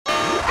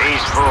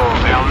These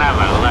fools, they'll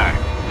never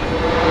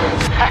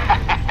learn.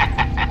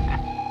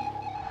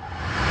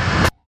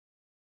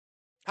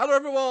 Hello,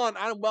 everyone,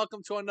 and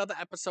welcome to another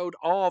episode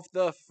of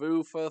the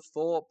Food for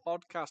Thought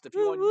podcast. If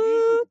you are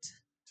new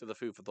to the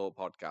Food for Thought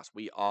podcast,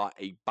 we are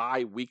a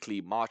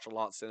bi-weekly martial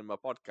arts cinema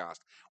podcast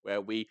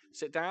where we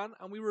sit down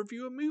and we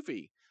review a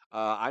movie.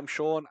 I'm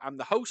Sean. I'm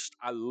the host.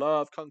 I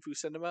love Kung Fu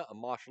cinema and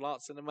martial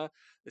arts cinema.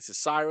 This is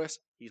Cyrus.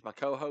 He's my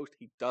co-host.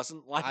 He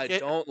doesn't like it. I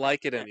don't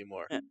like it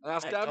anymore. And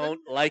that's I Devin.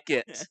 don't like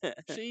it.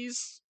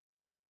 She's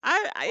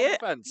I on the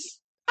fence.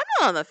 I'm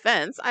not on the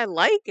fence. I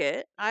like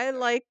it. I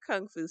like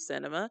Kung Fu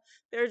cinema.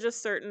 There are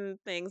just certain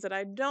things that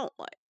I don't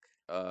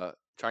like.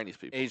 Chinese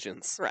people.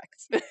 Asians.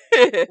 Correct.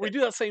 We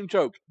do that same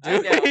joke. I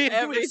know, We do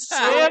every it so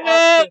time.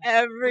 often.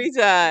 Every We do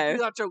time.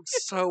 that joke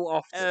so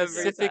often.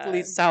 Every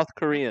Specifically time. South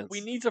Koreans. We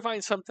need to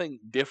find something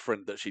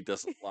different that she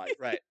doesn't like.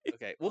 Right.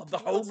 Okay. Well, the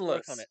let's work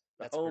homeless. on it.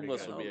 The That's pretty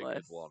homeless good. would be a good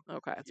Homeless. one.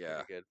 Okay. Yeah,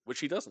 pretty good. which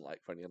she doesn't like,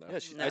 funny enough.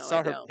 Yeah, No, I saw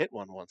I her don't. hit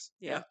one once.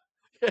 Yeah.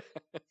 Yeah.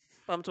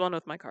 Bumped one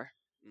with my car.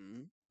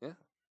 Mhm. Yeah.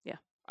 Yeah.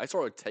 I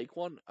saw her take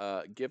one,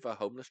 give a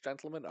homeless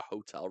gentleman a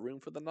hotel room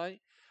for the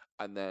night,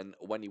 and then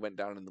when he went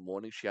down in the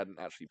morning, she hadn't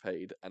actually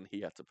paid, and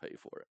he had to pay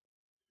for it.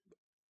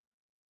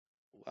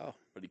 Wow.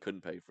 But he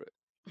couldn't pay for it.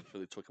 So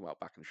they took him out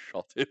back and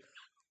shot him.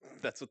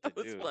 That's what That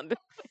they was do. splendid.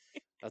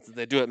 That's what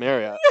they do at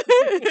Marriott.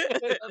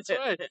 That's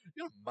right.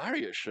 You have a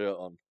Marriott shirt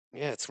on.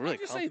 Yeah, it's How really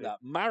do you comfy. say that?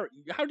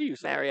 How do you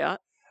say it? Marriott.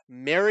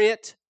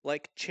 Marriott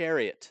like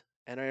chariot.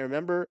 And I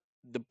remember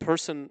the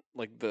person,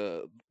 like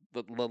the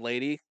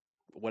lady,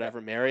 whatever,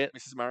 Marriott,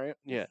 Mrs. Marriott?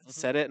 yeah, Mhm.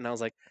 said it, and I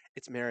was like,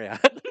 it's Marriott.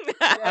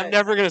 Yeah. I'm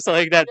never gonna say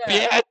like that,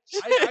 Yeah.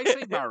 bitch. I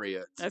say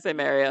Marriott. I say You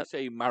Marriott.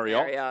 say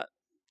Marriott. Marriott.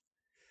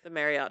 The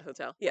Marriott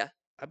Hotel. Yeah.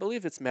 I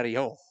believe it's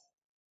Mario.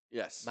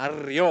 Yes.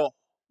 Mario.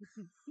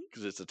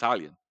 Because it's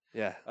Italian.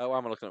 Yeah. Why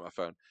am I looking at my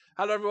phone?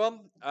 Hello,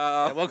 everyone.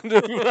 Yeah, welcome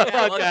to the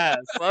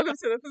podcast. Welcome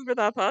to the Food for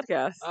Thought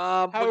podcast.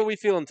 How are we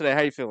feeling today? How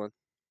are you feeling?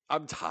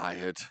 I'm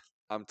tired.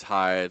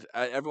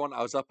 Everyone,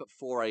 I was up at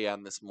 4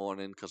 a.m. this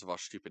morning because of our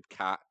stupid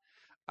cat,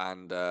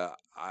 and I'm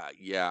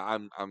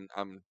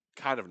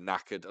kind of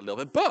knackered a little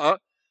bit, but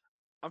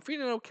I'm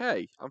feeling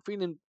okay. I'm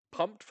feeling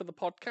pumped for the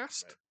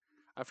podcast. Right.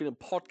 I'm feeling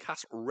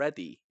podcast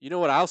ready. You know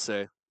what I'll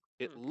say?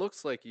 It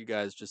looks like you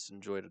guys just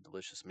enjoyed a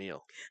delicious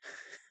meal.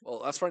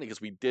 Well, that's funny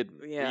because we didn't.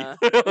 Yeah.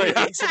 We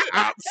had some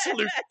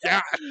absolute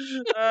gash.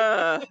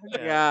 Oh,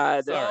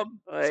 Yeah. God.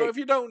 Sorry. So if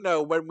you don't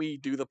know, when we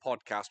do the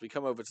podcast, we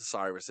come over to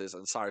Cyrus's,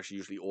 and Cyrus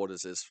usually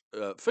orders his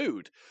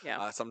food.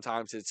 Yeah.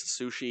 Sometimes it's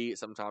sushi,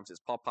 sometimes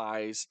it's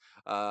Popeyes.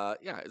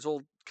 It's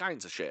all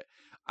kinds of shit.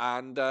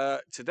 And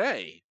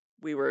today,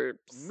 We were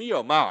me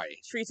oh my,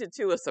 treated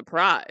to a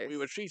surprise. we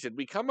were treated.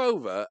 We come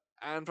over,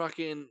 and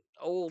fucking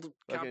old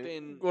Fucking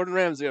Captain. Gordon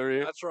Ramsay over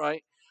here. That's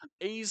right.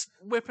 He's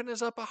whipping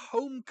us up a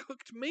home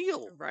cooked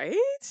meal. Right?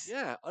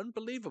 Yeah,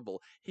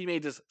 unbelievable. He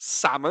made us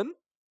salmon.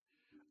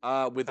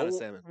 With Kind of all,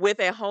 salmon. With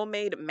a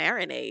homemade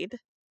marinade.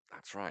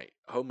 That's right,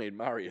 homemade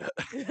Marriott.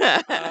 Some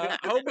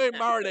Homemade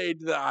marinade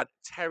that had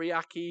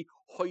teriyaki,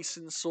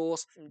 hoisin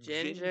sauce,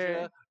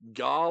 ginger.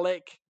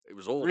 garlic. It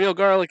was all Real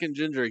garlic and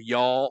ginger,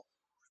 y'all.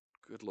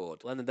 good lord.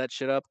 Blended that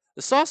shit up.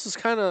 The sauce was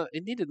kind of,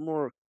 it needed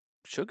more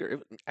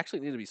sugar. It actually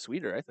needed to be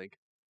sweeter, I think.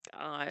 Oh,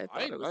 I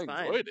thought it was I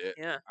fine. enjoyed it.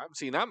 Yeah. I haven't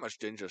seen that much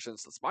ginger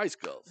since the Spice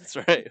Girls. That's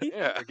right.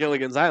 Yeah. Or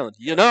Gilligan's Island.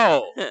 You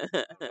know.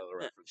 Another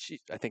reference.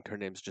 I think her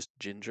name's just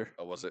Ginger.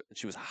 Oh, was it? And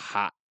she was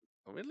hot.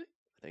 Oh, really?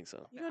 I think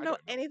so. You I don't know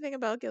don't know. anything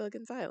about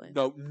Gilligan's Island?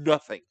 No,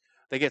 nothing.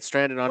 They get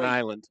stranded on Wait. an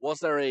island. Was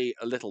there a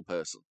little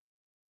person?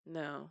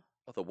 No.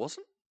 Oh, there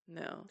wasn't?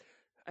 No.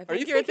 I Are you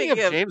think you're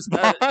thinking of James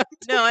uh, Bond?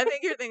 no, I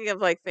think you're thinking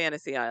of like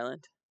Fantasy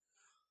Island.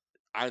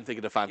 I'm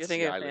thinking of Fantasy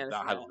thinking of Island. That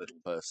Fantasy had a Island. little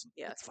person.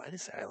 Yes. It's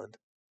Finest Island.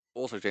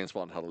 Also, James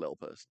Bond had a little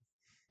person.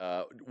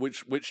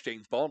 Which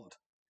James Bond?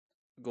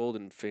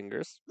 Golden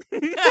Fingers.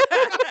 Was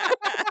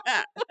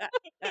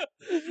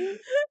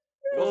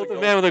The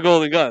it man with the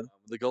golden gun.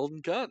 The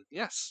golden gun.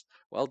 Yes,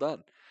 well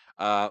done.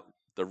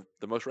 The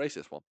most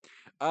racist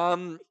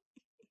one.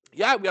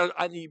 Yeah,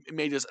 and he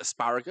made us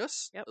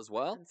asparagus Yep. as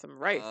well. And some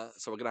rice.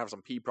 So we're gonna have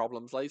some pea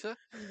problems later,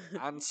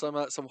 and some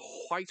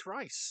white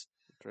rice.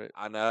 That's right.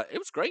 And it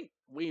was great.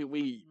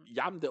 We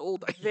yammed it all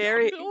day.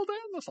 Very- Yammed it all day.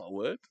 That's not a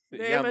word.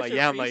 Very Yama, much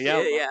yama,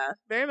 appreciated- yama. Yeah,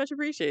 very much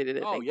appreciated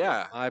it. Oh Thank you.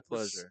 yeah, My It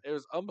was- pleasure. It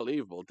was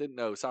unbelievable. Didn't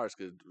know Cyrus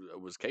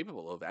was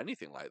capable of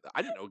anything like that.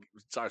 I didn't know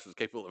Cyrus was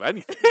capable of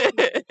anything.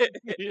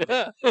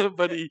 Yeah,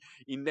 but he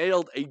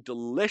nailed a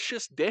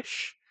delicious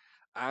dish,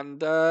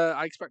 and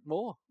I expect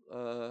more.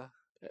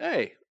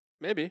 Hey,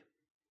 maybe.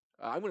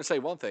 I'm going to say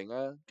one thing.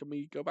 Can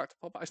we go back to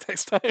Popeyes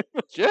next time?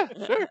 Yeah,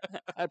 sure.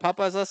 I had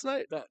Popeyes last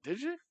night.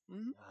 Did you?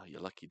 Mhm. Oh, you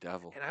lucky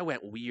devil. And I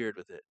went weird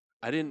with it.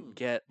 I Mm. didn't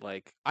get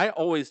like, I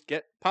always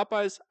get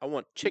Popeyes. I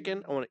want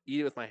chicken. I want to eat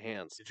it with my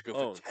hands. Did you go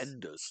Bones. for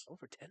tenders? I went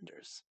for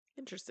tenders.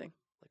 Interesting.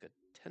 Like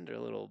a tender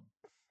little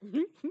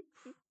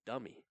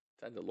dummy.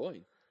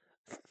 Tenderloin.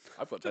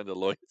 I've got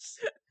tenderloins.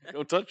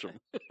 Don't touch them.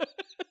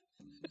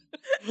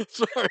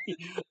 Sorry.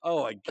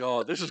 Oh my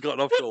god, this has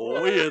gotten off to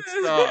a weird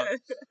start.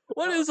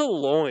 What is a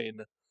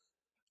loin?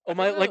 Oh, I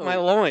don't my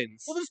know.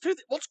 loins. Well, there's two.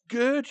 What's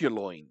gird your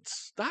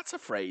loins? That's a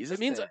phrase. It Isn't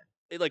means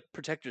it? like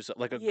protect yourself,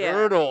 like a Yeah.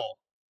 girdle.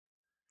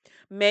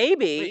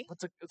 Maybe.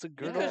 Wait, it's a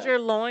girdle? Because Yeah. your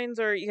loins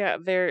are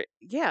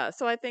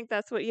so I think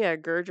that's what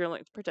gird your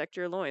loins, protect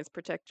your loins,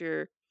 protect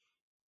your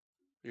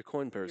Your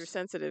coin purse.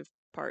 sensitive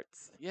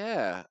parts.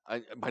 Yeah.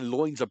 My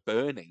loins are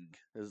burning.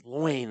 His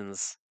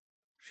loins.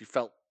 She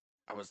felt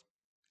I was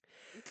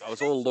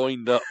all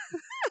loined up.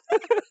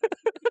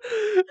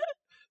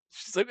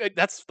 She's like,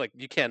 that's like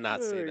you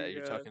cannot Oh say my that.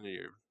 You're God. talking to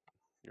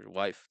your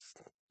wife.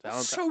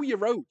 Sow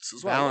your oats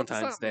as well. What does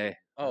Valentine's that mean? Day.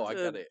 Oh, I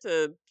get it.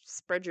 To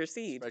spread your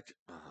seed.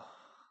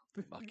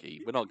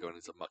 Mucky. We're not going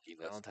into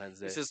muckiness. Valentine's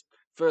Day. This is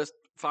first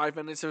 5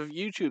 minutes of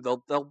YouTube.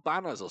 They'll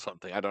ban us or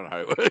something. I don't know how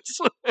it works.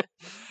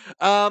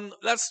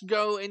 Let's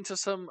go into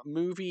some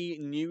movie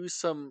news,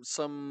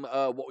 some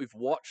what we've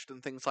watched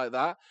and things like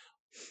that.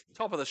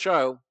 Top of the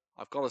show,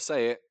 I've got to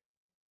say it.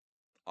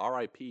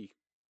 R.I.P.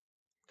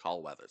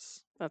 Carl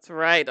Weathers. That's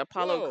right,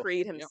 Apollo Whoa.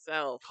 Creed Yep.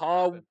 himself.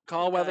 Carl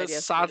died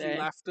Weathers sadly yesterday.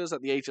 left us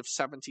at the age of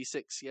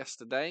 76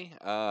 yesterday.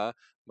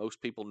 Most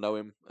people know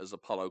him as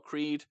Apollo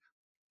Creed.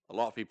 A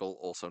lot of people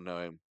also know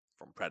him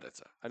from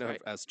Predator. I know Right.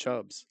 him as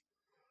Chubbs.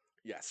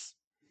 Yes.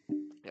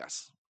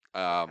 Yes.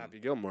 Happy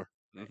Gilmore.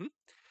 Mhm.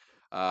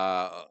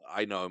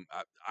 I know him.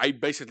 I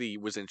basically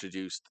was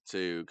introduced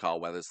to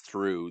Carl Weathers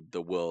through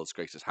The World's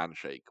Greatest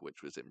Handshake,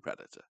 which was in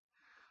Predator.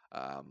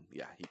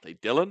 Yeah, he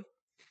played Dylan,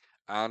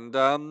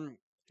 and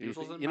he was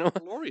also in You know what?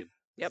 Mandalorian.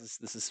 Yep.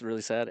 This is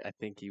really sad. I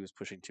think he was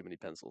pushing too many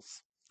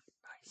pencils,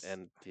 Nice,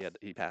 and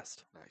he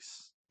passed.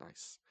 nice.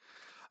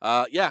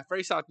 Yeah,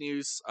 very sad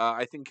news.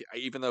 I think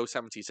even though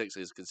 76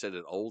 is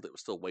considered old, it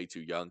was still way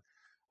too young.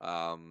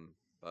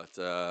 But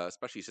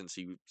especially since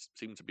he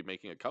seemed to be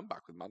making a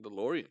comeback with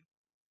Mandalorian.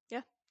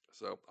 Yeah.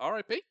 So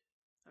R.I.P.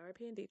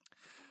 R.I.P. indeed.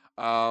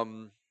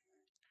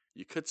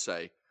 You could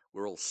say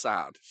we're all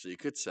sad. So you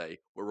could say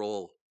we're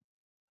all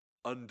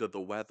under the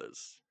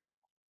weathers.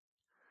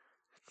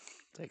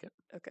 Take it.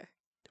 Okay.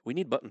 We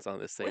need buttons on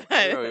this thing.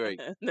 Wait.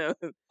 No.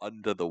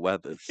 Under the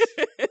weathers.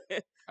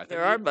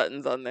 There are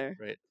buttons on there.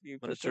 Right. You I'm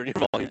gonna push turn it.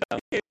 your volume down.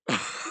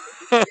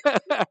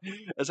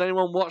 Has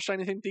anyone watched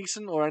anything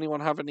decent, or anyone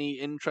have any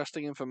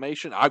interesting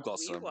information? I've got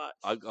We some. watched.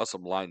 I've got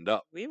some lined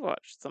up. We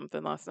watched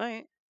something last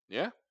night.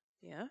 Yeah.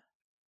 Yeah.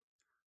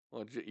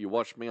 Well, you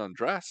watched me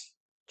undress.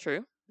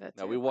 True. That's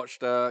No, we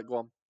watched. Go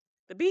on.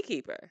 The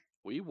Beekeeper.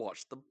 We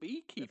watched The With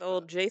Beekeeper.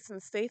 old Jason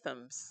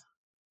Statham's.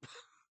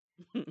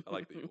 I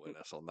like the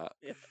awareness on that.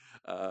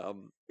 Yeah.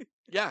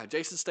 Yeah,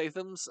 Jason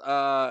Statham's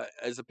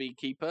as a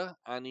beekeeper,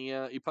 and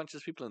he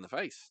punches people in the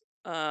face.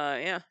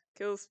 Yeah.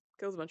 Kills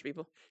a bunch of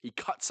people. He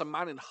cuts a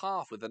man in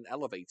half with an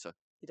elevator.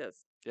 He does.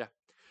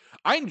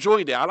 I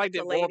enjoyed it. I liked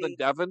Sets it a more than lady-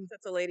 Devon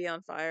Sets a lady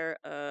on fire.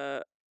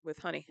 With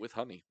honey. with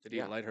honey. Did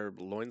he light her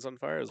loins on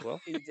fire as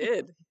well? He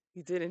did.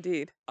 He did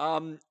indeed.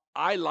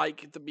 I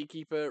like The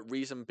Beekeeper.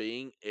 Reason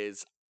being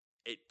is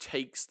it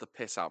takes the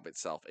piss out of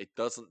itself. It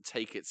doesn't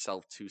take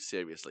itself too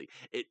seriously.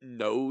 It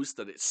knows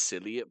that it's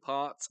silly at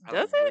parts. And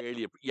Does I it?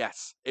 really,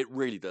 yes, it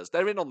really does.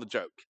 They're in on the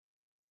joke.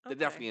 They're Okay.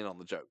 definitely in on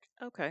the joke.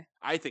 Okay.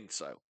 I think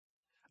so.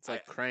 It's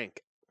like I-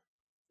 Crank.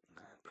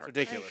 Crank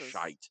Ridiculous. is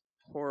Shite.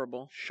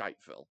 Horrible.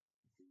 Shiteville.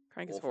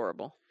 Crank is Awful.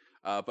 horrible.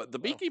 But The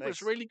Well, Beekeeper is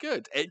thanks. really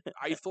good.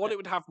 I thought it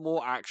would have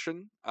more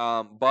action,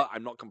 but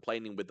I'm not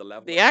complaining with the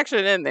level. The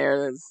action in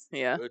there is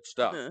Good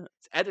stuff.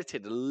 It's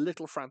edited a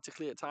little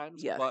frantically at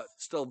times, Yes. but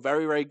still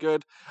very, very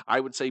good. I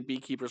would say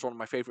Beekeeper is one of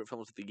my favorite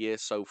films of the year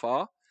so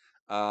far.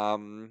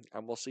 And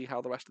we'll see how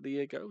the rest of the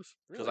year goes.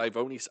 Because Really? I've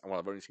only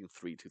seen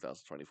 3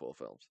 2024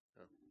 films.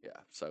 Oh. Yeah,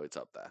 so it's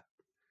up there.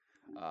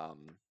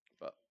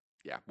 But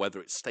yeah, whether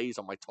it stays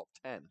on my top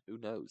 10, who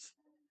knows?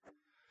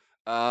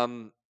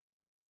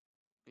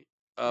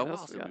 What else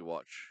else we did got? we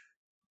watch?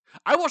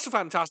 I watched a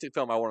fantastic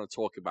film I want to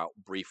talk about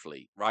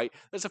briefly, right?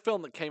 There's a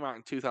film that came out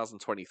in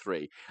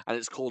 2023, and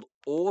it's called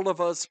All of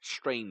Us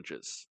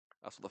Strangers.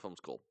 That's what the film's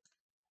called.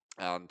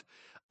 And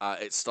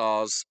it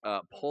stars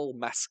Paul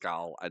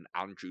Mescal and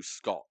Andrew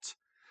Scott.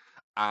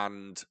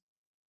 And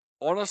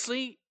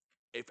honestly,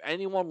 if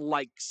anyone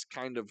likes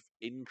kind of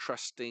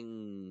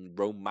interesting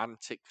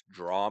romantic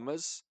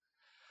dramas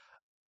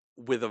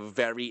with a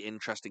very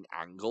interesting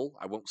angle,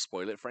 I won't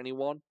spoil it for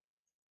anyone.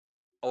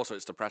 Also,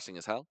 it's depressing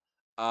as hell.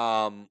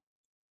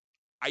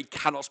 I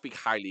cannot speak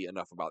highly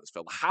enough about this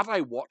film. Had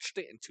I watched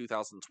it in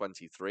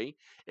 2023,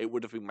 it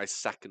would have been my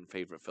second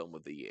favorite film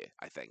of the year,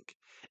 I think.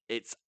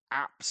 It's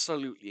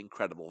absolutely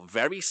incredible.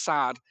 Very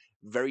sad,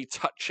 very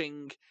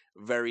touching,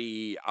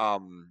 very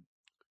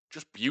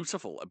just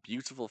beautiful. A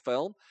beautiful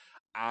film.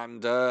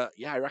 And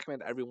yeah, I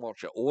recommend everyone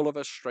watch it. All of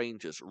Us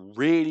Strangers,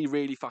 really,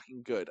 really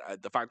fucking good.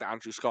 The fact that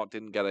Andrew Scott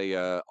didn't get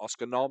a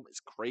Oscar nom is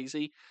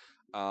crazy.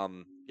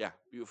 Yeah,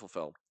 beautiful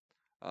film.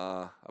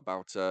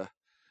 About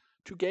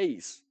two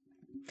gays.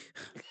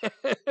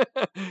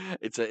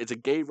 It's a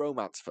gay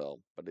romance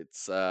film, but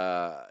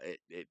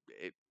it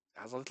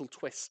has a little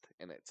twist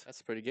in it.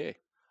 That's pretty gay.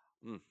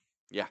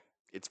 Yeah,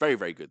 it's very,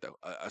 very good though.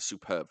 A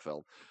superb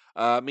film.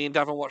 Me and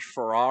Devon watched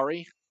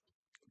Ferrari.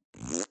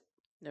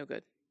 No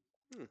good.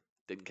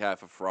 Didn't care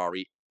for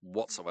Ferrari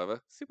whatsoever.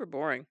 Super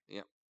boring.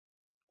 Yeah.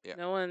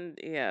 No one,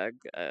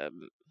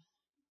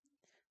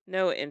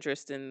 no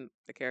interest in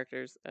the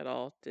characters at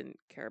all. Didn't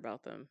care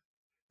about them.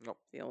 Nope.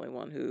 The only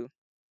one who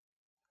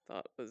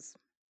thought was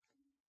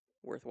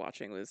worth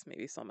watching was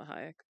maybe Salma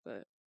Hayek,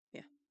 but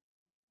yeah.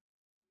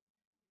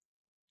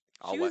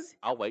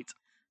 I'll wait.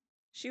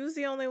 She was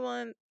the only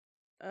one.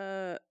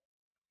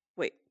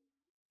 Wait,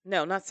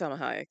 no, not Salma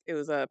Hayek. It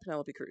was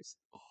Penelope Cruz.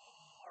 Oh,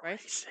 Right?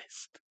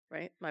 racist.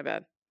 Right? My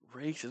bad.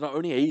 Racist. Not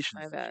only Asians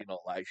My does bad. she not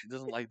like, she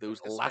doesn't like those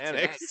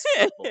Hispanics.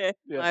 Latinx people.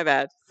 My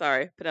bad.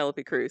 Sorry,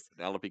 Penelope Cruz.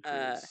 Penelope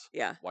Cruz.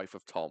 Yeah. Wife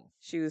of Tom.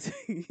 She was,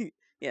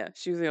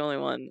 she was the only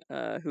one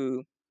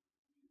who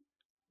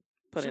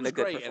put She in was a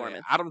good great in it.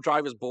 performance. Adam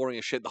Driver's boring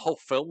as shit. The whole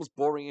film's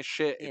boring as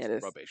shit. Yeah, It's it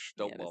is. rubbish.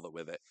 Yeah, Don't it bother is.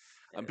 with it.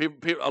 It And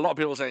is. a lot of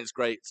people are saying it's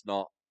great. It's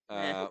not.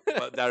 Eh.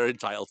 But they're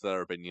entitled to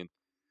their opinion.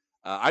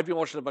 I've been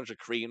watching a bunch of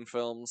Korean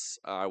films.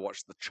 I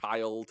watched The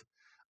Child,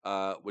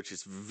 which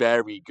is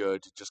very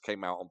good. It just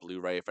came out on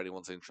Blu-ray if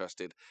anyone's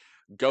interested.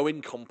 Go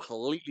in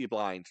completely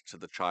blind to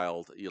The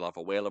Child. You'll have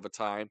a whale of a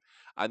time.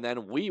 And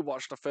then we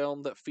watched a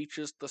film that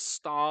features the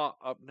star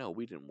of... No,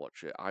 we didn't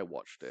watch it. I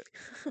watched it.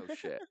 Oh,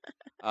 shit.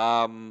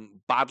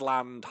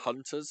 Badland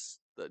Hunters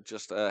that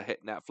just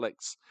hit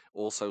Netflix.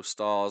 Also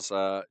stars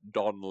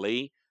Don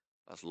Lee.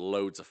 That's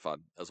loads of fun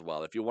as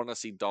well. If you want to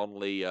see Don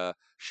Lee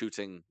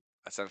shooting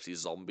essentially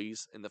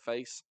zombies in the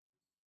face,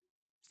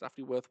 it's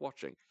definitely worth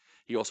watching.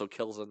 He also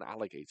kills an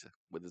alligator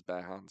with his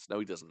bare hands. No,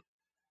 he doesn't.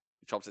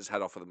 He chops its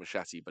head off with a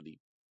machete, but he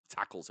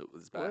tackles it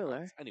with his bare Spoiler.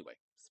 hands. Anyway,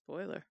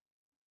 Spoiler.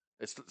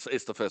 it's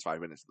the first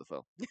 5 minutes of the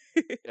film.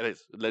 It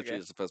is. Literally, Okay.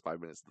 it's the first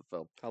 5 minutes of the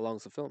film. How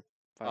long's the film?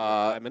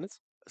 5 minutes?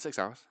 6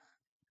 hours.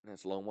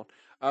 That's a long one.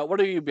 What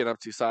have you been up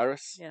to,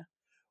 Cyrus? Yeah.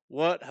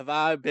 What have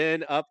I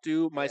been up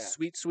to, my Yeah.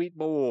 sweet, sweet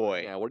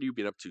boy? Yeah, what have you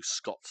been up to,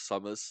 Scott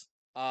Summers?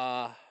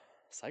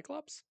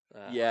 Cyclops?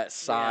 Yeah,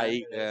 Psy.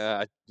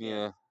 Yeah.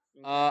 Yeah.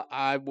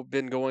 I've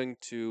been going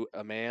to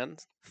a man.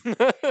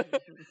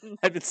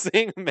 I've been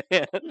seeing a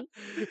man.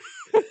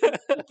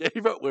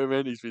 Gave up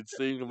women. He's been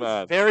seeing a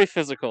man. Very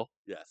physical.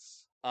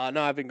 Yes.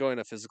 No, I've been going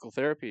to physical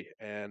therapy,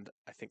 and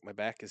I think my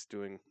back is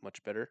doing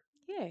much better,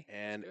 Yay.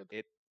 and good.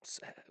 it's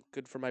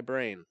good for my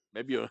brain.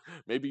 Maybe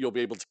you'll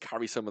be able to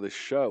carry some of this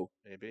show.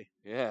 Maybe.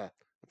 Yeah.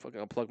 I'm fucking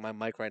unplug my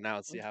mic right now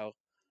and see how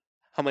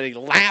many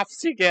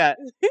laughs you get.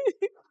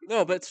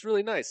 No, but it's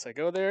really nice. I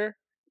go there,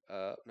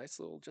 nice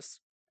little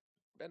just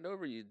bend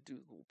over. You do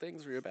little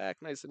things for your back,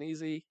 nice and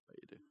easy. What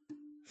you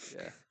do?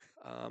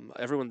 Yeah.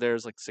 Everyone there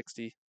is like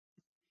 60,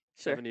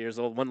 Sure. 70 years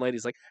old. One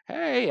lady's like,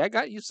 "Hey, I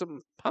got you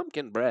some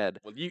pumpkin bread."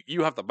 Well,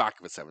 you have the back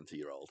of a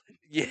 70-year-old.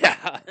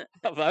 Yeah,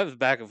 I was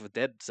back of a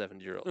dead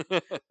 70-year-old.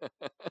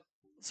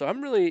 So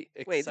I'm really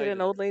excited. Wait, did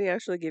an old lady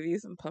actually give you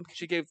some pumpkin?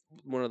 She gave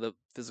one of the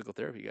physical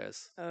therapy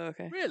guys. Oh,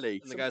 okay. Really?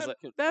 And the guy's like,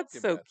 That's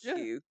so Yeah.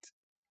 cute.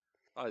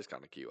 That is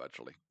kind of cute,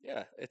 actually.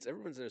 Yeah,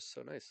 everyone's there is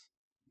so nice.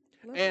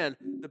 Love And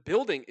the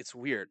building, it's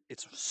weird.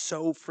 It's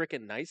so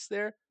freaking nice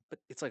there, but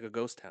it's like a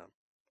ghost town.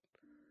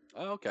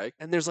 Oh, okay.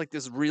 And there's like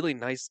this really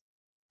nice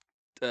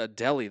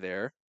deli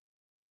there.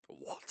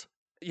 What?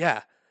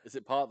 Yeah. Is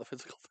it part of the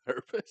physical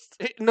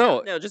therapist?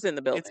 No, No, just in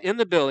the building. it's in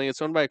the building.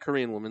 It's owned by a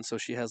Korean woman, so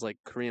she has like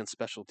Korean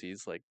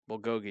specialties like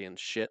bulgogi and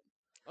shit.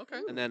 Okay.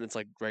 And then it's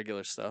like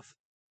regular stuff.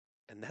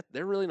 And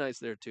they're really nice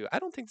there too. I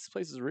don't think this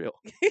place is real.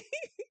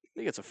 I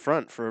think it's a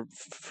front for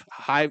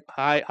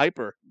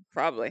hyper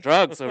Probably.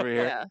 drugs over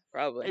here. Yeah,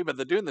 probably. Hey, but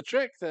they're doing the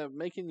trick. They're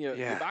making your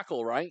Yeah. back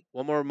all right.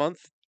 One more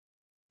month,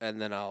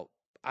 and then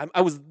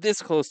I was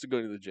this close to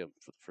going to the gym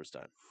for the first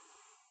time.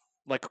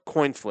 Like a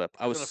coin flip.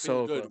 I was It's gonna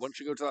feel so good. close. Once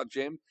you go to that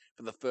gym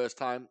for the first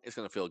time, it's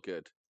gonna feel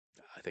good.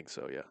 I think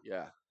so, yeah.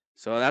 Yeah.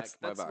 So that's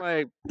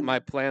my my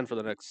plan for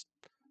the next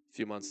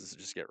few months is to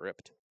just get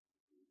ripped.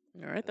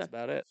 All right That's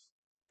then. about it.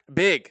 A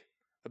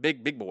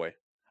big boy.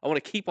 I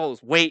want to keep all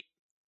this weight.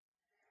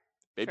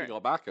 Baby Turn-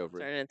 got back over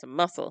it. Turn it into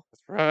muscle.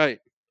 That's right.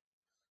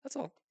 That's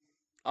all.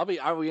 I'll be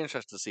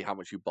interested to see how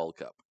much you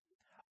bulk up.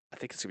 I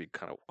think it's gonna be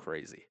kind of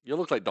crazy. You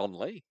look like Don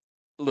Lee.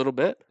 A little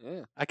bit.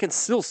 Yeah. I can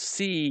still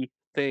see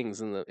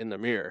things in the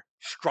mirror.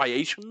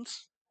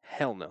 Striations.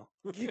 Hell no.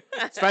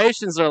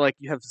 Striations are like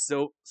you have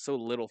so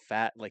little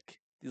fat, like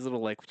these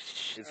little like.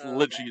 It's Oh,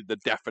 literally the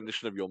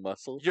definition of your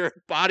muscle. Your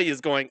body is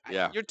going.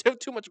 Yeah. You're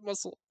too much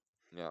muscle.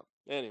 Yeah.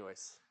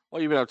 Anyways, What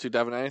have you been up to,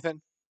 Devin?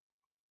 Anything?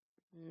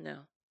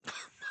 No.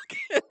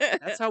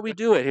 that's how we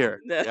do it here.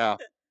 No. Yeah.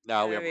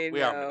 No, we I haven't. mean, We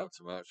haven't been no. up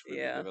too much. We've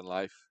Yeah. been living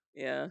life.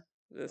 Yeah.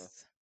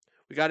 Just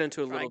We got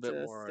into a trying little bit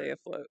to more stay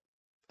afloat.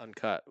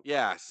 uncut.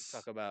 Yes.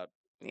 Talk about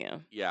Yeah.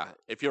 Yeah.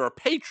 If you're a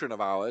patron of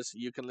ours,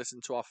 you can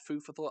listen to our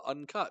Food for Thought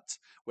Uncut,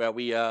 where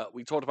we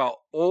talked about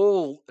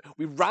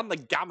we ran the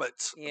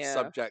gamut Yeah. of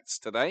subjects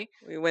today,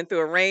 We went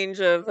through a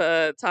range of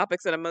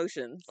topics and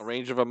emotions. a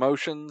range of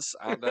emotions,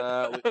 and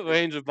a we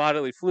range of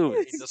bodily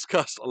fluids.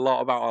 discussed a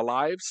lot about our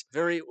lives.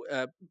 Very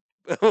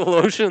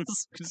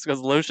lotions. We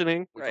discussed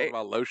lotioning. We Right. talked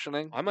about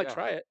lotioning. I might Yeah.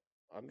 try it.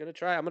 I'm gonna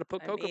try. I'm gonna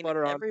put I cocoa mean,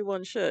 butter on.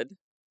 everyone should.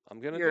 I'm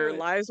gonna Your do it.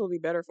 lives will be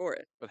better for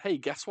it. But hey,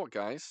 guess what,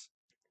 guys?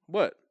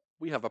 What?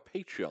 we have a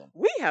Patreon.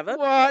 We have a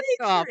What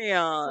the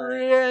Patreon.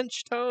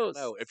 French toast.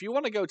 No, if you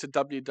want to go to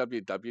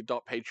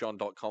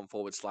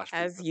www.patreon.com/food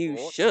As for you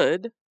thought,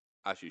 should.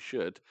 as you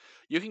should,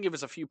 you can give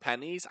us a few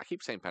pennies. I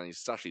keep saying pennies,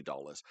 it's actually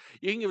dollars.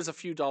 You can give us a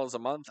few dollars a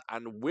month,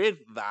 and with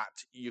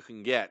that, you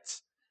can get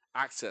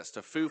access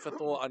to Food for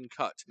Thought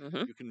Uncut.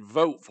 Mhm. You can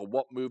vote for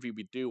what movie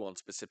we do on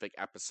specific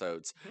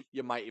episodes. Mhm.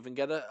 You might even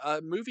get a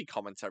movie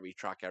commentary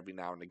track every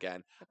now and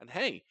again. And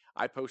hey,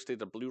 I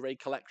posted a Blu-ray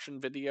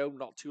collection video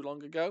not too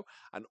long ago,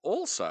 and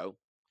also,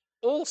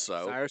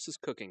 Cyrus's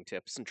cooking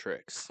tips and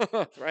tricks.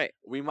 That's right.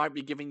 we might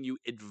be giving you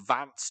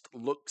advanced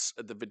looks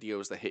at the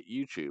videos that hit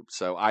YouTube.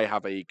 So I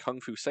have a Kung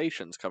Fu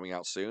Stations coming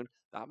out soon.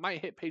 That might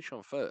hit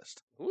Patreon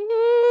first.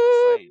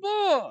 Ooh, saying.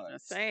 boy.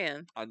 Just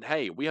saying. And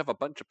hey, we have a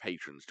bunch of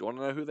patrons. Do you want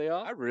to know who they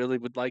are? I really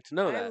would like to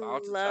know I that. About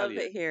to tell love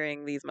you.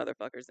 hearing these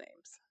motherfuckers'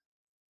 names.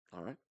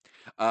 All right.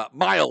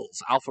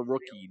 Miles, Alpha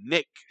Rookie,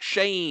 Nick,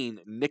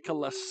 Shane,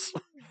 Nicholas,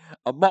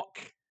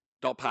 Amok,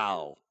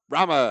 Dopal,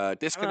 Rama,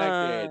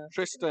 Disconnected,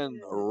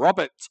 Tristan,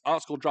 Robert,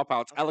 Art School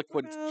Dropouts,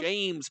 Eloquent,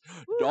 James,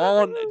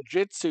 Dawn,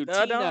 Jitsu, The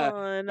Tina,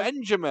 Dawn.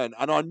 Benjamin,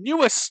 and our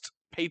newest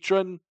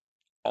patron,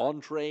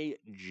 Andre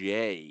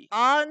J.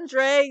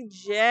 Andre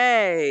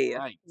J.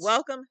 Right.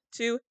 Welcome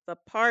to the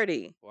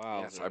party.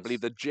 Wow. Yes, I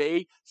believe the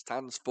J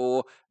stands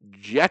for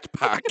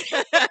Jetpack.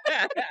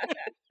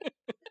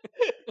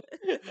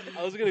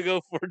 I was gonna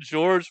go for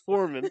George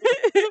Foreman,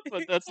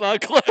 but that's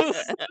not close.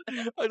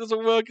 That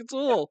doesn't work at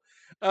all.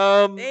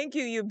 Thank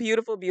you, you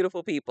beautiful,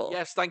 beautiful people.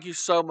 Yes, thank you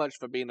so much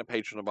for being a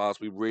patron of ours.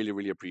 We really,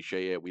 really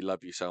appreciate it. We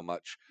love you so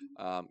much.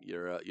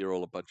 You're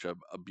all a bunch of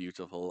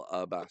beautiful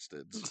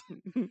bastards.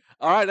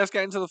 All right, let's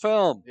get into the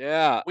film.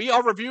 Yeah. We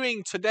are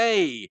reviewing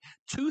today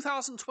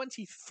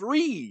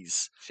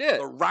 2023's Shit.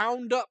 The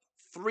Roundup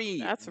 3.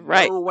 That's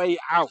right. No Way It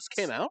Out. just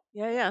came out.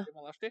 Yeah. Came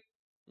out last year.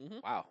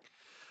 Mhm. Wow.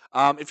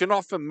 If you're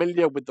not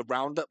familiar with the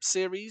Roundup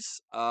series,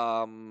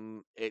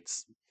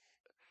 it's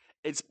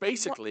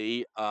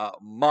basically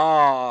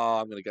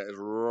I'm gonna get his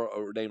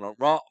name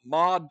wrong.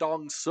 Ma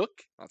Dong Suk,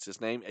 that's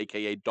his name,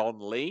 aka Don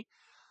Lee,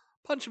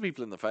 punching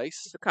people in the face.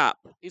 He's a cop.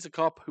 He's a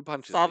cop who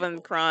punches Solving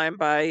people. crime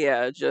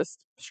by,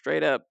 just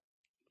straight up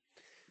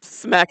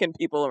smacking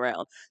people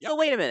around. Yep. So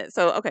wait a minute.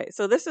 So, okay.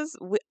 So this is,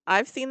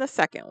 I've seen the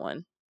second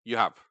one. You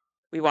have,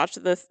 We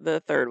watched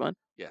the third one.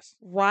 yes.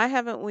 Why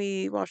haven't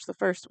we watched the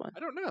first one? I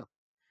don't know.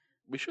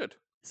 We should.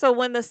 So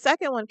when the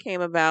second one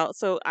came about,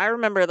 so I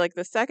remember like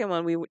the second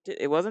one,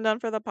 it wasn't done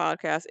for the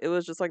podcast. It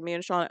was just like me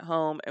and Sean at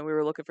home, and we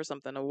were looking for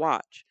something to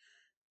watch.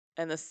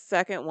 And the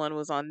second one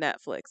was on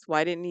Netflix.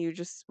 Why didn't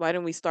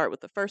we start with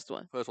the first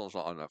one? First one's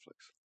not on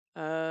Netflix.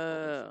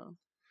 Oh,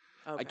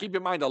 And okay. keep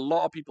in mind, a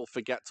lot of people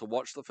forget to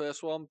watch the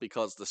first one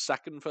because the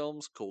second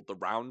film's called The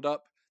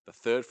Roundup. The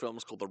third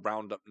film's called The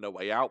Roundup No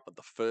Way Out, but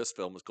the first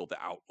film is called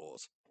The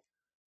Outlaws.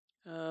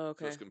 Oh, So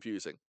okay. it's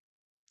confusing.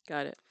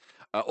 Got it.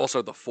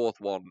 Also, the fourth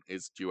one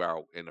is due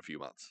out in a few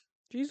months.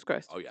 Jesus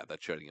Christ. Oh, yeah, they're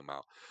churning them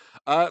out.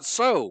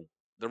 So,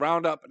 The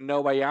Roundup No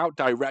Way Out,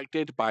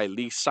 directed by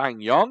Lee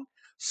Sang-yong,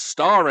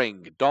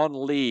 starring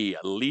Don Lee,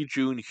 Lee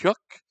Jun-hyuk,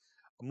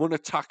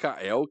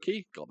 Munetaka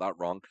Aoki, got that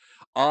wrong,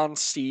 An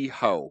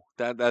Si-ho.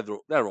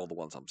 They're all the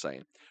ones I'm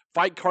saying.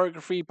 Fight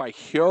choreography by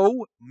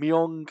Hyo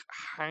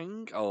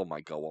Myung-hang. Oh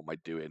my god, what am I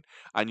doing?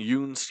 And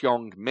Yoon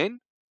Seong-min.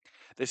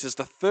 This is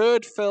the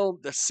third film.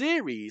 The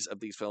series of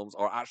these films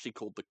are actually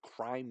called the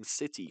Crime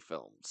City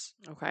films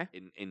Okay.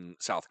 in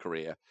South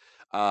Korea.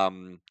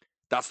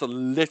 That's the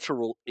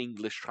literal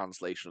English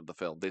translation of the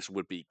film. This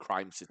would be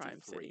Crime City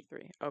Crime 3. City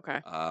 3. Okay.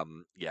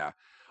 Yeah.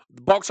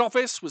 The box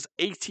office was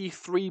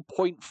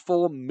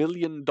 $83.4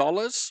 million.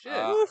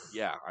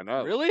 Yeah, I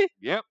know. Really?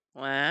 Yep.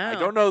 Wow. I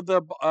don't know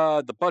the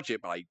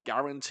budget, but I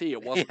guarantee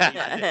it wasn't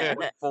Yeah.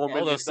 $83.4 All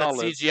million. those that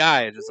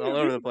CGI just all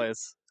over the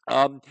place.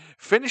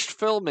 Finished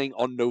filming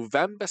on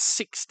November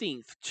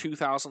 16th,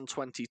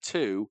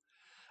 2022,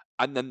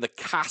 and then the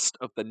cast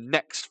of the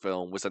next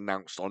film was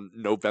announced on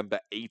November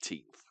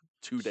 18th,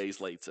 2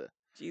 days later.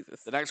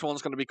 Jesus. The next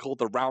one's going to be called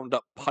The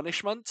Roundup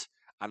Punishment,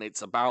 and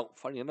it's about,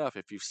 funny enough,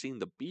 if you've seen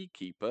The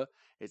Beekeeper,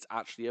 it's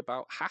actually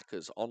about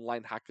hackers,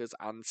 online hackers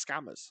and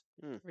scammers.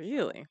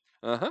 Really?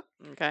 Uh-huh.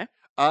 Okay.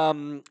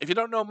 If you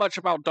don't know much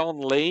about Don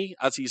Lee,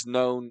 as he's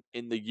known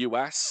in the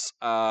US,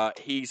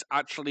 he's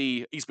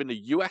been a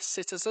US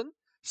citizen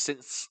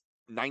since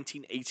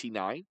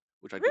 1989,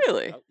 which I didn't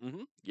Really?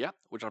 know. Yeah,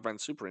 which I find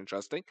super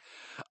interesting.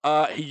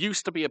 He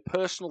used to be a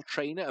personal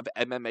trainer of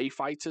MMA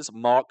fighters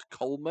Mark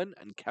Coleman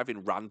and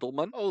Kevin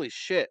Randleman. Holy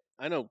shit.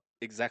 I know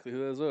exactly who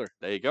those are.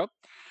 There you go.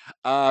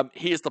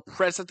 He is the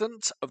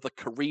president of the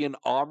Korean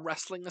Arm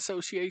Wrestling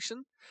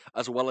Association,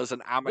 as well as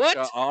an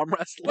amateur arm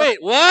wrestler. Wait,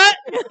 what?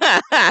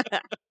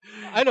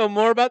 I know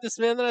more about this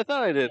man than I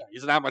thought I did.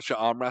 He's an amateur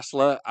arm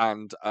wrestler,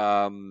 and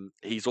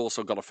he's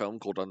also got a film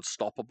called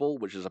Unstoppable,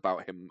 which is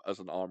about him as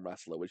an arm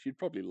wrestler, which you'd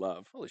probably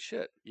love. Holy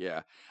shit.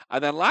 Yeah.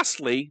 And then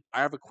lastly,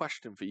 I have a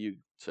question for you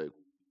two.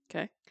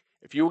 Okay.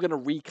 If you were going to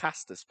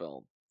recast this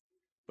film,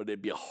 but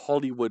it'd be a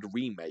Hollywood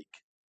remake,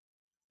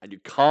 and you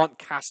can't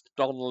cast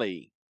Don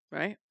Lee,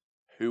 Right?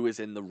 who is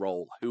in the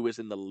role? Who is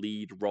in the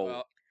lead role?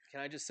 Well, Can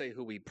I just say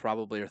who we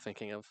probably are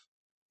thinking of?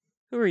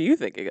 Who are you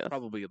thinking of?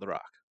 Probably The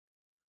Rock.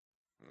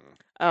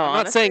 Oh, I'm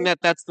not saying honestly? that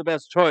that's the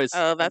best choice.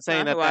 Oh, I'm that's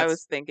saying not that who I that's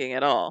was thinking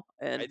at all.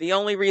 And the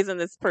only reason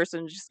this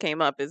person just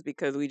came up is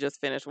because we just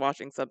finished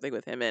watching something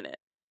with him in it.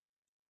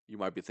 You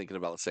might be thinking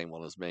about the same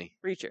one as me.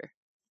 Reacher.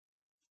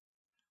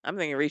 I'm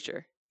thinking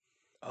Reacher.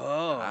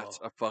 That's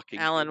a fucking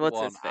Alan, good what's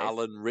one. his face?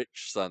 Alan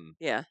Richson.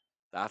 Yeah.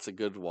 That's a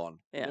good one.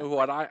 Yeah. You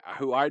know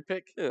who I'd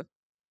pick? Who?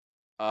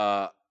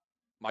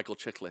 Michael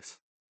Chiklis.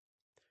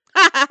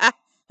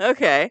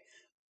 Okay.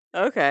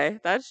 Okay,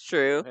 that's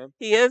true. him?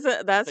 He is.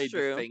 That's Played the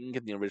true. Thing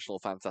in the original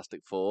Fantastic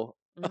Four.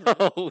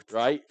 Mhm. Oh,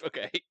 Right?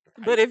 okay.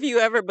 But if you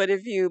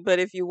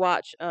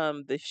watch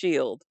The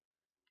Shield,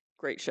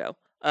 great show.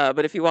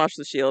 But if you watch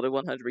The Shield at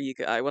 100, you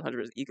can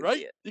 100 you can see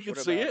Right? it. You can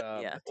What see about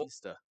it. Yeah.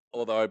 Batista?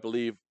 Although I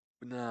believe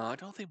no, I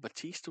don't think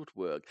Batista would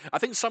work. I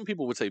think some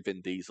people would say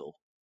Vin Diesel.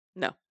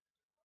 No.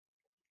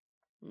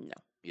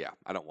 Yeah,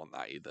 I don't want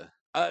that either.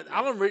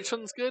 Alan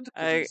Richson's good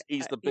because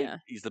he's the big yeah.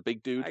 he's the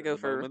big dude I go at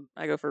the for moment.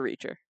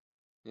 Reacher.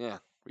 Yeah,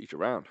 reach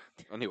around.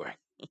 Anyway,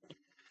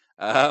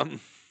 I've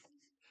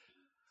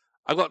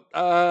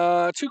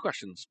got 2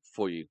 questions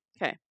for you.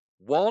 'Kay.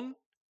 One,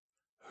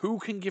 who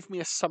can give me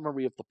a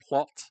summary of the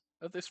plot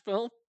of this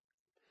film?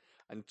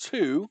 And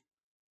 2,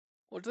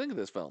 what do you think of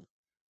this film?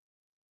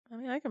 I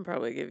mean, I can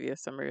probably give you a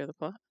summary of the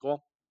plot.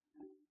 Go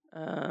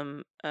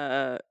Um.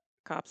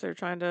 Cops are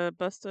trying to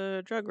bust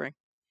a drug ring.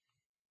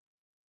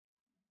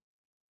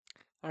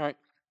 on. All right.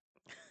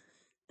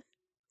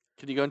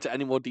 Can you go into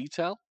any more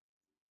detail?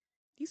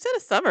 You said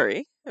a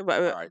summary.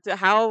 right.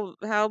 How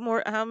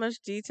much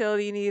detail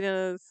do you need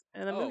in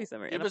a movie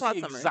summary? In Give a us plot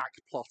the summary.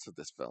 exact plot of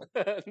this film.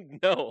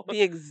 No.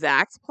 The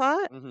exact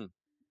plot? hmm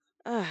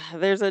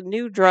There's a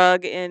new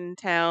drug in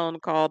town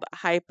called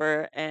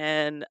Hyper,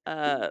 and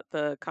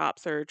the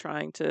cops are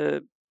trying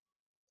to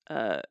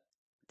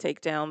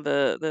take down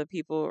the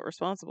people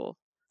responsible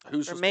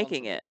Who's for responsible?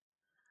 making it.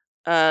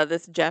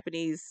 This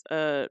Japanese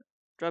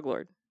drug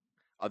lord.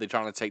 Are they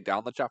trying to take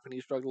down the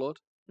Japanese drug lord?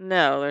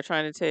 No, they're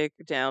trying to take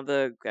down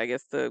the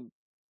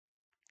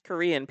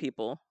Korean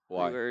people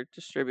Why? who are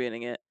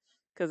distributing it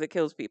because it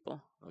kills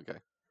people. Okay.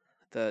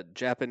 The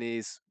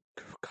Japanese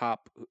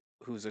cop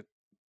who's a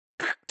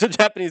the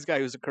Japanese guy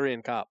who's a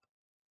Korean cop.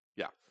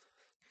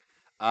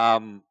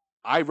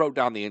 I wrote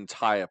down the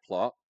entire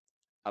plot,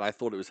 and I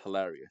thought it was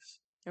hilarious.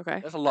 Okay.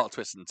 There's a lot of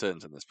twists and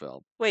turns in this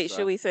film. Wait, so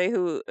should we say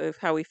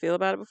how we feel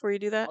about it before you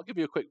do that? I'll give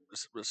you a quick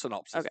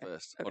synopsis Okay,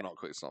 first, okay. or not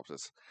quick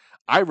synopsis.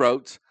 I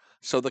wrote,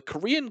 so the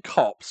Korean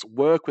cops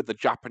work with the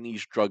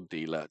Japanese drug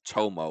dealer,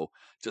 Tomo,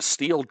 to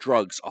steal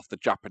drugs off the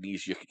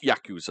Japanese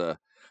Yakuza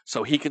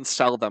so he can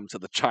sell them to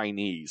the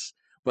Chinese,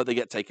 but they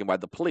get taken by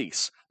the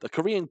police. The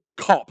Korean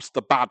cops,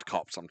 the bad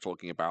cops I'm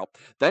talking about,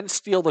 then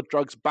steal the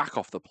drugs back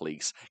off the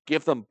police,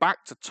 give them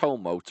back to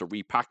Tomo to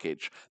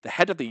repackage. The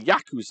head of the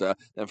Yakuza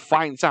then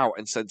finds out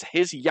and sends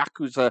his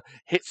Yakuza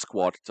hit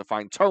squad to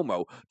find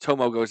Tomo.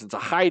 Tomo goes into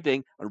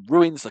hiding and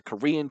ruins the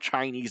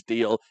Korean-Chinese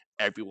deal.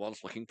 Everyone's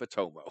looking for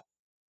Tomo.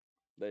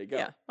 There you go.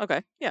 Yeah.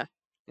 Okay. Yeah.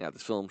 Yeah,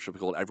 this film should be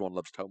called Everyone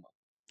Loves Tomo.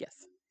 Yes.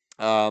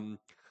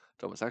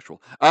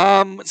 Homosexual.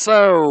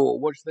 So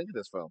what do you think of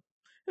this film?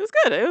 It was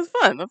good. It was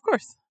fun, of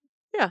course.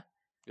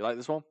 You like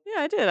this one?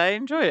 Yeah, I did. I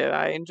enjoyed it.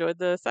 I enjoyed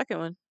the second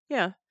one.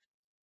 Yeah.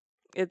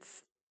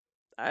 It's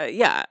I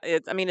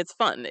mean, it's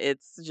fun.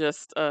 It's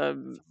just It's a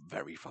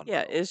very fun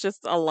yeah, film. it's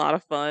just a lot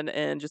of fun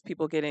and just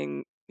people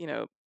getting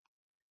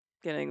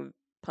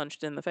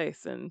punched in the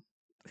face, and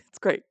it's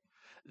great.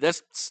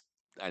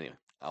 Anyway,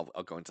 I'll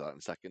go into that in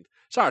a second.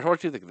 Sorry, what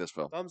do you think of this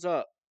film? Thumbs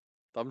up.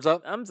 Thumbs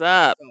up? Thumbs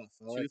up.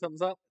 Two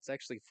thumbs up? It's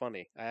actually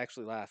funny. I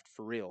actually laughed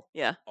for real.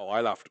 Yeah. Oh, I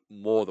laughed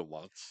more than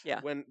once. Yeah.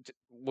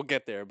 We'll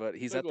get there, but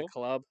he's at the Cool.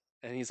 club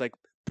and he's like,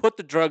 "Put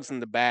the drugs in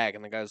the bag,"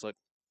 and the guy's like,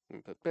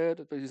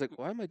 he's like,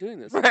 "Why am I doing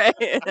this?" Right.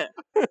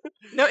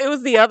 No, it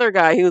was the other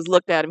guy who was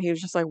looked at him. He was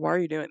just like, "Why are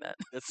you doing that?"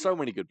 There's so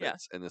many good Yeah.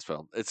 bits in this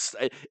film. It's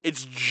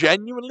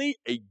genuinely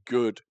a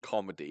good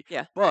comedy.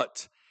 Yeah.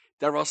 But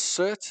there are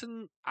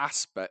certain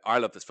aspects. I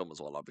love this film as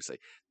well, obviously.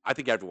 I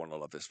think everyone will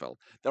love this film.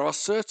 There are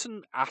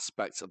certain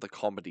aspects of the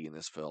comedy in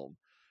this film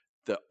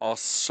that are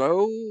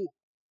so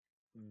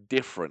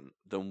different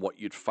than what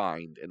you'd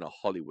find in a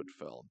Hollywood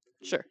film.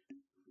 Sure.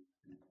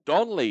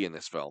 Don Lee in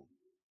this film,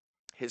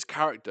 his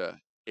character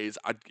is,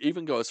 I'd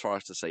even go as far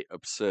as to say,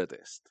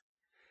 absurdist.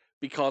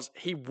 Because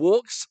he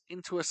walks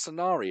into a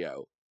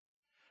scenario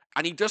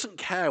and he doesn't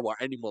care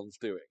what anyone's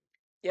doing.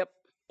 Yep.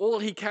 All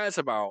he cares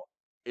about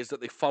is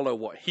that they follow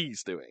what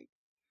he's doing.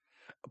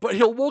 But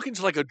he'll walk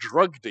into like a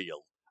drug deal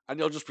and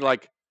he'll just be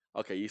like,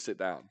 okay, you sit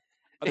down.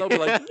 And they'll be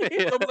like,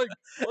 Yeah. they'll be like,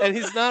 And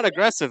he's not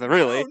aggressive,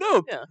 really.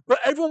 No. Yeah. But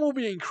everyone will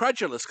be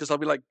incredulous because I'll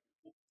be like,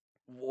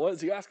 what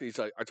is he asking? He's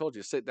like, I told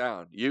you, sit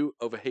down. You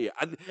over here.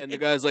 And the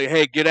guy's like,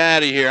 "Hey, get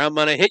out of here! I'm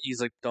gonna hit you."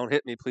 He's like, "Don't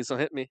hit me, please don't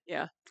hit me.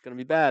 Yeah. It's gonna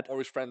be bad." Or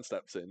his friend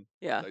steps in.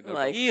 Yeah. Like, no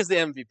Like He is the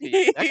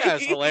MVP. That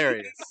guy's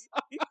hilarious.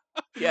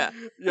 Yeah.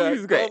 Yeah,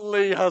 He's great. Don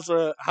Lee has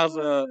a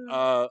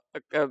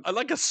Um,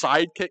 like a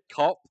sidekick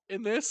cop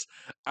in this,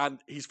 and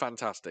he's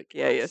fantastic.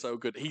 Yeah, He's yes. so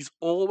good. He's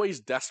always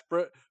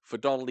desperate for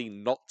Don Lee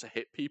not to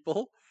hit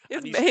people,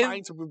 and he's His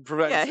trying to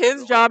prevent yeah, it his at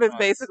all job is times.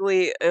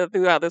 basically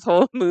throughout this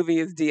whole movie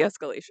is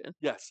de-escalation.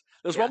 Yes,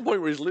 there's Yeah. one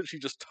point where he's literally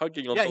just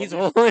tugging on. Yeah, Don he's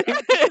Lee's holding.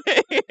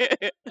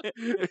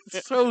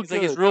 It's so He's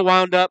like, he's good. real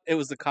wound up. It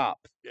was the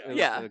cop. Yeah. It was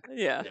Yeah, the-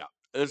 yeah.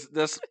 Yeah,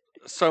 there's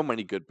so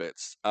many good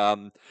bits.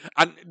 And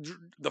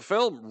the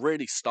film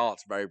really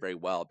starts very very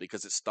well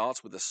because it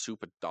starts with a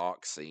super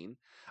dark scene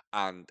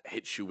and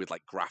hits you with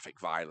like graphic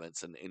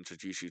violence and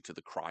introduce you to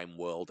the crime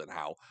world and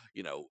how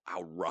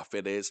how rough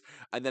it is,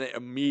 and then it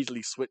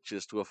immediately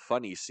switches to a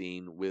funny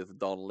scene with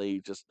Don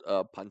Lee just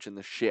punching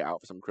the shit out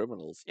of some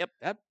criminals.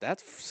 that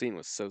scene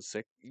was so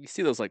sick. You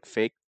see those like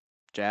fake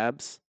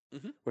jabs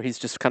Mhm. where he's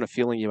just kind of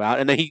feeling you out,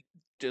 and then he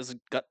just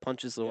gut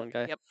punches the Yeah. one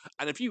guy. Yep.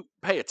 And if you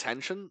pay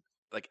attention,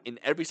 like in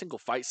every single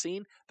fight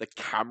scene, the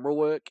camera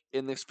work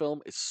in this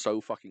film is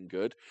so fucking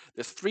good.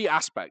 There's three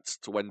aspects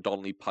to when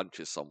Don Lee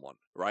punches someone,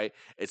 right?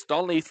 It's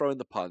Don Lee throwing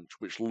the punch,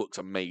 which looks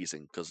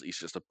amazing because he's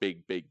just a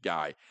big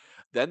guy.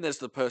 Then there's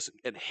the person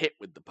getting hit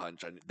with the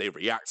punch and they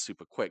react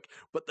super quick,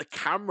 but the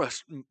camera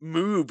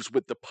moves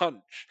with the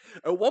punch.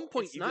 At one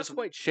point, It's he not just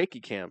quite shaky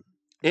cam.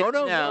 no, It-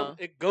 no, No.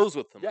 It goes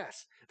with them.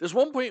 Yes. There's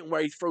one point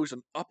where he throws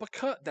an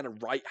uppercut, then a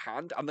right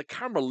hand, and the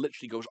camera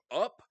literally goes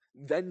up,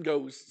 then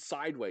goes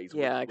sideways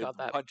Yeah, I with caught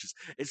the that. punches.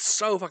 It's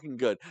so fucking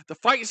good. The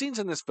fight scenes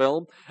in this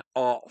film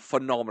are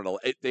phenomenal.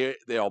 They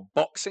are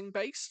boxing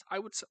based, I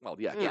would say. Well,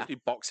 yeah, Yeah.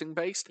 definitely boxing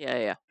based, Yeah,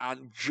 yeah.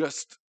 and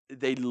just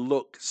they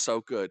look so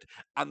good.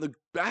 And the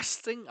best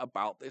thing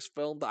about this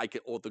film that I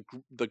can, or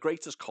the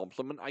greatest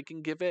compliment I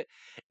can give it,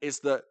 is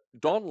that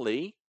Don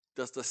Lee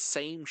does the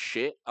same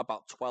shit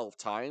about 12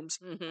 times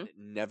Hmm. and it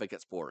never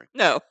gets boring.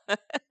 No.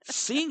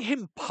 Seeing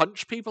him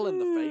punch people in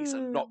the face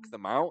and knock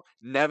them out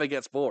never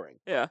gets boring.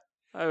 Yeah,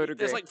 I would agree.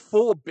 There's like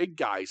four big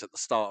guys at the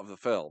start of the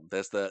film.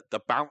 There's the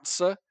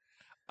bouncer,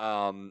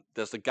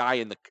 there's the guy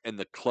in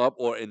the club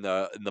or in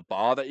the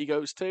bar that he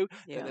goes to,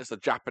 Yeah. and there's the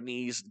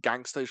Japanese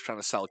gangster who's trying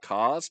to sell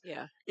cars.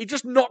 Yeah. He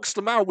just knocks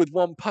them out with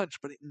one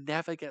punch, but it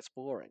never gets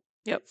boring.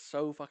 Yep. It's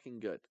so fucking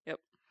good. Yep.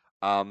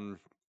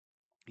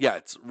 Yeah,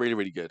 it's really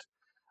really good.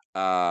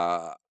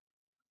 Uh,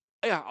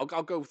 yeah, I'll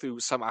go through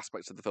some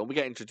aspects of the film. We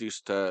get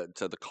introduced to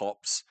the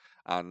cops,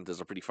 and there's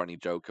a pretty funny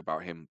joke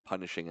about him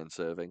punishing and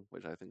serving,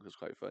 which I think was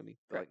quite funny.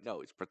 They're like, Correct.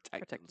 no, it's protect,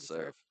 Protect and and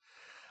serve.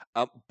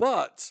 serve.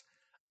 But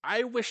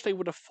I wish they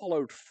would have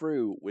followed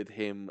through with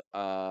him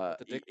The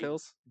dick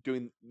pills.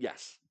 doing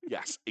yes,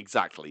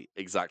 exactly.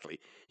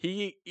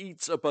 He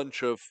eats a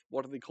bunch of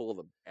what do they call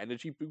them?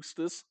 Energy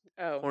boosters,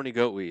 Oh, Horny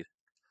goat weed.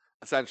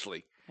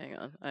 essentially. hang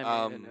on. I made a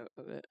Um, note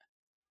of it.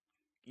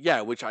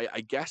 Yeah, which I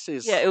guess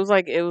is Yeah, it was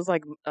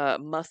like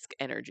musk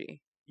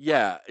energy.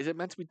 yeah. Is it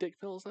meant to be dick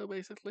pills though?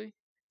 Basically,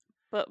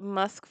 But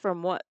musk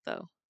from what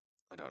though?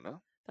 I don't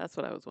know. That's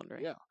what I was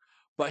wondering. Yeah.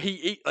 But he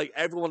eat like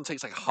everyone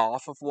takes like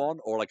half of one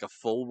or like a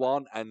full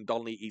one, and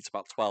Donnelly eats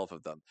about 12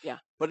 of them. Yeah.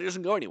 But it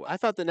doesn't go anywhere. I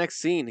thought the next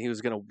scene he was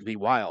gonna be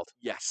wild.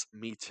 Yes,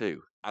 me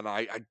too. And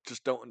I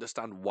just don't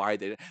understand why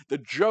they. The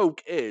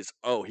joke is,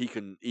 oh, he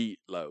can eat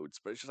loads,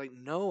 but it's just like,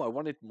 no, I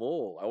wanted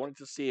more. I wanted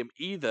to see him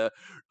either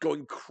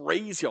going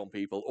crazy on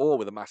people or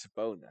with a massive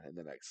boner in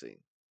the next scene.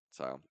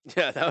 So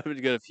Yeah, that would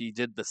be good if he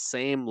did the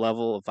same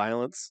level of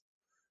violence,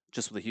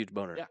 just with a huge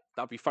boner. yeah,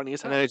 that'd be funny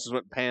as And hell. then it just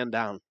went pan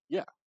down.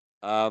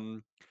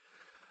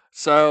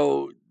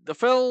 So the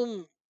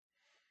film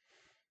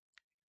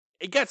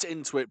it gets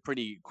into it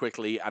pretty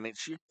quickly, and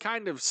it's your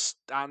kind of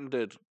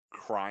standard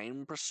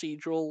crime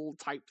procedural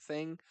type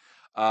thing.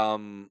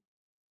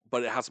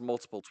 But it has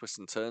multiple twists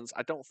and turns.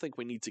 I don't think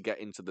we need to get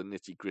into the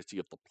nitty gritty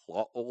of the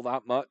plot all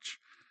that much.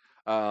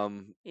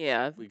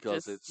 Yeah,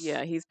 Because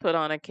he's put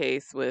on a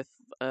case with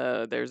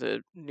there's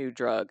a new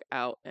drug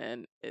out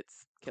and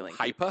it's killing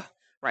people. hyper.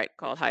 Right,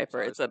 called Which I'm hyper.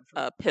 sorry, It's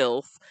essentially.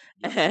 pills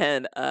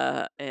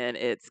Yeah. and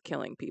it's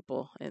killing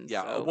people. And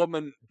Yeah, a so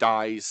woman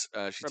dies.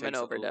 She from an takes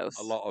overdose.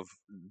 a lot of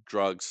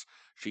drugs.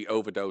 She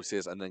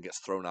overdoses and then gets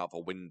thrown out of a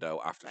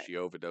window after Right. she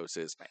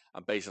overdoses. Right.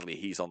 And basically,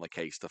 he's on the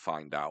case to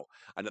find out.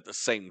 And at the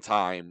same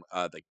time,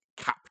 the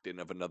captain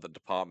of another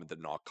department, the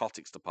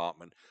narcotics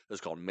department,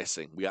 has gone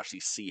missing. We actually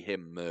see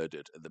him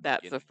murdered at the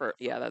That's beginning. the first.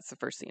 Yeah, that's the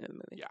first scene of the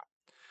movie.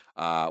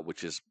 Yeah.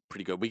 Which is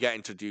pretty good. We get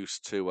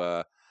introduced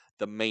to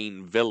the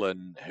main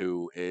villain,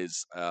 who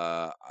is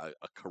a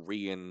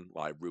Korean.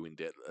 Well, I ruined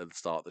it at the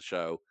start of the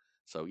show,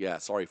 so yeah,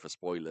 sorry for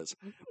spoilers.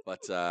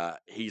 But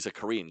he's a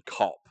Korean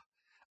cop,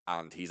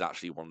 and he's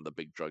actually one of the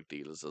big drug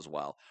dealers as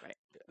well. Right.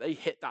 They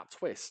hit that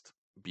twist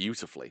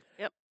beautifully.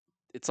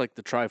 It's like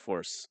the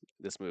Triforce.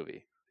 This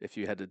movie, if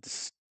you had to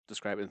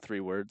describe it in 3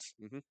 words,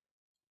 Mhm.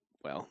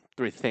 well,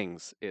 3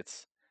 things.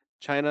 It's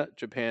China,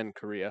 Japan,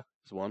 Korea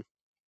is one.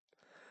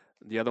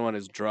 The other one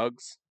is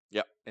drugs.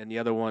 Yep. And the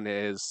other one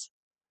is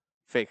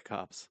fake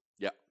cops.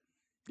 Yep.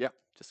 Yep.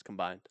 Just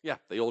combined. Yeah,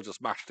 they all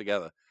just mashed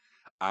together,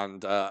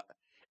 and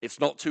it's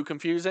not too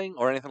confusing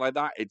or anything like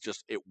that.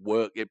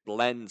 It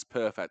blends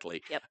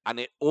perfectly. Yep. And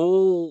it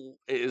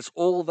is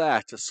all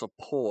there to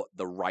support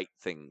the right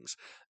things.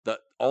 That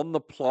on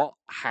the plot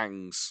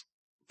hangs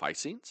fight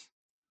scenes,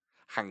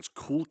 hangs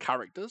cool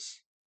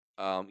characters.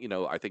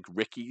 I think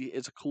Ricky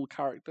is a cool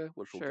character,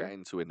 which we'll Sure. get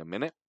into in a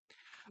minute.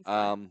 He's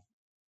fine.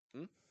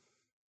 Hmm?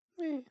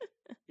 Eh,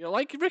 You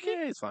like Ricky?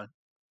 yeah, it's fine.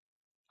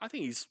 I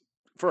think he's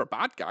for a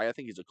bad guy. I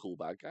think he's a cool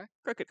bad guy.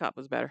 Crooked Cop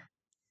was better.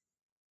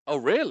 Oh,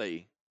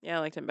 really? Yeah, I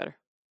liked him better.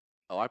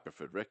 Oh, I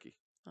preferred Ricky.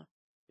 Oh.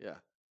 Yeah,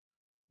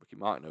 Ricky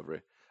Martin over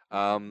here.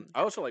 I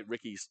also like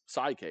Ricky's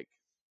sidekick,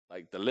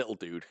 like the little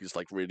dude who's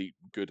like really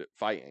good at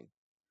fighting.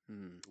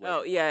 Hmm.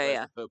 Oh, yeah, wears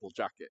yeah. the purple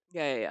jacket.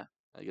 Yeah.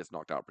 He gets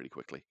knocked out pretty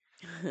quickly.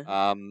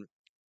 Yeah.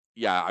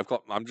 Yeah,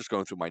 I'm just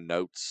going through my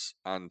notes,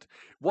 and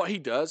what he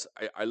does,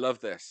 I love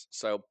this.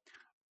 So,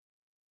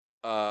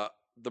 the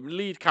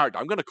lead character,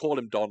 I'm going to call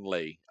him Don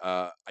Lee.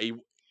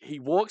 He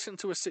walks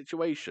into a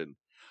situation,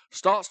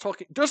 starts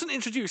talking, doesn't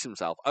introduce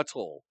himself at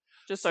all,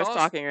 Just starts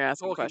talking or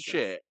asking talking questions.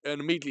 shit,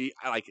 and immediately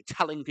like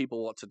telling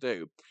people what to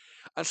do,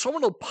 and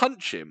someone will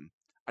punch him,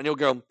 and you'll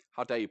go,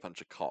 "How dare you punch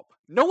a cop?"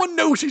 No one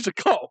knows he's a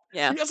cop.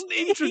 Yeah. He hasn't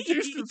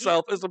introduced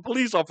himself as a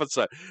police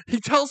officer. He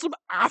tells them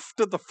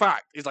after the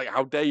fact. He's like,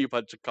 "How dare you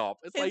punch a cop?"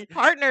 It's His like,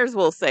 partners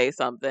will say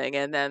something,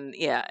 and then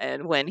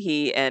and when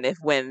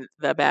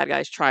the bad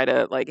guys try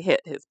to like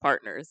hit his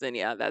partners, then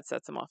that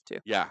sets him off too.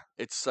 yeah,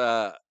 it's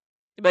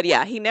But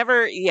he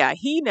never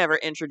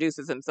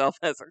introduces himself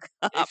as a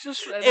cop. it's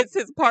just It's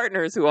his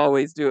partners who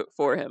always do it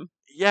for him.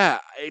 yeah,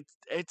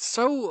 it's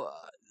so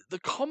the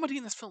comedy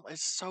in this film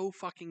is so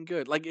fucking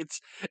good. Like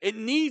it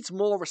needs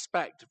more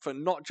respect for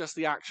not just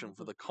the action,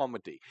 for the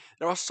comedy.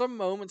 There are some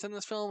moments in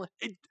this film.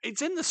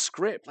 It's in the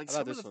script, like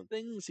How about some of this the one?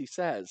 things he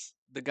says.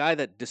 The guy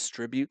that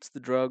distributes the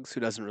drugs,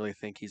 who doesn't really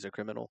think he's a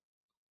criminal.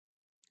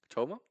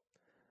 Toma?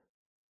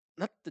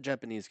 Not the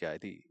Japanese guy.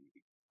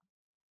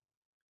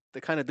 The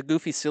kind of the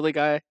goofy, silly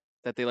guy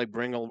that they like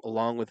bring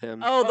along with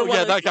him. Oh, the Oh, one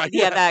yeah, that's- that guy.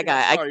 Yeah, Yeah, that guy.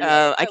 yeah, sorry,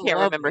 yeah. I I can't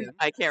love remember. him.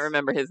 I can't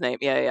remember his name.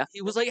 Yeah.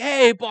 He was like,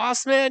 "Hey,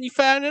 boss man, you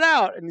found it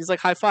out," and he's like,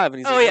 "High five," and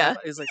he's Oh, like, yeah.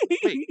 he's like,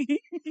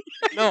 "Wait,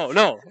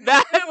 no."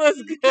 That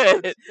was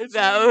good. It's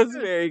That really was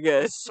good. very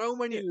good. There's so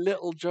many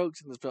little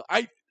jokes in this film.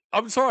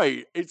 I'm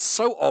sorry, it's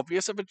so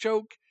obvious of a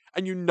joke,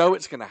 and you know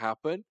it's gonna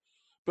happen.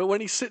 But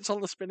when he sits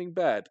on the spinning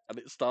bed and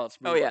it starts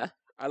Oh, moving, yeah.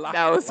 I laugh. That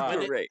out was loud.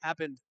 When great. it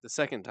happened the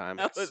second time,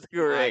 That was I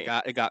great.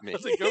 it got me.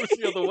 Because it goes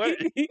the other way.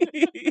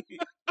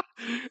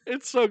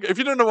 It's so good. If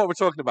you don't know what we're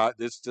talking about,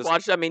 this just You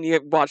watch the He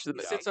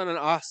movie. sits on an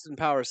Austin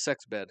Powers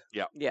sex bed.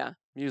 Yeah.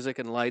 Music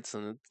and lights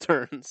and it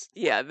turns.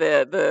 Yeah,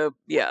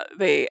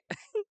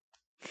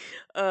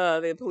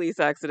 the police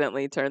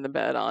accidentally turn the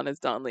bed on as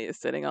Don Lee is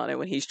sitting on it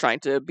when he's trying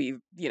to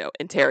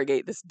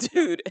interrogate this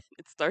dude, and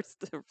it starts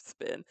to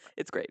spin.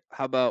 It's great.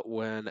 How about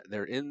when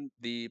they're in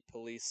the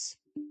police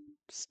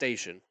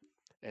station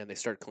and they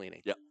start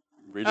cleaning?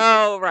 really good.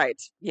 Oh, right.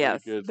 Really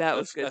Yes, good. that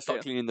was good Let's start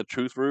too. cleaning the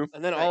truth room.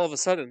 And then all of a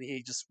sudden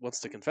he just wants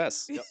to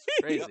confess. Yep.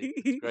 Crazy.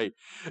 It's great.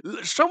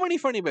 So many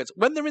funny bits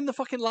when they're in the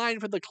fucking line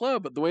for the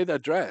club. The way they're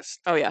dressed.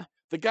 Oh yeah.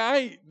 The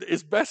guy,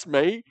 his best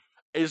mate,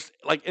 is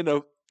like in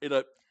a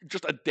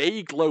just a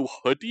day glow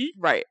hoodie.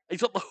 Right.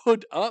 He's got the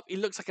hood up. He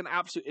looks like an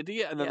absolute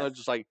idiot, and then they're Yes.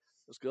 just like,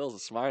 "Those girls are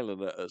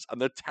smiling at us,"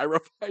 and they're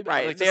terrified.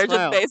 Right. like to They're just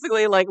smile.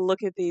 basically like,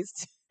 look at these.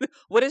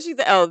 What did she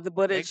say? Oh,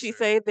 what did she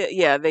Gangster.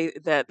 say?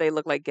 That they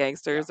look like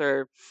gangsters,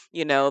 or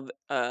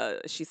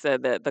she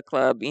said that the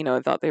club,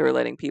 thought they were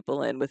letting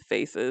people in with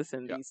faces,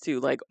 and Yeah. these two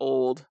like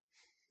old,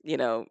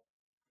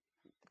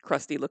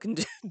 crusty looking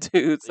dudes He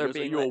are goes, "Are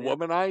being you a let in.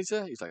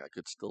 womanizer?" He's like, "I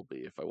could still be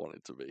if I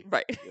wanted to be."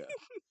 Right. Yeah.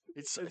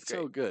 It's It's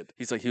so good.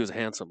 He's like, he was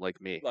handsome like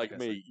me. Like I guess.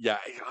 me, yeah.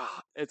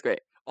 It's great.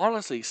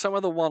 Honestly, some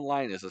of the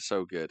one-liners are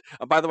so good.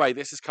 And by the way,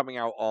 this is coming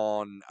out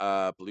on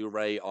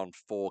Blu-ray on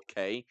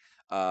 4K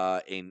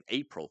in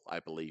April, I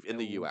believe, in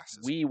the And US.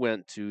 We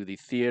went to the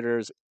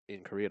theaters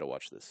in Korea to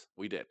watch this.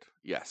 We did,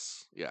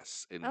 yes.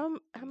 How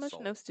in much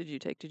Seoul. notes did you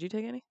take? Did you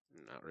take any?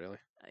 Not really.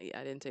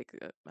 Yeah, I didn't take.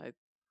 I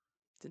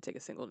didn't take a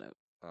single note,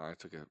 I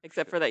took a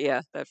except for that.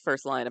 Yeah, that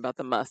first line about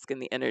the musk and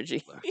the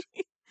energy.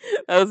 Right.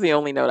 That was the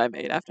only note I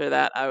made. After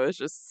that, I was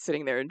just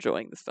sitting there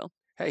enjoying this film.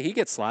 Hey, he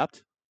gets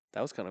slapped.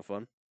 That was kind of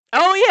fun.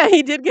 Oh yeah,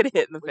 he did get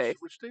hit in the face.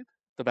 Which dude?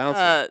 The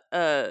bouncer.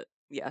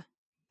 Yeah.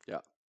 Yeah.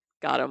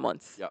 Got him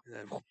once. Yeah. And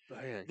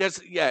then,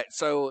 bang.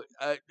 So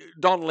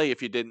Don Lee,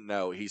 if you didn't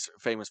know, he's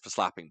famous for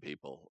slapping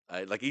people.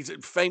 Like he's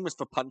famous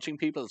for punching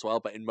people as well.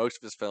 But in most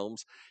of his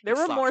films, There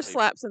were slaps more people.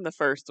 slaps in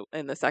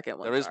the second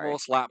one. There is sorry. more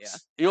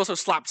slaps. He also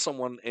slapped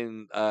someone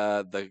in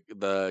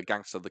the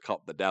Gangster, the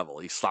Cop, the Devil.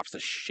 He slaps the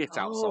shit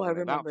out of Oh, someone I in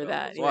remember film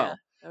that. as Yeah, well.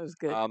 that was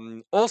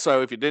good.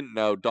 Also, if you didn't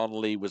know,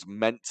 Don Lee was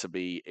meant to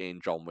be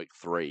in John Wick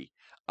 3,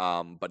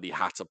 but he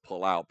had to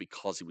pull out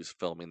because he was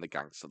filming the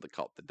Gangster, the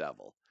Cop, the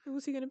Devil. Who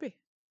was he gonna be?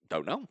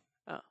 Don't know.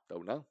 Oh.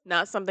 Don't know.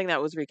 Not something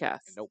that was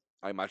recast. Nope.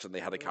 I imagine they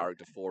had a Okay.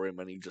 character for him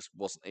and he just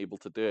wasn't able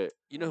to do it.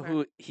 You know Okay.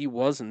 who he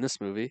was in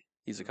this movie?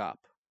 He's a Mhm. cop,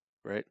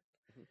 right?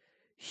 Mhm.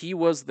 He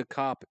was the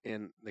cop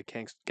in the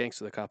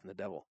Gangster, the Cop, and the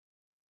Devil.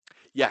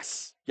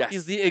 Yes, yes.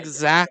 He's the I-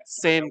 exact I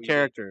know same what you mean.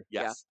 character.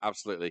 Yes,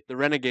 absolutely. The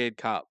renegade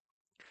cop.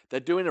 They're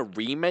doing a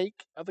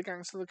remake of The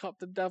Gangster, the Cop,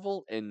 the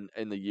Devil in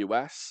the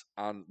US,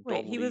 and Wait,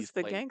 Don he Lee's was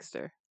the playing.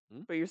 gangster,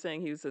 Hmm? but you're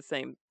saying he was the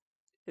same.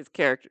 His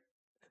character.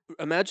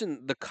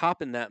 Imagine the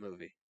cop in that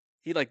movie.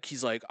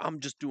 He's like, I'm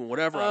just doing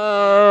whatever I want.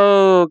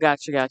 Oh,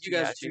 gotcha. You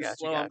guys are too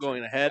slow. I'm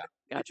going ahead.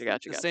 Gotcha.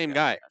 The same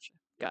guy.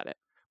 Got it.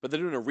 But they're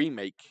doing a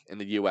remake in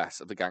the US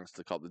of The Gangster,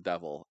 the Cop, the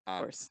Devil, Of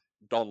and course.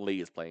 Don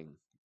Lee is playing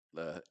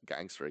the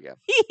gangster again.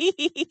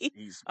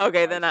 He's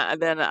Okay, reprising then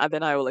his role.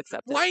 then I will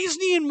accept it. Why isn't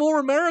he in more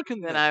American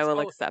Then things? I will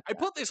accept I that.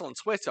 put this on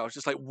Twitter. I was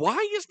just like, why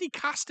isn't he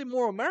cast in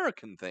more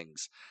American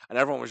things? And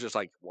everyone was just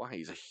like, why?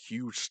 He's a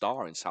huge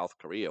star in South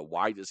Korea.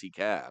 Why does he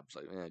care? I was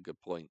like, yeah,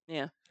 good point.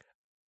 Yeah.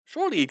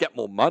 Surely he'd get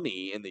more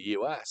money in the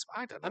US.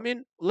 I don't know. I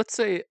mean, let's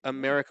say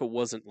America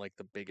wasn't like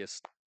the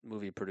biggest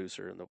movie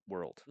producer in the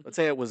world. Let's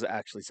say it was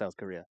actually South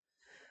Korea.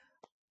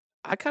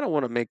 I kind of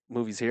want to make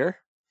movies here.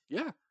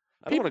 yeah.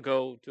 I don't want to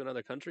go to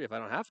another country if I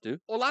don't have to.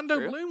 Orlando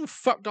True. Bloom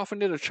fucked off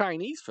and did a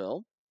Chinese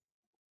film.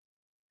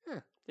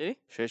 Did he?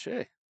 Shay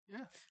Shay.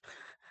 Yeah.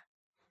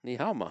 Ni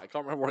hao ma. I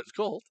can't remember what it's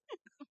called.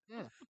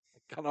 Yeah.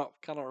 Cannot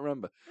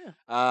remember. Yeah.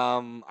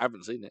 I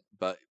haven't seen it,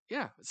 but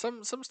yeah,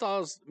 some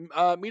stars.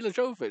 Mila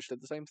Jovovich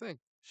did the same thing.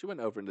 She went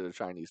over and did a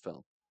Chinese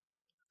film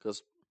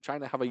because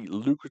China have a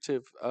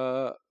lucrative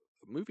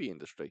movie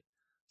industry.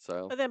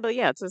 So But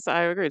yeah,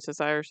 I agree. To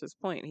Cyrus's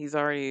point, he's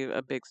already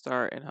a big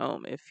star at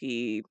home. If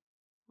he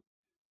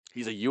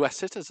he's a U.S.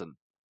 citizen.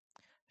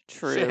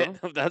 true,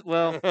 Shit.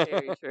 Well,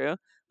 very true.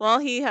 Well,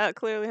 he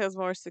clearly has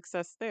more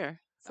success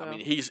there. So I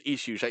mean, he's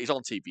huge. He's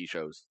on TV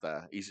shows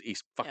there.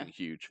 He's fucking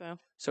huge.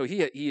 so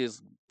he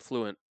is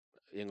fluent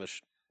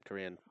English,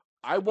 Korean.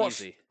 I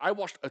watched Easy.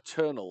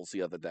 Eternals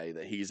the other day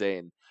that he's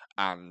in,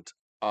 and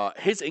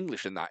his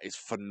English in that is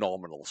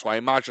phenomenal. So I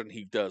imagine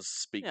he does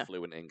speak Yeah.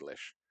 fluent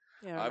English.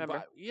 yeah, I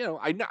remember But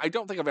I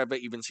don't think I've ever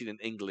even seen an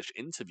English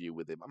interview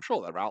with him. I'm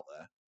sure they're out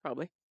there.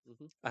 probably.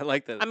 I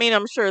like that. I mean,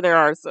 I'm sure there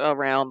are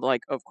around,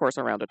 like, of course,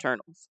 around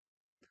Eternals.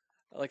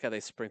 I like how they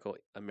sprinkle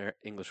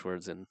English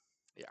words in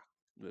Yeah.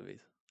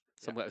 movies.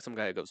 Some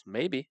guy goes,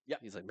 maybe. Yeah.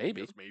 He's like,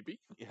 maybe. Yes, maybe.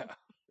 Yeah,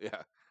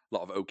 yeah. A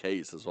lot of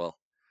OKs as well.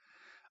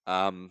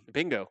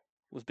 Bingo.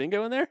 Was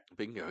Bingo in there?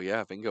 Bingo,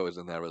 yeah, Bingo is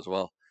in there as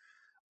well.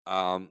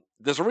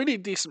 There's a really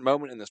decent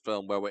moment in this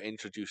film where we're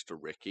introduced to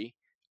Ricky.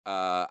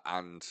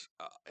 And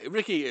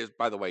Ricky is,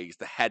 by the way, he's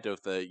the head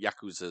of the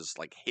Yakuza's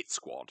like hit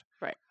squad.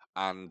 Right.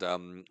 And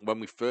when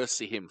we first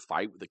see him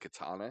fight with the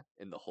katana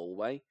in the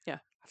hallway, Yeah.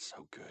 that's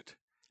so good.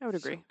 I would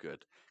agree. So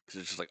good. Because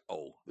it's just like,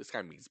 oh, this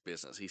guy means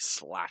business. He's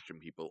slashing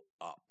people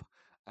up.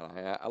 And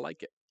I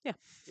like it. Yeah.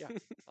 Yeah.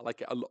 I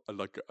like it a lot. I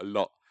like it a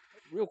lot.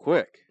 Real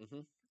quick.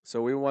 Mhm.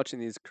 So we were watching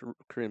these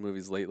Korean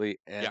movies lately,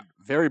 and Yeah.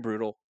 very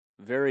brutal,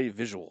 very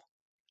visual.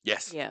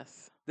 Yes.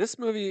 Yes. This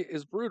movie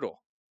is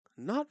brutal,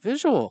 not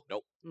visual.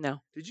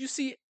 No. Did you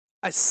see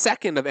a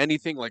second of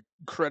anything like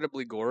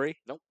incredibly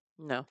gory? No.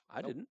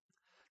 I Nope. didn't.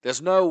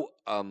 There's no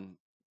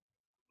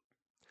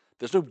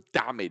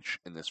damage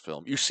in this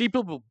film. You see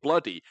people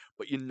bloody,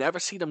 but you never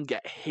see them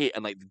get hit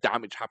and like the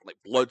damage happen, like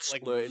blood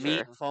Like splurting.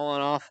 meat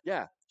falling off.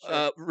 Yeah.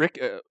 Rick,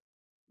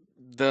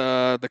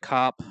 the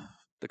cop,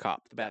 the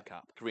bad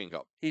cop. Korean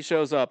cop. He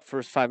shows up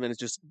first 5 minutes,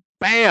 just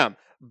bam,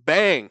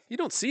 bang. You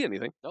don't see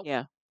anything. Nope.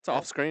 Yeah. It's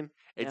off screen.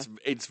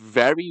 It's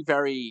very,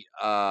 very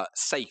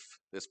safe,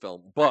 this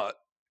film, but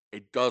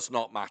it does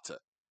not matter.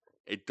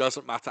 It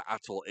doesn't matter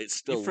at all. It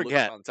still looks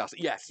forget.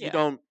 fantastic. Yes. You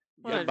don't.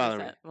 You don't 100%. bother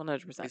me.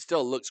 100%. It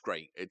still looks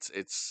great.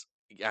 It's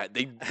yeah,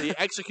 they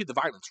execute the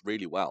violence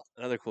really well.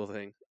 Another cool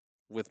thing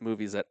with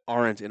movies that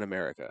aren't in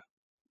America,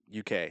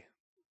 UK,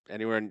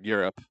 anywhere in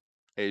Europe,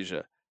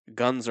 Asia,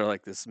 guns are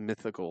like this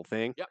mythical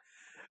thing. Yep.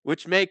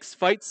 Which makes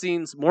fight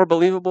scenes more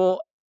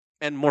believable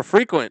and more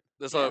frequent.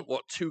 There's Yeah.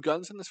 2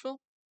 guns in this film?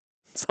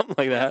 Something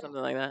like that.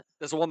 Something like that.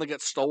 There's the one that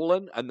gets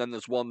stolen, and then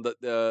there's one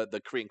that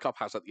the Korean cop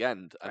has at the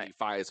end, and Right. he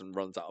fires and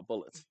runs out of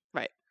bullets.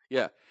 Right.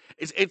 Yeah,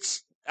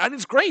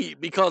 it's great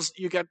because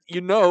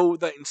you know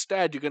that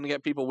instead you're going to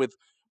get people with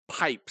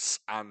pipes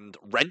and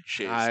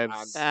wrenches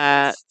Knives.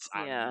 and fists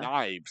and Yeah.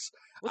 knives.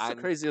 What's the And-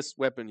 craziest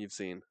weapon you've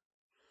seen?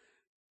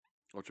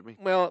 What do you mean?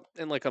 Well,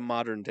 in like a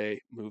modern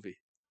day movie.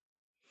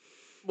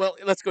 Well,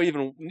 let's go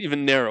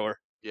even narrower.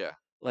 Yeah.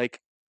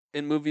 Like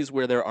in movies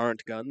where there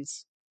aren't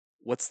guns,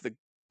 what's the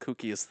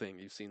kookiest thing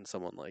you've seen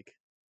someone like?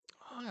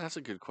 Oh, that's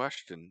a good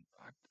question.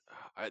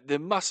 There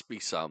must be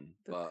some,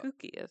 The but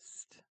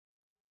kookiest.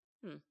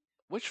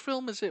 which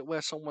film is it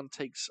where someone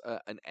takes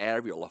an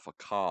aerial off a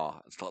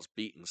car and starts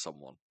beating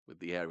someone with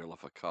the aerial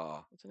off a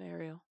car? What's an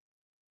aerial?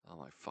 Oh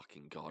my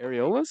fucking god! I hate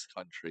Areolas? this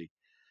country.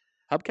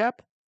 Hubcap?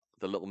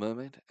 The Little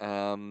Mermaid.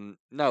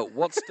 No.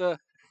 What's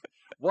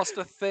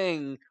the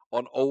thing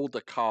on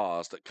older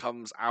cars that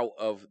comes out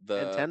of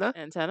the Antenna?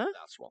 Antenna?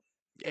 That's one.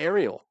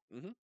 Aerial.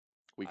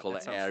 We call That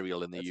it sounds-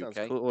 aerial in the That sounds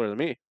UK. cooler than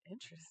me.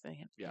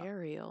 Interesting. Yeah.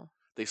 Aerial.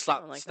 They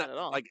snap like that at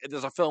all. like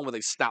there's a film where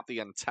they snap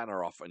the antenna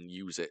off and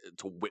use it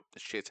to whip the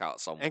shit out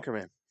of someone.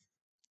 Anchorman.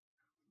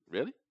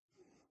 Really?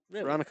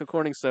 Really? Veronica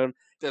Corningstone.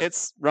 There's-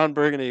 It's Ron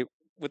Burgundy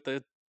with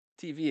the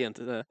TV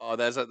into the. Oh,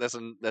 there's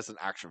an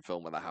action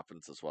film where that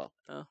happens as well.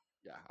 Oh.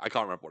 Yeah, I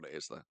can't remember what it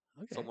is though.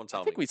 Okay. Someone I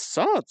tell think me. we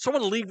saw it.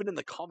 Someone leave it in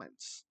the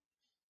comments.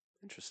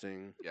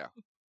 Interesting.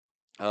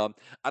 And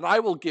I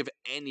will give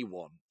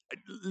anyone,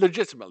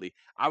 legitimately,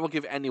 I will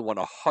give anyone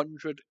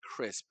 100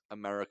 crisp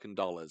American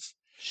dollars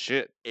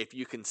Shit. if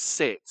you can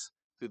sit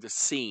through the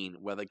scene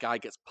where the guy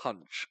gets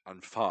punched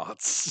and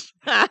farts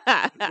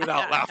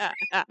without laughing.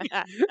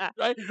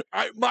 Right?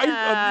 I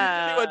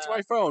immediately went to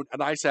my phone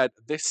and I said,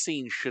 this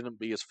scene shouldn't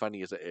be as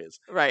funny as it is.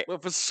 Right.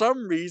 But for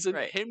some reason,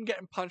 Right. him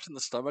getting punched in the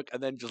stomach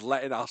and then just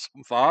letting out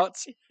some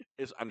farts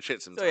and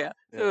shits himself. So yeah.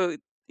 So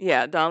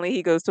yeah, Donnelly,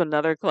 he goes to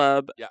another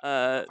club. Yeah,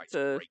 that fight's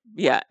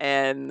great.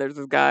 And there's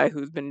this guy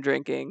who's been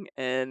drinking,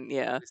 and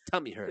His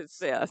tummy hurts.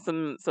 he has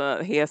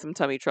some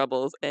tummy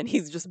troubles, and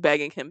he's just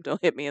begging him,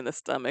 "Don't hit me in the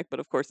stomach," but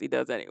of course he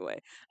does anyway,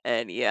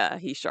 and yeah,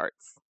 he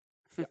sharts.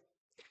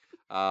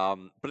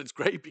 But it's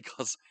great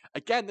because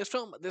again, this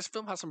film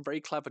has some very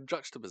clever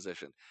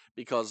juxtaposition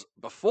because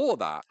before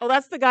that, Oh,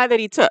 that's the guy that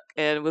he took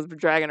and was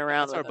dragging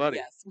around that's with our him.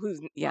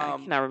 buddy. Yes, I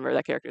cannot remember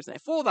that character's name.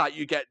 before that,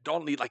 you get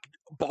Donnelly like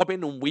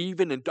bobbing and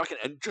weaving and ducking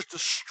and just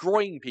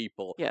destroying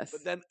people. Yes.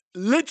 But then,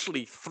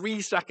 literally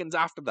 3 seconds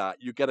after that,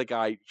 you get a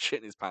guy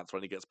shitting his pants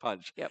when he gets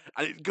punched. Yep.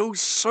 And it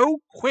goes so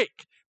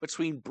quick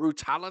between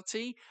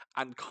brutality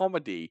and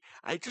comedy,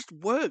 and it just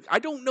works. I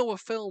don't know a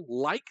film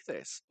like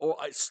this or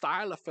a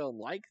style of film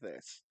like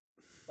this.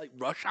 Like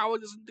Rush Hour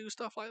doesn't do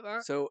stuff like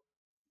that. So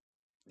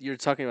you're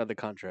talking about the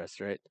contrast,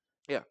 right?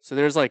 Yeah. So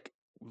there's like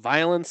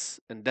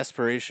violence and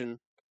desperation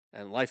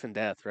and life and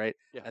death, right?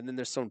 Yeah. And then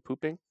there's someone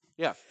pooping.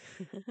 Yeah.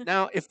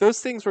 Now, if those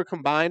things were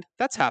combined,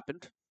 that's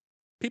happened.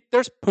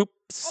 There's poop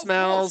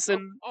smells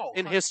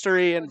in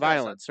history and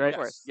violence, right?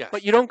 Yes.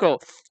 But you don't go,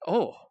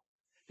 oh,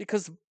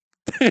 because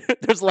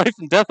there's life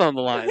and death on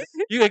the line.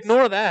 You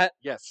ignore that.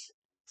 Yes.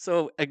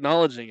 So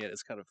acknowledging it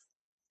is kind of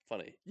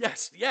funny.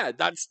 Yes, yeah,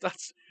 that's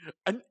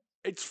and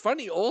it's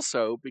funny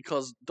also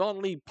because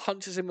Don Lee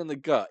punches him in the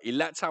gut. He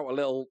lets out a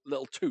little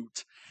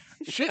toot,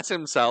 shits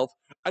himself,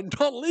 and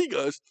Don Lee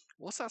goes,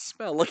 "What's that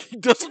smell?" Like he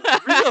doesn't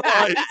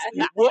realize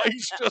what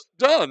he's just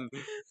done.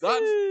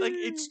 That's like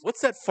it's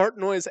What's that fart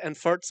noise and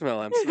fart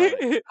smell I'm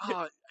smelling?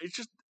 it's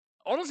just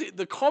honestly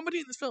the comedy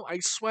in this film. I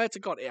swear to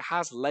God, it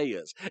has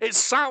layers. It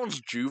sounds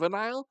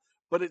juvenile,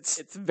 but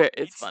it's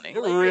funny. It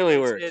really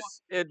layered.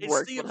 works. It It's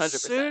works the 100%.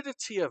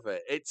 absurdity of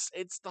it.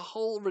 It's the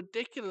whole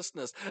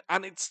ridiculousness,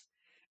 and it's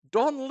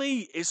Don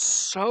Lee is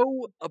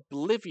so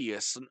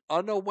oblivious and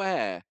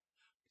unaware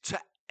to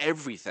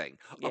everything,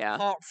 Yeah.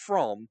 apart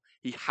from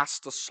he has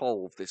to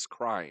solve this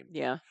crime.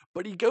 Yeah.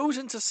 But he goes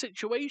into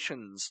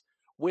situations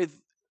with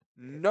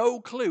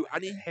no clue,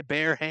 and he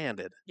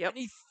Barehanded. and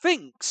he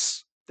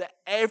thinks that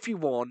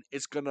everyone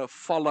is going to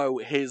follow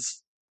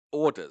his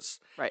orders.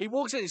 Right. He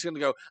walks in, he's going to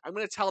go, I'm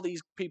going to tell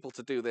these people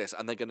to do this,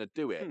 and they're going to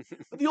do it.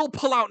 But they all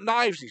pull out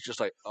knives, and he's just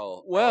like,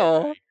 oh,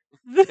 Well,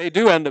 okay. they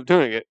do end up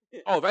doing it.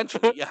 Oh,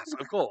 eventually, yes,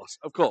 of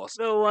course.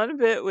 The one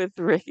bit with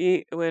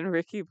Ricky, when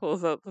Ricky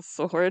pulls out the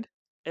sword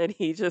and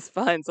he just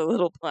finds a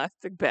little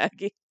plastic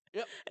baggie.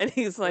 Yep. And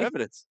he's For like,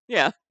 evidence.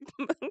 yeah.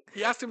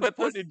 He asked him to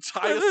put an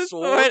entire the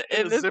sword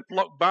in a this-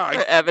 Ziploc for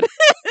bag. evidence.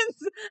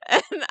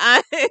 And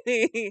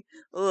I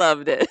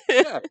loved it.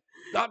 Yeah,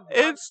 that's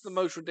It's the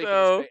most ridiculous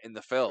so- bit in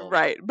the film.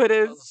 Right. But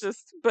it's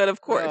Because- but of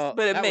course, Well,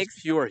 but it that was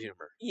makes, pure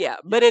humor. yeah,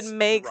 but it Yes,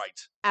 makes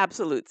right.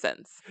 absolute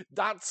sense.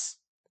 That's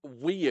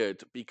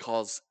weird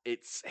because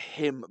it's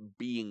him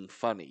being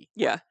funny.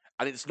 Yeah.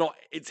 And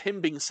it's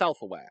him being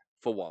self-aware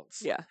for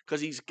once. Yeah.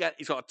 Because he's got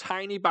a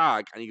tiny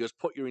bag and he goes,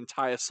 put your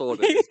entire sword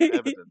in this for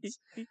evidence.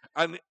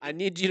 And I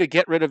need you to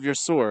get rid of your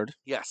sword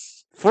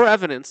yes. for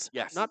evidence.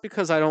 Yes. Not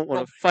because I don't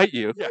want Not- to fight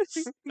you. Yes,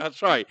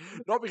 that's right.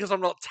 Not because I'm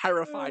not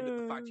terrified at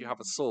the fact you have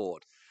a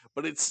sword.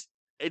 But it's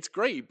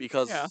great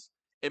because Yeah.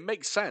 it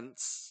makes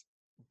sense,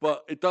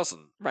 but it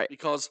doesn't. Right.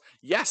 Because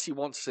yes, he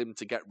wants him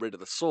to get rid of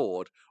the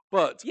sword,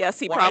 but Yes,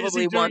 he why probably is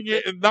he doing wants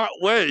it in that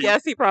way?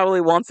 Yes, he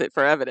probably wants it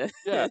for evidence.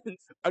 Yeah.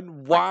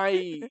 And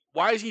why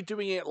is he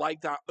doing it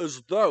like that?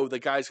 As though the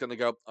guy's going to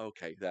go,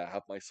 okay, there, I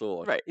have my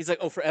sword. Right. He's like,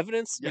 oh, for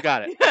evidence? Yeah. You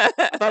got it. I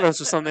thought it was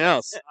for something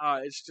else.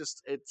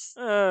 It's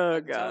Oh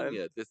I'm telling god.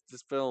 you,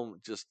 this film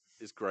just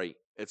is great.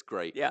 It's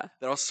great. Yeah.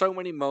 There are so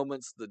many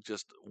moments that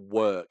just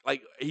work.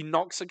 Like he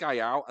knocks a guy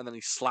out and then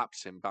he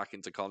slaps him back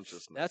into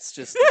consciousness. That's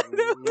just.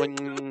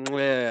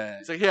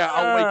 He's like, yeah,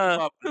 I'll wake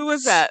him up. Who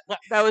was that?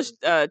 That was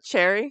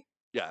Cherry.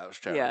 Yeah, that was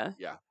Cherry. Yeah.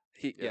 Yeah.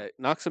 He Yeah.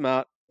 knocks him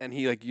out, and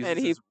he like uses And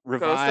he his Goes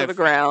revive. to the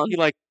ground.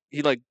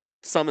 He like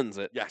summons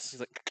it. Yes. He's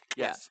like,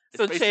 Yes.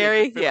 So It's basically a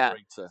Cherry, yeah.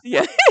 defibrillator.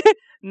 Yeah.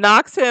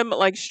 Knocks him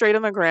like straight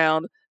on the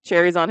ground.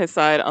 Cherry's on his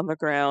side on the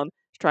ground,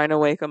 trying to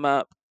wake him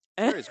up.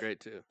 Cherry's great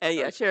too. And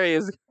yeah, Nice. Cherry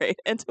is great.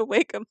 And to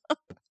wake him up,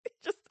 he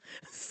just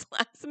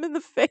slaps him in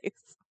the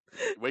face.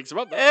 Wakes him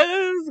up. It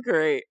was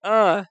great.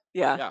 Yeah.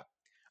 Yeah.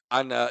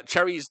 And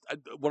Cherry's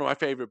one of my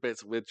favorite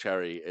bits with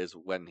Cherry is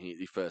when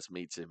he first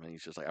meets him and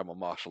he's just like, I'm a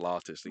martial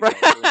artist. He's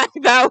Right. like,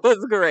 "Oh, That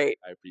was great.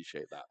 I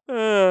appreciate that.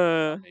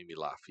 Uh, Made me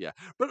laugh, yeah.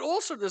 But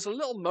also, there's a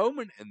little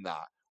moment in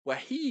that where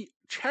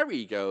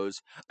Cherry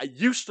goes, I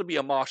used to be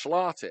a martial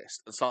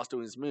artist, and starts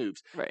doing his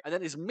moves. Right. And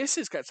then his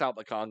missus gets out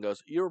the car and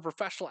goes, you're a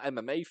professional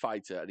MMA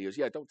fighter. And he goes,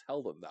 yeah, don't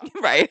tell them that.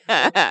 Right.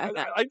 I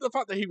like the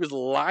fact that he was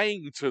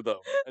lying to them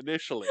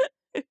initially.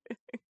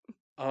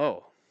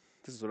 Oh,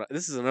 this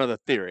is another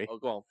theory. Oh,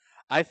 go on.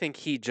 I think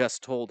he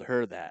just told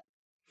her that,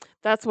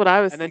 That's what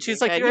I was and then thinking.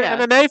 she's like, and "You're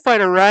yeah. an MMA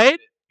fighter, right?"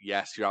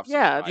 Yes, you're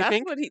absolutely Yeah, right. You that's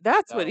think? what he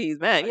that's No, what he's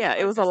meant. Yeah,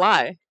 it was a missed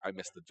lie I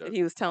missed the joke. that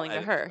he was I'll telling to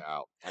edit her. it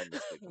out. I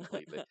missed it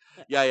completely.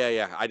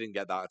 Yeah. I didn't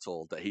get that at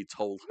all. That he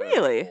told her.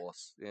 Really? Of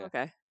course. Yeah.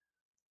 Okay.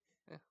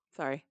 Yeah.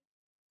 Sorry.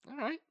 All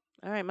right.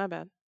 All right, my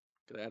bad.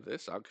 Gonna edit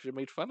this out because you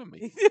made fun of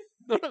me.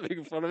 I'm not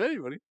making fun of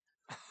anybody.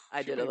 I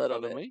You did a made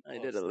little fun of bit. me. I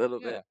Oh, did a so,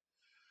 little yeah.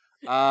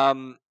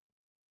 bit.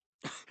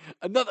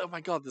 Another. Oh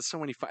my god, there's so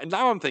many.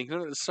 Now I'm thinking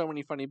there's so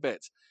many funny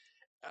bits.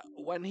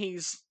 When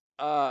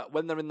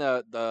they're in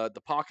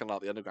the parking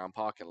lot, the underground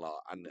parking lot,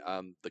 and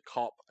the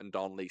cop and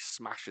Donnelly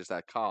smashes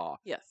their car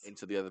Yes.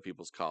 into the other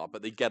people's car,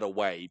 but they get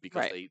away because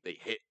Right. they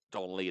hit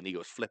Donnelly and he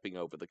goes flipping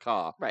over the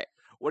car. Right.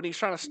 When he's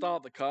trying to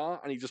start the car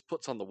and he just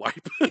puts on the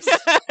wipers,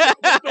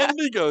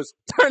 Donnelly goes,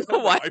 Turn the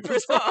 "Turn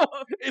wipers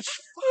off. It's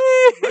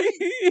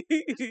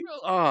fucking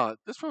great.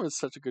 This film is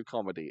such a good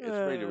comedy. It's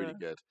really, really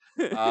good.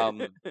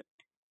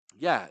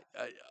 Yeah,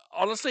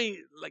 honestly,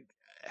 like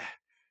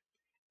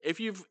if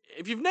you've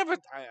never,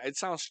 it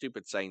sounds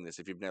stupid saying this.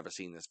 If you've never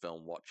seen this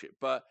film, watch it.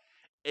 But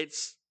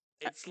it's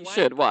You like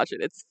should watch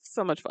it. It's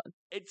so much fun.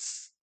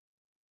 it's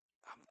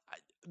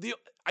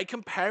I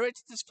compare it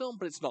to this film,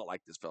 but it's not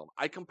like this film.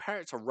 I compare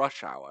it to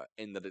Rush Hour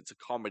in that it's a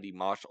comedy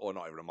or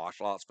not even a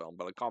martial arts film,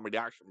 but a comedy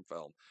action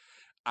film,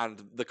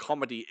 and the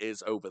comedy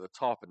is over the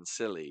top and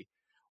silly.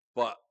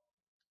 But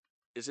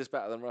is this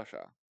better than Rush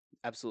Hour?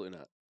 Absolutely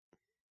not.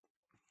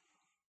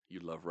 You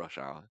love Rush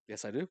Hour.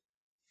 Yes, I do.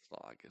 It's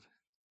not that good.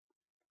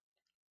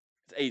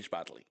 It's aged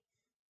badly.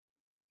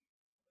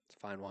 It's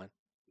fine wine.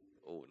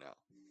 Oh no.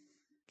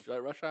 Do you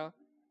like Rush Hour?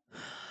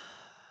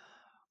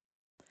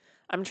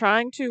 I'm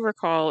trying to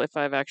recall if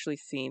I've actually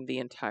seen the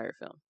entire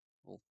film.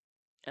 Oh.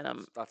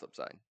 And That's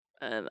upsetting.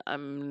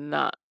 I'm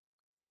not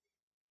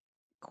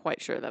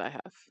quite sure that I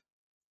have.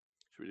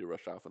 Should we do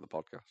Rush Hour for the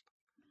podcast?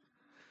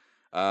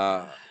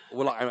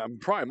 Well, I'm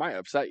probably might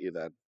upset you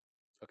then.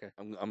 Okay.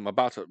 I'm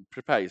about to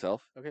prepare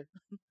yourself. Okay.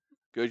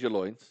 Gird your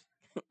loins.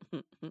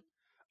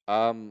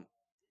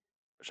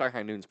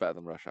 Shanghai Noon's better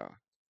than Rush Hour.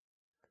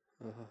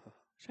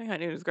 Shanghai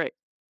Noon is great.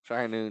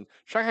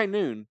 Shanghai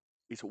Noon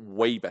is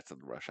way better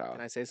than Rush Hour.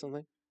 Can I say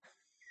something?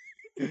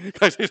 Can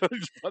I say something?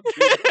 Just punch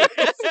you in the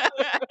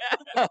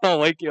face? I'll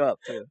wake you up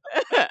too.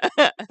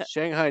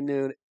 Shanghai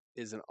Noon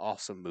is an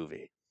awesome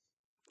movie.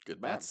 Good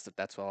man.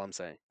 That's all I'm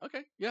saying.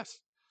 Okay. Yes.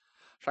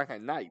 Shanghai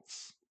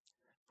Nights.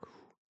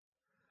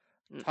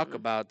 Talk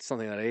about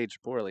something that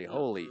aged poorly.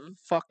 Holy Mm-mm.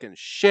 fucking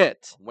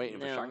shit! I'm waiting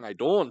for No. Shanghai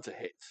Dawn to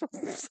hit.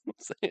 That's what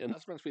I'm saying.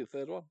 That's meant to be the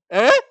third one.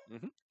 Eh?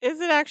 Is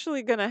it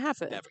actually gonna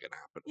happen? Never gonna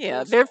happen.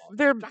 Yeah, Of they're course not.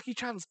 they're Jackie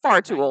Chan's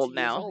far too 90 old years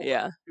now. old.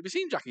 Yeah. Have you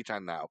seen Jackie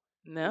Chan now?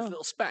 With No.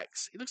 little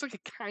specs. He looks like a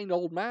kind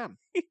old man.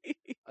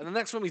 And the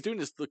next film he's doing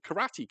is The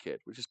Karate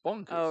Kid, which is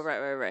bonkers. Oh,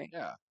 right.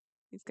 Yeah.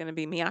 He's gonna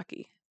be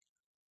Miyagi.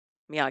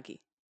 Miyagi.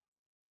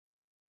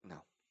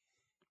 No.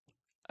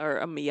 Or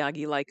a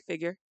Miyagi-like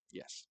figure.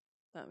 Yes.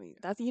 I mean,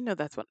 that's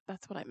what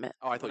I meant.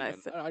 Oh, I thought when you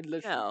meant. said, I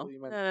literally no, thought you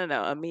meant.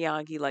 no, a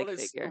Miyagi-like Well,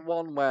 it's figure. the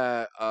one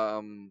where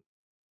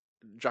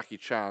Jackie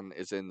Chan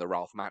is in the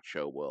Ralph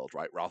Macchio world,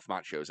 right? Ralph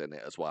Macchio's in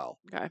it as well.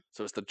 Okay.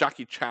 So it's the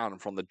Jackie Chan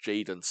from the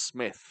Jaden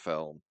Smith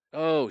film.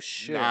 Oh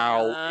shit!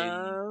 Now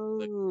in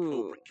the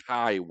Cobra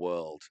Kai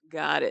world.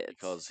 Got it.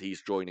 Because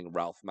he's joining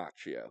Ralph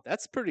Macchio.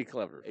 That's pretty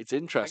clever. It's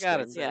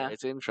interesting. say. Yeah.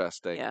 It's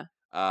interesting. Yeah.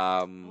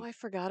 Oh, I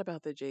forgot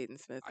about the Jaden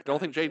Smith. I don't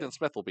think guy, too. Jaden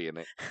Smith will be in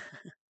it.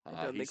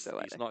 I don't think so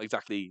He's either. not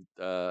exactly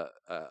a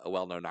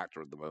well-known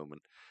actor at the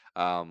moment.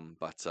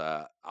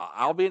 But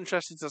I'll be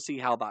interested to see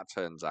how that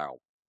turns out.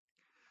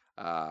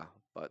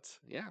 But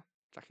yeah,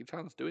 Jackie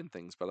Chan's doing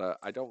things, but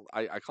I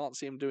can't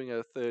see him doing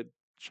a third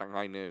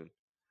Shanghai Noon.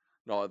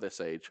 Not at this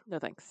age. No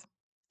thanks.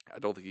 I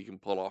don't think he can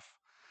pull off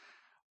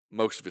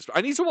most of his. I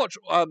need to watch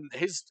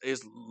his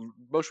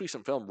most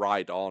recent film,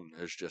 Ride On,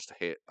 has just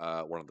hit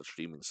one of the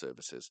streaming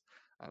services,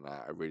 and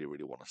I really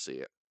want to see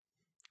it.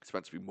 It's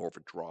meant to be more of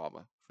a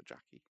drama for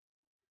Jackie.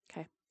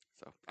 Okay.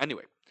 So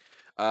anyway,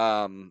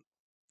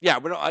 yeah,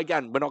 we're not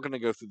going to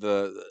go through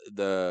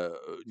the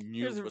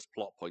numerous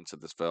plot points of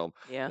this film.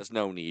 Yeah. There's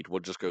no need. We'll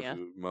just go Yeah.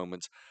 through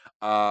moments.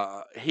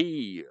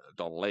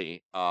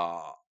 Donnelly,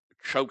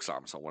 chokes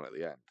on someone at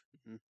the end.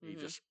 He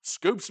just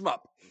scoops him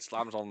up and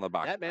slams on the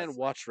back. That man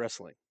watched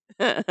wrestling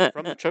From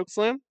from the choke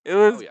slam. it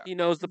was Oh, yeah. He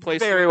knows the place.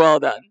 very well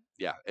done.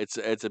 Yeah, it's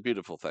a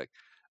beautiful thing.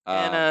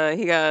 And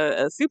he got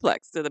a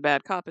suplex to the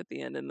bad cop at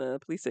the end in the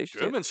police station.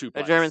 too. German suplex.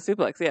 A German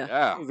suplex, yeah.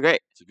 Yeah. It was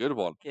great. It's a good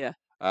one. Yeah.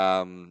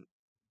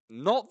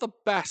 Not the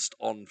best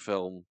on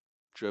film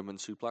German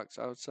suplex,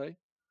 I would say.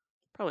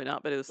 Probably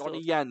not, but it was still.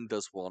 Donnie Yen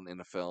does one in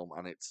a film,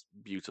 and it's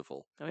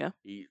beautiful. Oh yeah.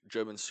 He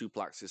German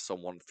suplexes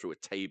someone through a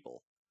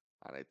table,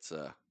 and it's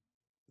a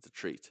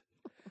treat.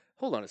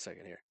 Hold on a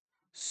second here.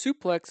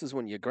 Suplex is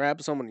when you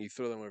grab someone and you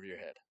throw them over your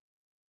head.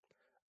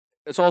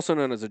 It's also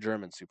known as a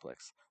German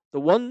suplex. The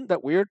one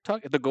that we're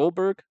talking, the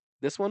Goldberg,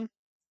 this one,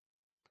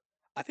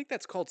 I think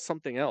that's called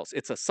something else.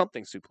 It's a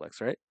something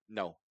suplex, right?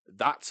 No,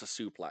 that's a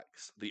suplex.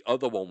 The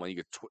other one, when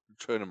you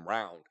turn them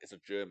round, is a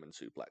German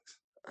suplex.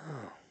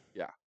 Oh.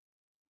 Yeah.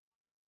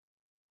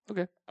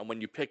 Okay. And when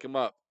you pick them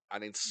up,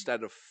 and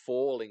instead of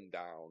falling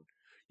down,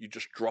 you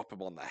just drop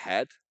them on the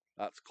head.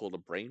 That's called a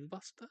brain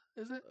buster,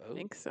 is it? I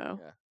think so.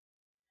 Yeah.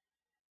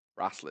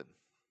 Wrestling.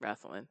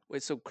 Wrestling.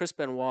 Wait, so Chris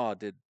Benoit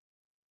did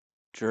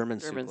German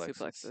German suplexes.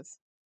 suplexes.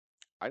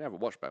 I never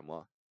watched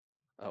Benoit.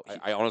 Oh,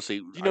 I honestly.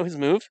 do you know his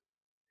move?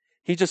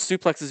 He just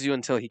suplexes you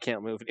until he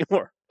can't move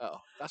anymore, Oh,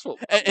 that's what.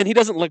 and he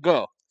doesn't let go.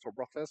 That's what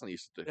Brock Lesnar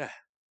used to do. Yeah.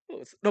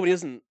 No, he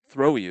doesn't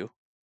throw you.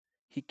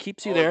 He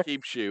keeps you Oh, there. He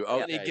keeps you.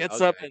 And Okay, he gets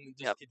okay. up and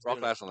just keeps Brock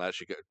doing it. Lesnar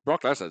actually.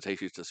 Brock Lesnar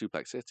takes you to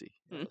Suplex City.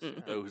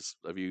 Mhm. Those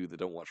of you that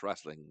don't watch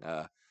wrestling,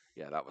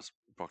 yeah, that was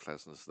Brock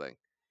Lesnar's thing.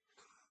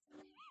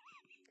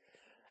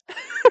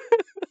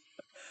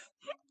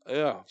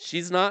 Yeah.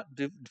 She's not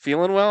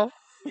feeling well.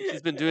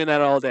 She's been doing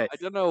that all day. I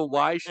don't know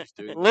why she's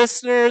doing that.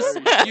 Listeners,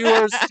 Very-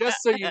 viewers, just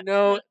so you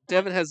know,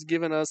 Devin has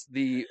given us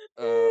the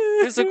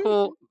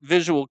physical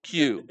visual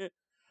cue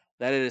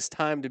that it is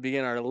time to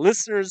begin our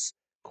listeners'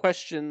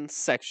 question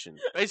section.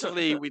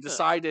 Basically, we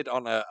decided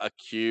on a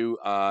cue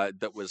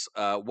that was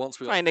once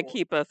we got Trying to four-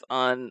 keep us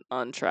on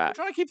We're track.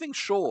 trying to keep things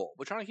short.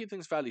 We're trying to keep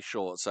things fairly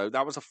short. So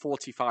that was a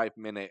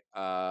 45-minute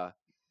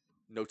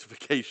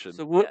notification.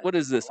 So what Yeah. what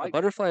is this? I A like-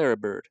 butterfly or a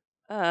bird?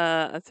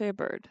 I'd say a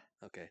bird.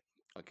 Okay.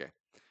 Okay.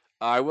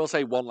 I will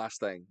say one last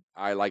thing.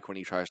 I like when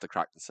he tries to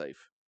crack the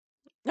safe.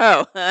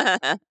 Oh, yeah,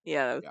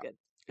 that was Yeah. good.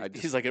 I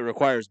just, He's like, it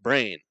requires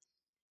brain.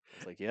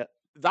 It's like, yeah.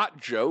 that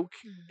joke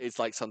is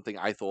like something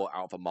I thought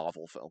out of a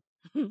Marvel film.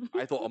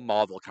 I thought a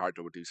Marvel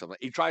character would do something.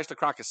 He tries to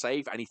crack a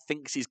safe and he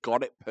thinks he's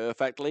got it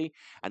perfectly,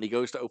 and he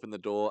goes to open the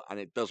door and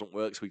it doesn't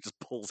work, so he just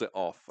pulls it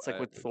off. It's like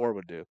what Thor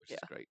would do. Which is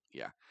great.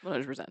 Yeah.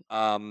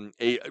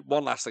 100%.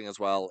 One last thing as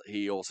well.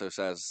 He also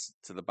says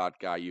to the bad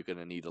guy, "You're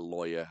gonna need a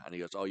lawyer," and he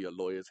goes, "Oh, your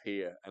lawyer's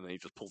here," and then he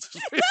just pulls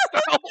his fist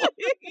out,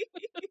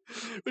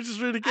 which is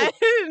really I good.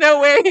 didn't know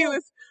where he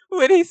was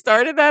when he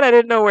started that. I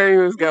didn't know where he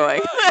was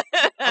going.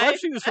 I've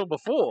seen this film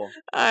before.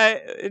 I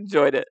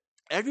enjoyed it.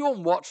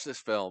 Everyone watch this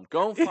film.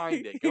 Go and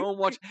find it. Go and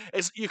watch.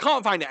 You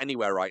can't find it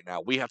anywhere right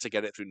now. We had to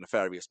get it through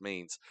nefarious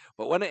means.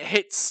 But when it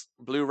hits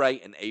Blu-ray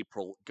in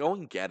April, go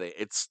and get it.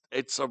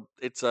 It's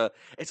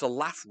a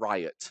laugh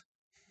riot.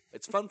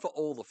 It's fun for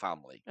all the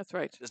family. That's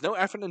right. There's no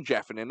effing and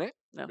jeffing in it,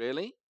 No.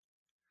 really,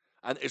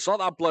 and it's not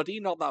that bloody,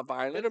 not that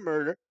violent. Bit of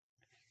murder.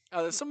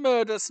 There's some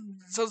murder,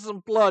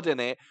 some blood in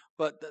it,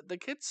 but the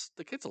kids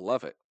will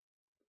love it.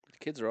 The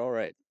kids are all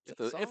right.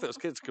 If those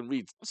kids can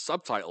read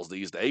subtitles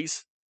these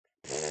days.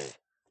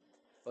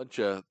 Bunch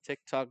of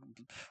TikTok,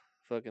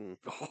 fucking,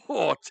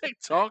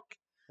 TikTok.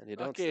 and you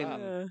don't Fucking-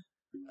 stop.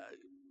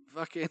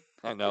 Fucking.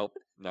 I know.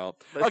 No.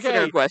 Listener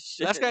Okay.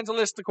 question. Let's get into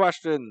list of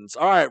questions.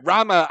 All right.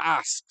 Rama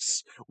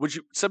asks,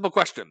 simple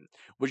question.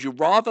 Would you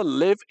rather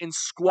live in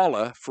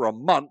squalor for a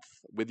month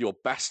with your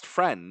best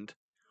friend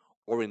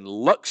or in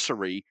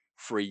luxury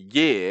for a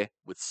year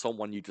with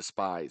someone you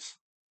despise?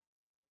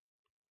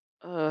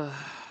 Squalor with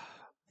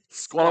a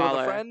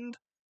Squalor. friend,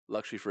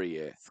 luxury for a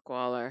year.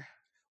 Squalor.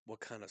 What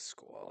kind of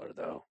squalor,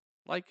 though?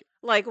 Like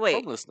Like, wait.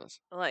 homelessness.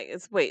 Like,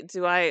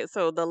 do I.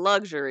 So the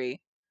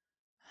luxury.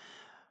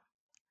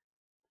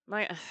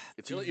 My.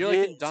 It's You're a like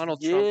year- in Donald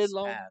it's a year Trump's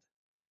long. ad.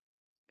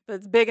 But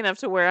it's big enough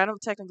to where I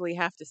don't technically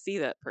have to see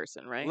that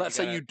person, right? Let's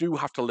say gotta- you do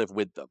have to live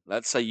with them.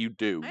 Let's say you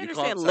do. I You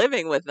understand can't say-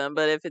 living with them,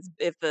 but if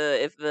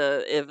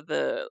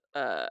the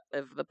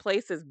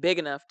place is big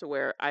enough to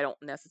where I don't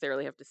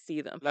necessarily have to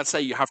see them, Let's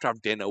say you have to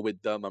have dinner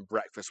with them and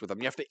breakfast with them.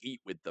 You have to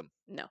eat with them.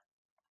 no,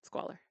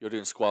 squalor. You're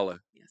doing squalor.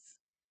 Yes,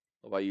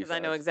 What about you? because I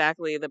know Faz?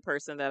 exactly the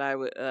person that I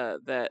would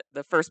that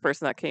the first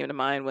person that came to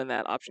mind when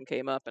that option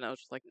came up, and I was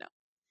just like, no.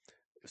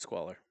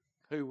 Squalor.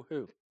 Who?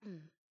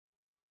 Mm.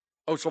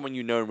 Oh, someone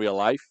you know in real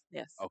life?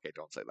 Yes. Okay,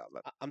 don't say that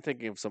then. I'm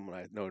thinking of someone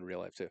I know in real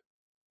life, too.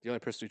 The only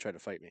person who tried to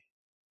fight me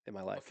in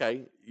my life.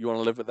 Okay, you want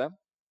to live with them?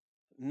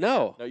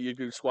 No. No, you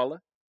do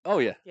squalor? Oh,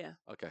 yeah.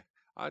 Okay.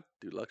 I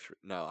do luxury.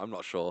 No, I'm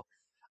not sure.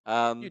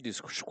 You do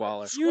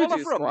squalor. You Squalor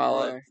do for a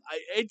squalor. month.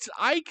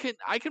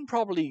 I can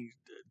probably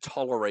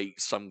tolerate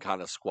some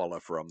kind of squalor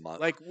for a month.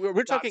 Like,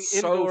 we're talking That's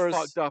indoors. so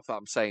fucked up that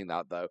I'm saying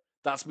that though.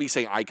 That's me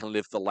saying I can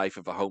live the life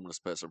of a homeless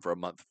person for a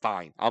month.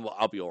 Fine,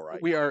 I'll be all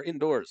right. We are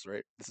indoors,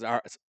 right? This is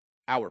it's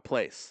our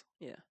place.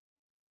 Yeah.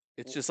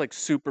 It's just like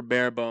super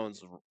bare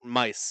bones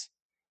mice.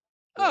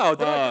 Oh,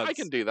 then I bugs,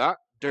 can do that.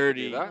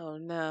 dirty. that. Oh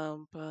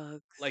no, bugs.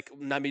 Like,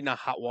 not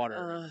hot water.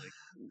 Ugh,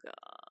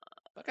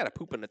 like, I gotta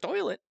poop in the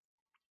toilet.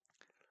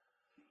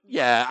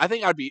 Yeah, I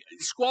think I'd be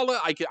squalor.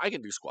 I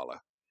can do squalor.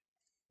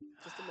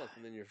 Just a month,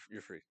 and then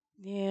you're free.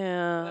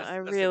 yeah, That's- I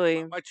that's the-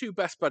 really. my two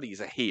best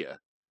buddies are here,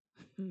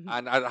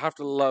 and I'd have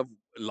to love.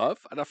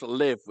 I'd have to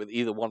live with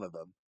either one of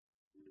them.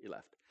 He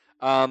left.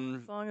 As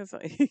long as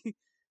I.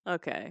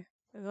 Okay.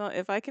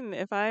 If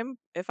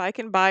I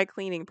can buy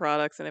cleaning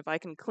products and if I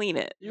can clean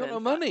it, You got then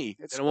no fine. money.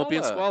 It's Then it won't be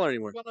in squalor. squalor You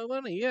anymore. got no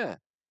money. Yeah.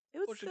 It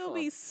would course you still can't.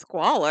 be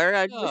squalor.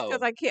 Just because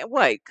No. I can't.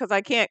 What? Because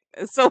I can't.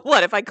 So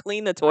what? If I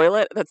clean the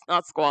toilet, that's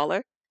not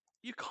squalor.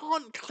 You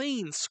can't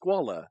clean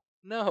squalor.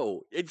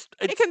 No. It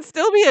can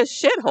still be a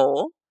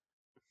shithole.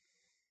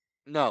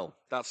 No.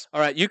 That's All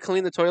right, you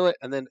clean the toilet,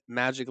 and then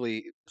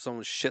magically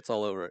someone shits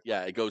all over it.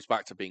 yeah. It goes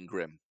back to being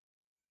grim.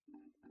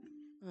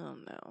 Oh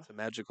no. It's a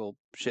magical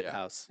shit Yeah.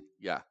 house.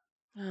 Yeah.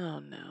 Oh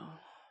no.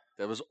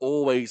 There was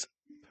always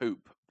poop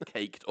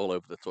caked all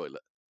over the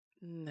toilet.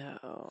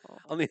 No.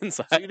 On the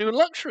inside. So you're doing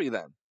luxury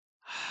then?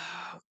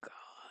 Oh God.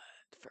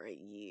 For a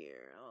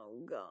year. Oh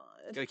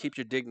God. Gotta keep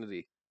your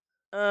dignity.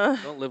 Uh,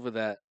 Don't live with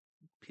that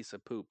piece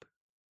of poop.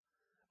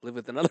 Live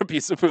with another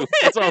piece of poop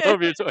that's all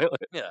over your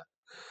toilet.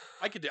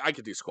 I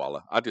could do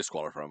squalor. I'd do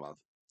squalor for a month.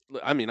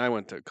 Look, I mean, I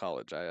went to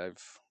college.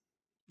 I've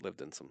lived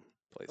in some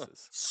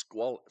places.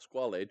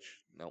 Squalage.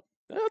 No.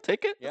 I'll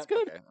take it. That's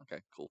good.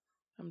 Okay. Cool.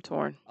 I'm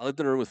torn. I lived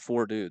in a room with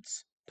 4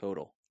 dudes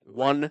total.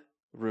 1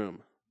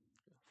 room,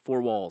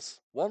 4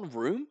 walls, One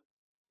room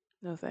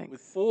No thanks.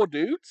 with 4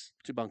 dudes?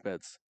 2 bunk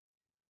beds.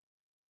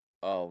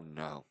 Oh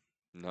no.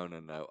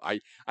 No. I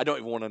don't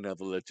even want to know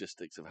the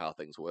logistics of how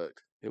things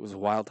worked. It was a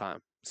wild time.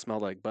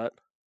 Smelled like butt.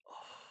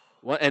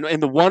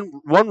 And the one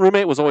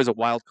roommate was always a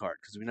wild card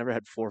because we never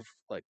had 4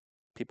 like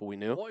people we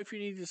knew. What if you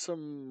needed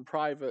some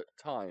private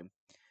time?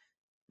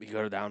 We could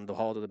go down the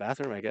hall to the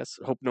bathroom, I guess.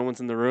 Hope no one's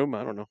in the room.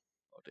 I don't know.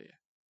 Oh dear.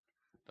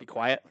 Be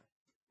quiet.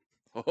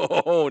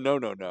 Oh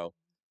no.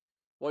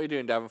 What are you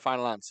doing, Davin?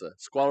 Final answer.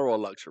 Squalor or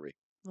luxury?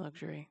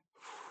 Luxury.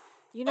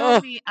 You know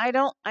Ugh. me. I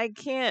don't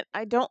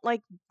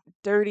like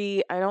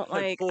dirty. I don't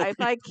Like like poor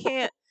if I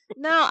can't.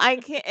 No, I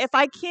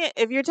can't.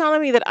 If you're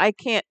telling me that I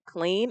can't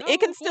clean, No, it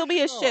can of still course be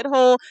a you're not.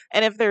 shithole.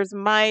 And if there's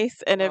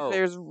mice and if No.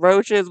 there's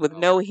roaches with No.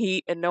 no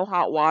heat and no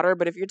hot water,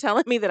 but if you're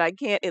telling me that I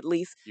can't at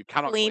least You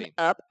cannot clean clean.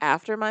 up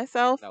after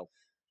myself, No.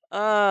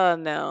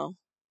 no,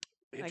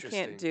 I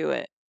can't do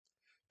it.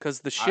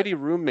 Because the I- shitty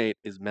roommate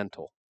is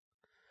mental.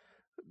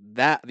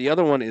 The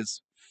other one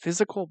is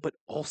physical, but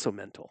also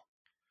mental.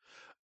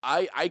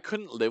 I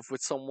couldn't live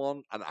with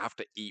someone and have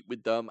to eat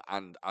with them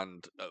and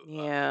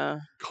Yeah.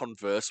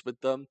 converse with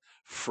them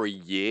for a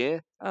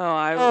year.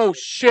 Oh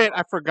shit!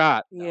 I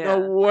forgot. Yeah.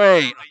 No way.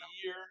 A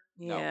year?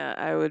 No. Yeah,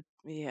 I would.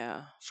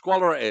 Yeah.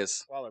 Squalor it is.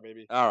 Squalor,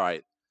 baby. All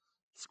right.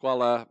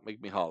 Squalor, make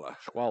me holler.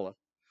 Squalor.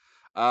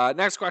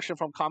 Next question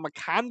from Karma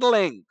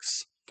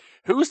Candlinks.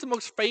 Who's the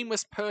most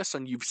famous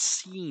person you've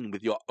seen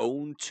with your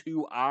own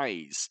 2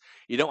 eyes?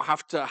 You don't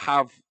have to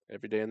have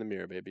Every day in the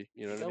mirror, baby.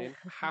 You know what I mean?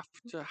 have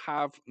to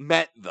have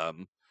met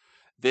them.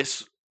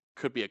 This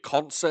could be a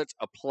concert,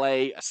 a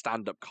play, a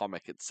stand-up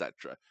comic,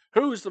 etc.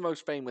 Who's the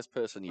most famous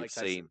person you've Mike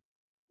Tyson. seen?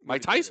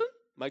 Mike Movie theater. Tyson?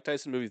 Mike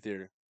Tyson movie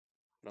theater.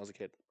 When I was a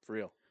kid, for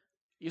real.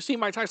 You've seen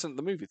Mike Tyson at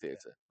the movie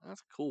theater.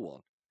 That's a cool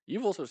one.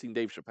 You've also seen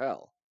Dave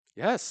Chappelle.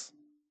 Yes.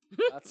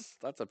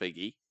 That's a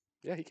biggie.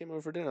 Yeah, he came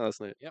over for dinner last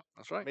night. Yep,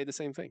 that's right. Made the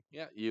same thing.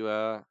 Yeah, you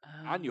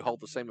and you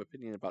hold the same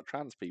opinion about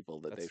trans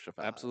people that That's Dave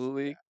Chappelle has.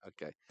 absolutely.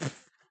 Yeah, okay.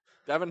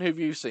 Devin, who have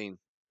you seen?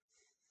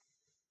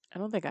 I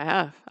don't think I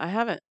have. I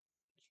haven't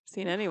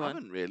seen You anyone.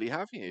 haven't really,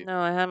 have you? No,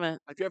 I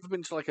haven't. Have you ever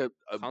been to like a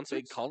big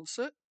Concerts?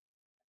 concert?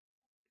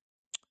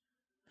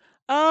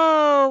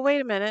 Oh,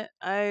 wait a minute.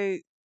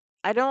 I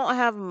don't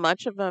have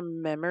much of a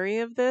memory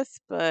of this,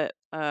 but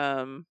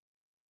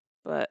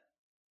but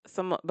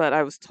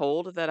I was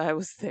told that I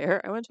was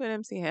there. I went to an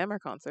MC Hammer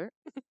concert.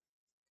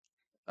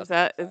 Is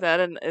that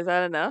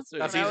enough? That's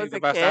When I easily was the a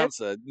best kid,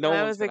 answer. No when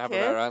I one's was a gonna have a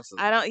better kid, answer.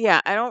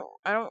 I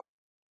don't.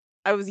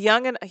 I was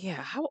young and yeah.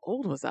 How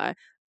old was I?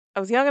 I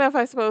was young enough,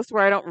 I suppose, to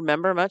where I don't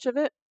remember much of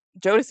it.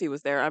 Jodeci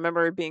was there. I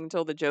remember being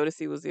told that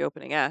Jodeci was the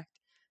opening act,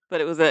 but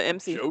it was a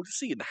MC.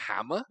 Jodeci and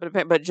Hammer?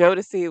 But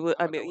Jodeci was.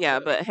 I I've mean, never yeah. heard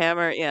of But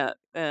Hammer, yeah,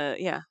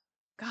 yeah.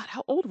 God,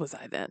 how old was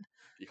I then?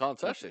 You can't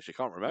touch this. You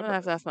can't I'm remember. gonna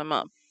have to this. ask my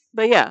mom.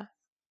 But yeah,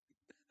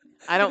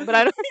 I don't. But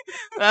I don't.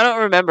 But I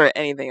don't remember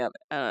anything of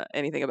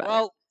anything about it.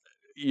 Well,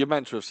 you're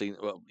meant to have seen.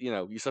 Well,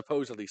 you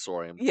supposedly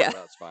saw him. Yeah. So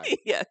that's fine.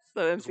 Yes.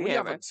 So 'Cause MC we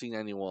Hammer. haven't seen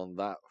anyone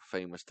that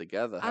famous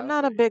together. I'm have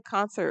not a we? big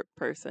concert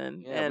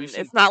person, Yeah, and we've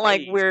seen it's not like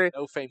plays, but we're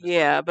no famous.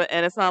 yeah, people.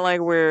 and it's not like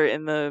we're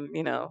in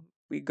the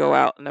we go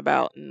out and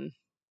about and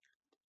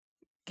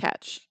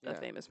catch a Yeah.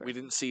 famous person. We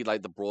didn't see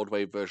like the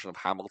Broadway version of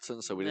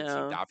Hamilton, so we didn't see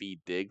No. Daffy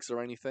Diggs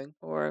or anything,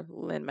 Or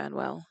Lin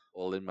Manuel.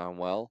 or Lin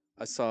Manuel.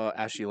 I saw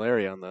Ashley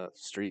Larry on the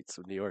streets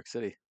of New York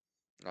City.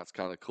 That's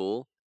kind of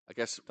cool. I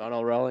guess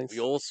Donald Rawlings. we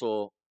all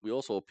saw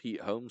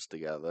Pete Holmes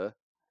together.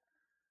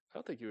 I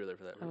don't think you were there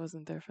for that. I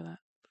wasn't there for that.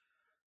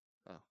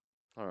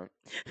 All right.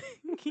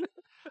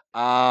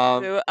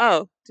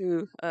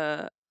 Do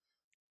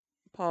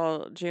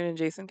Paul, June, and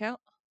Jason count?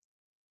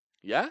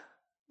 Yeah.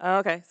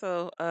 Okay,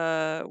 so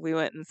we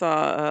went and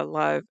saw a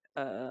live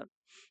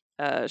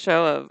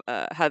show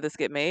of How This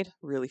Get Made.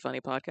 Really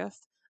funny podcast.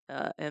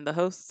 And the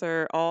hosts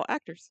are all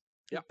actors.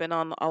 Yeah. Who've been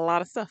on a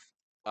lot of stuff.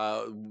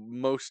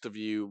 Most of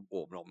you,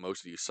 or not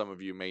most of you, some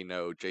of you may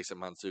know Jason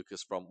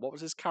Mantzoukas from what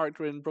was his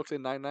character in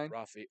Brooklyn Nine-Nine?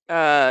 Rafi.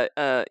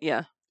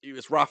 Yeah. He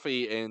was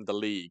Rafi in The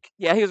League.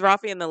 Yeah, he was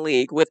Rafi in The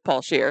League with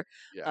Paul Scheer.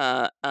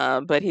 Yeah.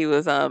 But he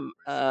was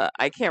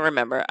I can't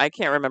remember. I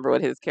can't remember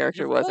what his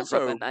character You've was in also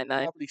Brooklyn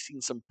Nine-Nine. probably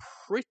seen some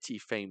pretty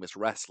famous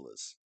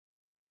wrestlers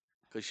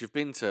because you've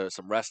been to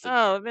some wrestling.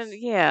 Oh, shows.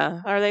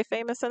 yeah. Are they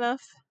famous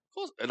enough? Of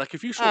course, like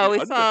if you saw Oh, the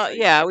we saw.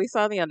 Undertaker, Yeah, we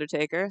saw the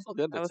Undertaker. saw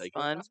the That was Undertaker,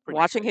 fun. that's pretty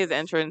Watching his famous.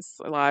 entrance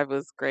live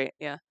was great.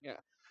 Yeah. Yeah.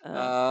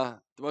 Uh,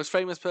 The most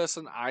famous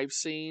person I've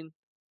seen,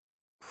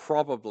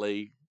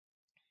 probably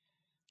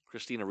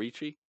Christina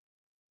Ricci,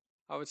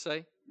 I would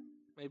say,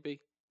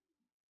 maybe.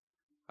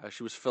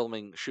 She was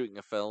shooting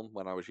a film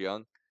when I was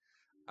young,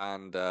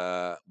 and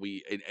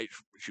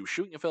she was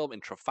shooting a film in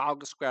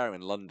Trafalgar Square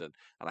in London,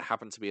 and I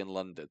happened to be in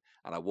London,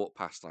 and I walked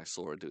past and I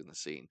saw her doing the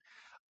scene.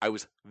 I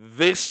was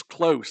this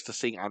close to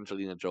seeing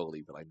Angelina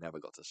Jolie, but I never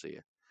got to see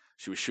her.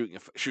 She was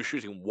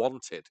shooting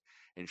Wanted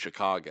in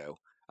Chicago,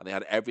 and they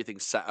had everything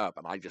set up,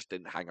 and I just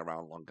didn't hang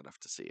around long enough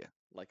to see her,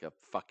 like a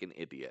fucking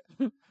idiot.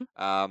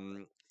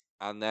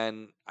 And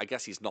then I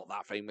guess he's not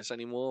that famous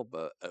anymore,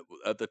 but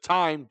at the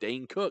time,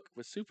 Dane Cook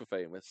was super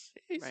famous.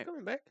 He's Right.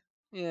 coming back.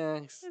 Yeah,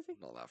 he's Is he?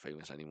 not that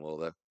famous anymore,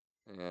 though.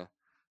 Yeah,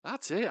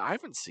 that's it. I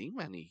haven't seen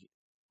many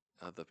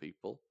other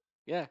people.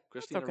 Yeah,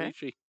 Christina okay.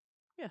 Ricci.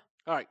 Yeah.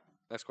 All right,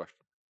 next question.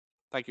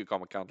 Thank you,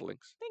 Comic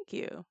Candlings. Thank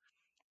you.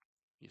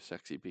 You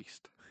sexy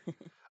beast.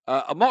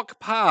 Amok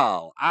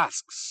Pal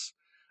asks,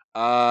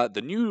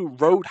 the new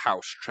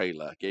Roadhouse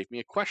trailer gave me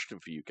a question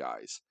for you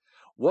guys.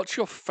 What's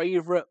your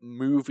favorite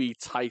movie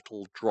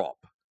title drop?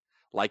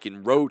 Like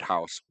in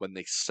Roadhouse when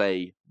they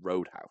say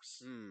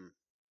Roadhouse.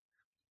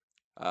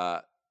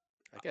 I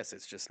guess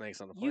it's just snakes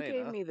on a plane. You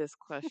gave huh? me this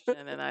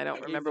question, and I don't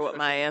gave remember this what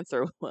my question.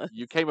 answer was.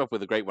 You came up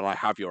with a great one. I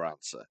have your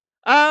answer.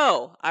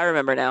 Oh, I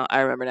remember now.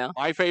 I remember now.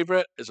 My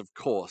favorite is, of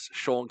course,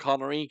 Sean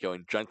Connery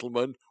going,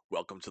 "Gentlemen,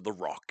 welcome to The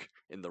Rock."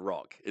 In The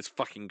Rock, it's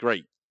fucking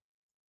great.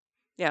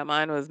 Yeah,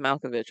 mine was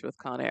Malkovich with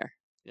Con Air.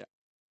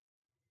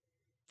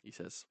 He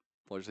says,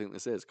 "What do you think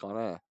this is, Con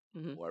Air?"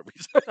 Mhm. Whatever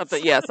he says.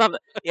 Something. Yeah, something.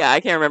 Yeah, I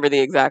can't remember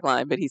the exact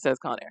line, but he says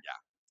Con Air.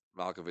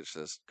 Malkovich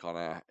says, "Con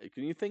Air."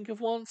 Can you think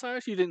of one,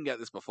 Cyrus? You didn't get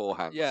this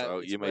beforehand, Yeah, so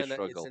it's you may when it's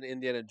struggle. in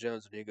Indiana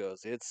Jones when he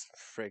goes, "It's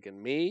friggin'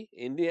 me,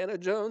 Indiana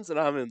Jones, and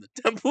I'm in the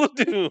Temple of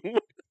Doom."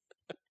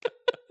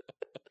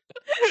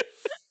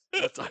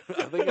 I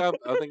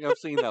think I've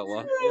seen that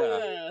one.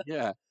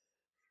 Yeah.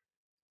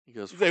 He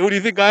goes, He's like, "What do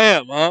you think I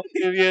am, huh,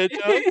 Indiana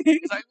Jones?"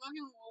 he's like,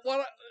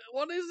 "Fucking,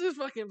 what is this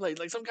fucking place?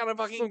 Like some kind of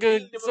fucking Some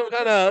kind kingdom some of a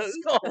kind of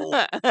crystal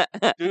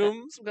skull?"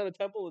 Doom, some kind of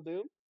Temple of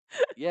Doom.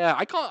 Yeah,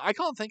 I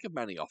can't think of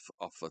many off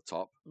the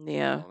top. To be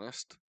Yeah.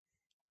 honest.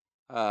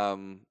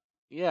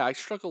 Yeah, I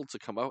struggled to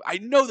come up. I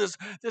know there's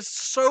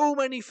so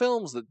many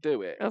films that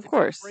do it. Of It's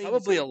course.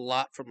 Probably a crazy.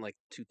 lot from like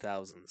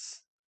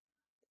 2000s,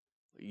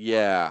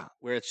 Yeah,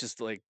 where it's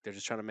just like they're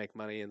just trying to make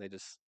money and they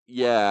just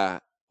yeah.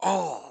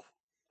 Oh,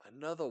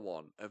 another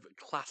one of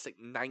classic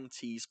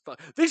 90s.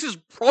 This is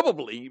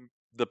probably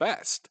the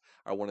best.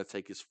 I want to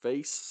take his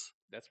face.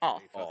 that's Oh.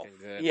 pretty fucking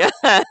good. Yeah.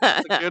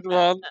 That's a good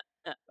one.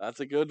 That's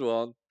a good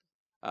one.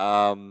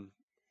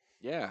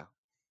 Yeah.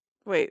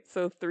 Wait,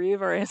 so 3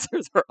 of our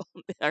answers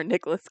are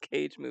Nicolas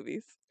Cage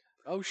movies.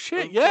 Oh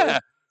shit, Of yeah.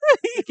 course.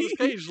 Nicolas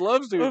Cage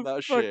loves doing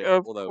that shit.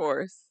 Of Although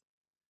course.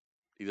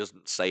 he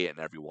doesn't say it in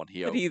every one.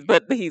 He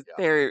But owns. he's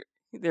Yeah.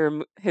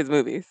 they're his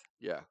movies.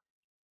 Yeah.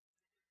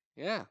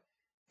 Yeah.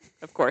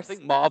 Of I course.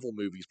 think Marvel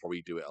movies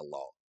probably do it a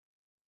lot.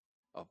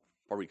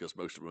 Probably because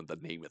most of them are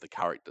the name of the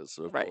characters,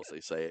 so of Right. course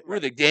they say it. We're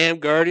the damn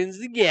Guardians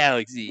of the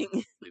Galaxy,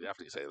 They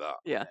definitely say that.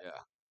 Yeah.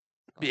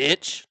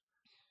 bitch.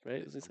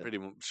 Right? As he I'm said. pretty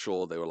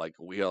sure they were like,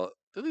 "We are."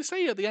 Did they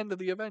say at the end of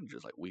the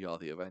Avengers, like, "We are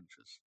the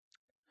Avengers"?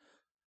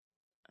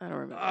 I don't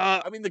remember.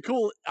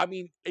 I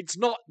mean, it's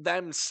not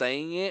them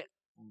saying it,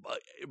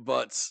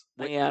 but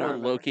when, Yeah, I don't Or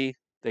remember. Loki,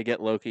 they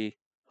get Loki.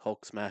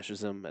 Hulk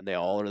smashes him, and they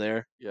all are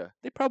there. yeah,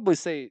 They probably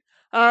say,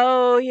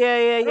 Oh,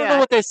 yeah. I don't know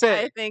what they I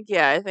say.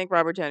 think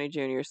Robert Downey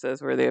Jr.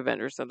 says we're the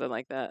Avengers, something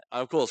like that.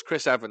 of course,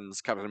 Chris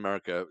Evans, Captain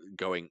America,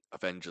 going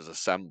 "Avengers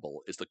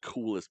Assemble" is the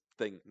coolest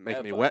thing.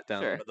 Making me ever. wet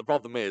down Sure. there. But the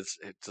problem is,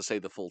 to say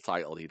the full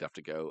title, he'd have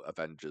to go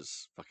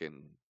Avengers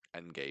fucking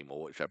Endgame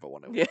or whichever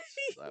one it was. Yeah.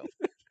 So,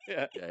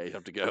 Yeah. yeah, you'd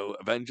have to go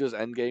Avengers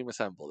Endgame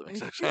Assemble. It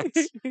makes no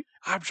sense.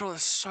 I'm sure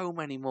there's so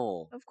many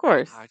more. Of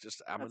course. I'm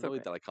That's annoyed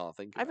okay. that I can't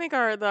think of I it. think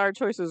our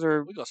choices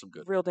are We got some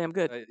good. real damn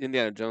good.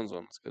 Indiana Jones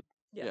one was good.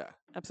 Yeah.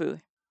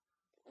 Absolutely.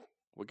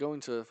 We're going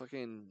to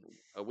fucking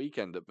a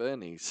weekend at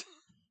Bernie's,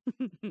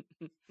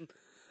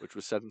 which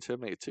was said in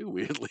Terminator 2,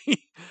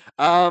 weirdly.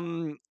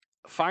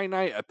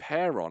 Finite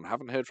Apeiron,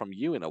 haven't heard from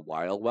you in a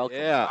while. Welcome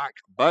Yeah. back,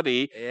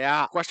 buddy.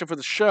 Yeah. Question for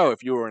the show: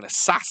 if you were an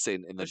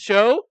assassin in The the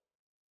show?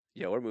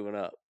 Yeah, we're moving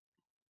up.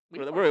 We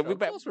are We're a show, of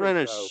course we're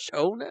running a show.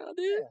 show now,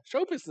 dude. Yeah,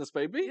 show business,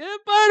 baby. Yeah,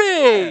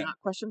 buddy. Not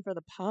question for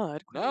the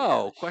pod.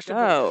 No, question for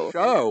show. the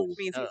show. Which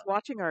means Shut he's up.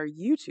 watching our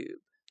YouTube,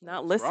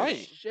 not That's listening.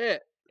 right.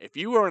 Shit. If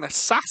you were an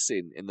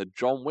assassin in the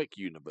John Wick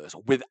universe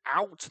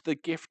without the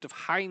gift of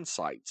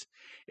hindsight,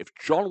 if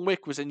John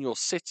Wick was in your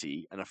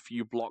city and a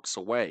few blocks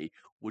away,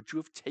 would you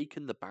have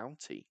taken the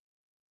bounty?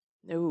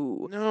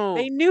 No. No.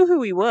 They knew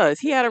who he was.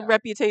 He had a Yeah.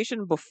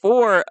 reputation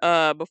before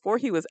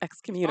he was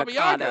Baba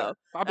Yaga. excommunicado.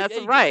 Baba That's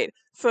Yaga. right.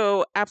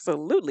 So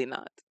absolutely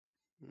not.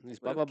 He's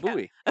Would've Baba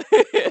kept-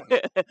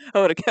 Booey.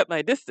 I would have kept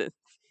my distance.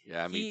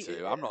 Yeah, me He-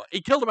 too. I'm not.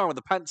 He killed a man with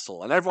a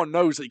pencil, and everyone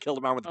knows that he killed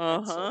a man with a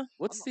pencil. Uh-huh.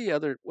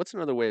 What's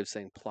another way of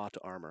saying plot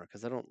armor?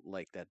 Because I don't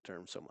like that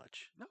term so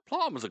much. No,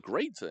 plot armor's a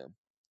great term.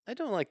 I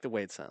don't like the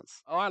way it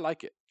sounds. Oh, I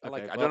like it. I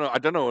like Okay, it. well- I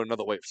don't know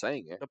another way of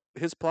saying it.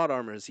 His plot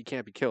armor is he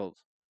can't be killed.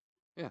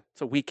 Yeah.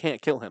 So we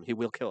can't kill him. He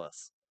will kill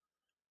us.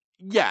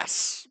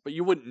 Yes, but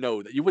you wouldn't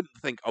know that. You wouldn't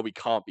think, oh, he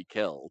can't be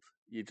killed.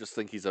 You just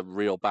think he's a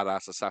real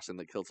badass assassin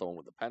that killed someone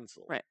with a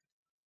pencil. Right.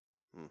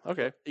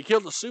 Okay. He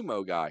killed a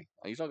sumo guy.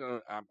 He's not gonna.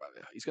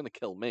 He's gonna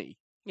kill me.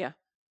 Yeah.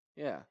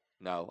 Yeah.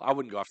 No, I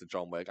wouldn't go after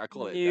John Wick. I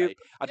call it a Nope. day.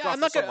 I'd Yeah, go I'm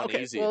after not gonna. someone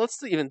Okay. easier. Well,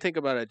 let's even think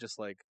about it just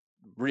like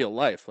real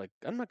life. Like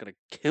I'm not gonna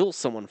kill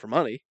someone for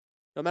money,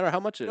 no matter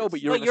how much it is. No,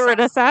 but But you're an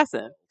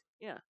assassin.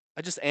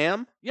 I just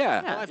am.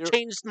 Yeah. Yeah. I've you're-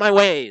 changed my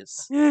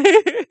ways.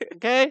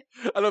 Okay.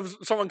 And if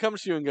someone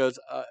comes to you and goes,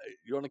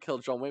 "You want to kill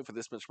John Wick for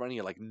this much money?"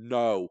 You're like,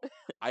 "No,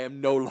 I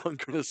am no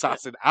longer an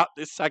assassin. At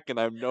this second,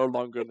 I am no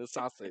longer an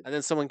assassin." And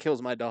then someone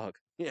kills my dog,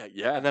 Yeah,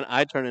 yeah. and then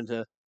I turn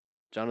into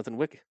Jonathan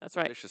Wick. That's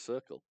right. Vicious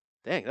circle.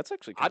 Dang, that's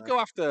actually. I'd kinda- go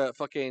after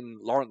fucking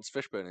Lawrence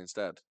Fishburne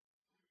instead.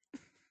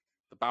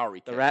 The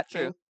Bowery the King. Rat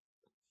True. King.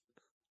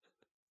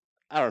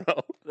 I don't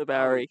know. The Bowery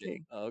Bowery King.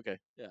 King. Oh, okay.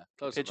 Yeah,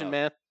 close Pigeon enough.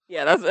 Man.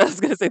 Yeah, I was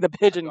gonna say the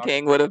Pigeon God.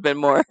 King would have been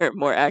more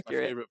My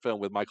accurate. favorite film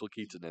with Michael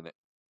Keaton in it.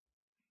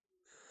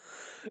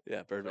 Yeah,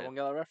 Did Birdman. anyone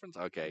get that reference?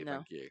 Okay, No.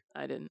 thank you.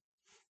 I didn't.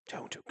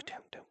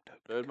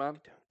 Birdman?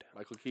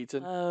 Michael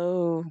Keaton.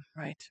 Oh,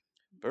 right.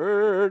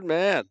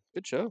 Birdman.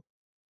 Good show.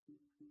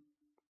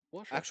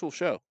 What? show? Actual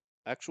show.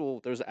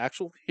 There's an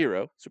actual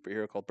hero,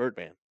 superhero called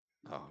Birdman.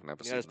 Oh, I've never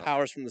He seen got his that.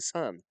 powers from the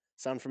sun.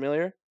 Sound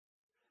familiar?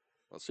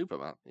 Well,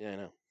 Superman. Yeah, I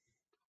know.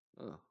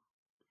 Oh.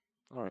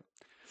 All right.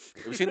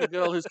 Have you seen the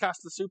girl who's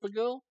cast the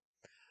Supergirl?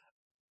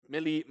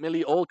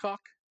 Millie Alcock?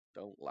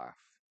 Don't laugh.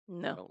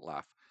 No. Don't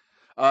laugh.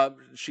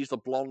 She's the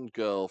blonde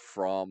girl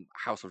from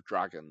House of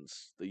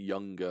Dragons, the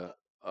younger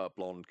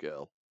blonde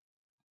girl.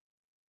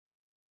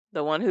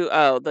 The one who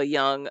the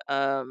young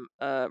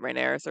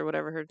Rhaenyra or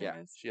whatever her Yeah.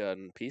 name is. She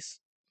in Peace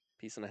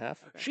and a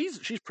Half. Okay.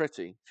 She's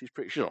pretty. She's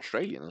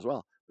Australian as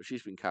well, but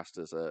she's been cast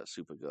as a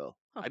Supergirl.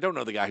 Huh. I don't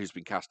know the guy who's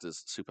been cast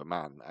as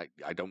Superman.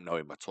 I don't know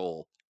him at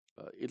all.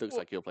 But he looks Well-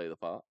 like he'll play the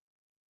part.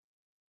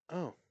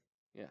 Oh,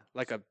 Yeah.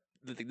 like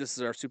this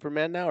is our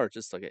Superman now, or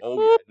just like a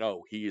Oh yeah,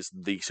 no, he is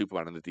the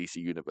Superman in the DC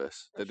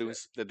universe. They're doing.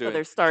 They're doing.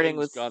 they're starting James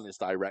with- Gunn is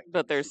directing.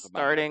 but they're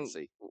Superman starting-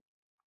 Legacy.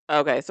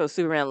 Okay, so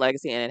Superman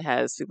Legacy and it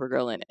has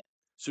Supergirl in it.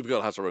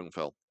 Supergirl has her own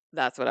film.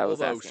 That's what I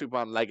was Although asking.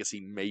 Superman Legacy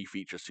may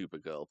feature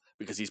Supergirl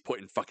because he's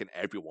putting fucking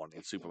everyone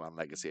in Superman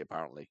Legacy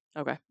apparently.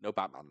 Okay. No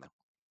Batman though.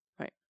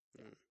 Right.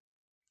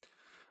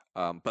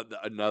 But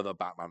another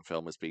Batman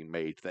film is being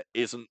made that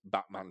isn't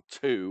Batman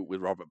 2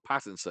 with Robert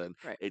Pattinson.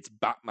 Right. It's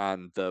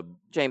Batman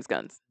James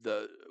Gunn's.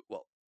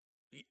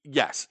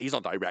 yes, he's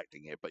not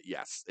directing it, but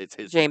yes, it's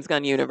his James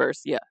Gunn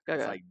universe. Yeah.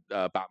 It's Okay.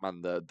 like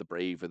Batman the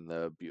Brave and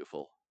the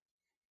Beautiful.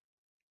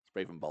 It's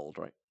Brave and Bold,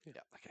 right?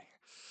 Yeah. Okay.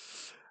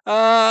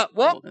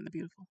 What? Bold and the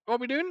Beautiful. What are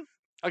we doing?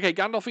 Okay,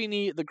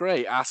 Gandolfini the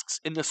Grey asks,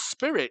 in the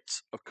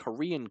spirit of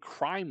Korean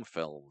crime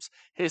films,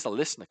 here's a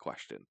listener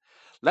question.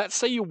 Let's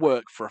say you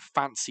work for a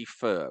fancy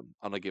firm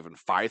and are given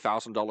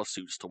 $5,000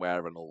 suits to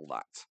wear and all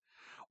that.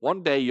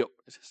 One day you...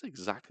 Is this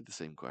exactly the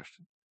same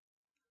question?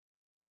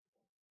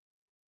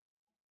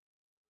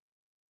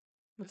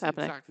 What's It's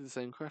happening? exactly the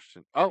same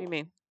question. What Oh, do you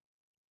mean?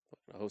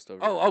 a host over.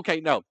 Oh,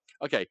 okay, no.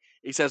 Okay.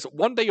 He says,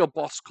 one day your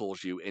boss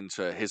calls you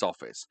into his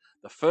office.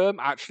 The firm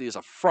actually is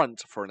a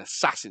front for an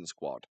assassin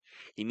squad.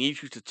 He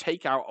needs you to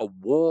take out a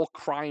war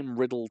crime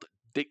riddled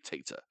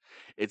dictator.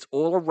 It's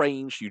all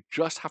arranged. You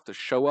just have to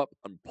show up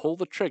and pull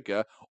the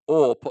trigger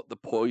or put the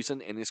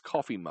poison in his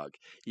coffee mug.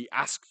 He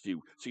asks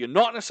you. So you're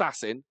not an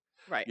assassin.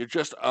 Right. You're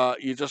just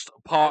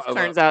part of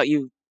Turns out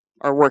you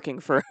are working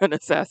for an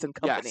assassin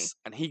company. Yes.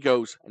 And he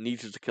goes, I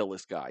need you to kill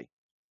this guy.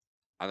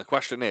 And the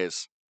question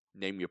is,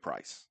 name your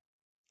price.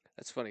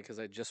 That's funny because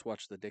I just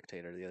watched The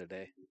Dictator the other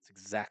day. It's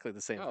exactly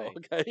the same Oh, thing.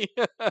 okay.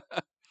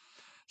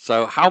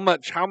 So how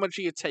much are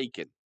you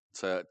taking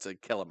to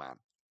kill a man?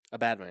 A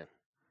bad man.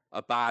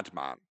 A bad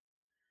man.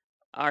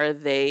 Are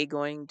they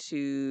going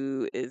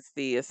to? Is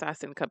the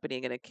assassin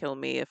company going to kill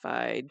me if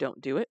I don't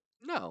do it?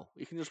 No,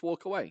 you can just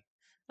walk away.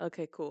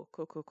 Okay, cool.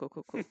 Because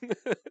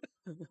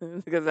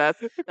that's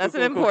Cool, an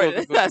cool,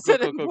 important cool, that's cool,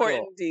 an cool, cool, cool. important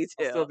I'll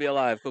detail. still be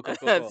alive. Cool, cool,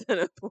 cool, That's cool.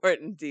 an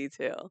important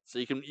detail. So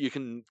you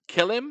can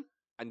kill him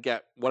and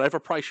get whatever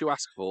price you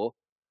ask for,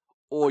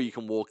 or you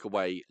can walk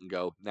away and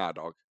go, nah,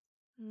 dog.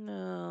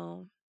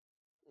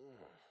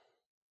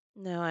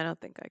 No, I don't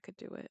think I could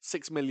do it.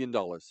 $6 million.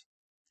 And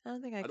I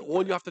don't think I could.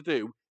 all do you it. have to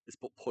do is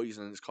put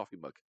poison in his coffee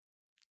mug.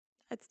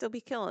 I'd still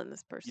be killing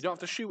this person. You don't have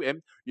to shoot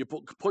him. You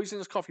put poison in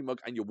his coffee mug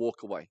and you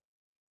walk away.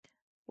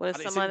 What if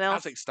And it's someone in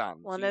else? Kazakhstan, so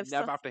what you if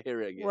never some- have to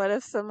hear it again. What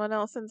if someone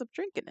else ends up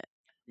drinking it?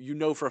 You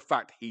know for a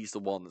fact he's the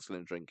one that's going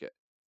to drink it.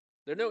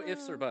 There are no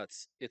ifs or No.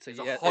 buts. It's a It's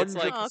yeah. It's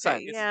like 100%.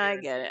 Okay, it's yeah, I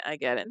get it. I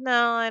get it.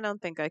 No, I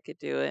don't think I could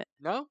do it.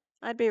 No?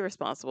 I'd be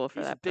responsible for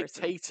He's a that person's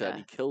dictator and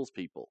he death. kills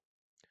people.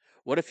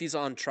 What if he's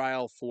on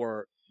trial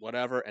for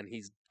whatever and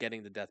he's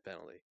getting the death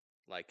penalty,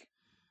 like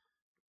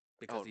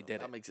because Oh, he no,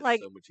 did that it? makes it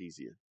Like so much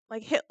easier.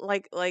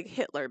 like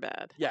Hitler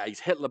bad. Yeah, he's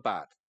Hitler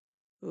bad.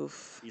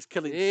 Oof. He's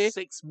killing See?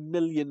 6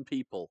 million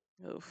people.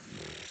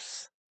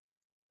 Oof.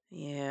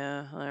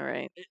 Yeah, all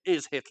right. It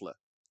is Hitler.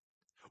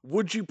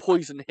 Would you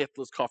poison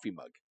Hitler's coffee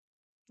mug?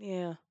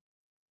 Yeah.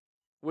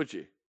 Would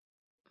you?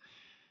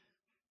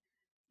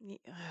 Ye-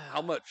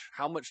 How much?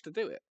 How much to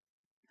do it?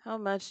 How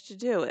much to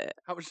do it?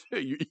 How much to do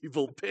it, you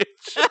evil bitch?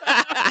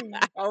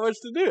 How much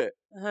to do it?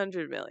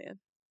 100 million.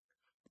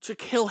 To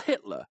kill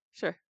Hitler?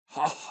 Sure.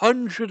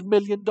 $100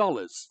 million?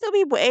 Still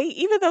be way,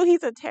 even though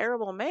he's a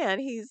terrible man,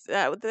 he's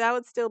that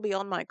would still be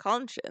on my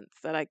conscience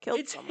that I killed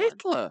It's someone.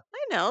 Hitler.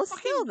 I know, Fucking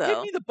still give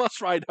though. me the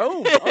bus ride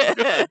home. I'm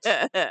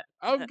good.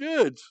 I'm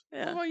good. What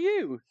Yeah. about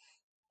you?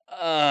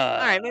 All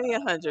right, maybe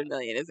 100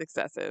 million is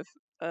excessive.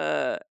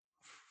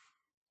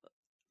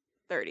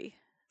 30.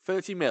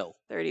 30 mil.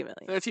 30 million.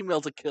 30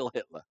 mil to kill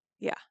Hitler.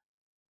 Yeah.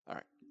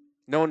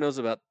 No one knows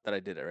about that I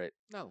did it, right?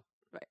 No.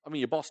 Right. I mean,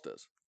 your boss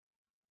does.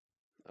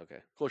 Okay.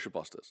 Of course, your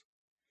boss does.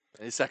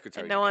 And his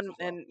secretary. And no knows one as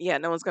well. and yeah,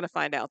 no one's gonna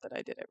find out that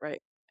I did it,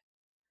 right?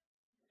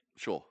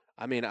 Sure.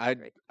 I mean,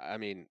 Right. I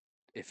mean,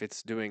 if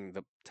it's doing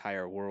the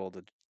entire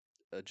world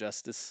a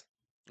justice,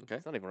 Okay.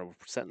 it's not even a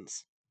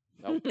sentence.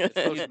 No, it's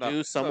close You enough. do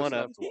Close someone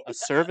enough to what? a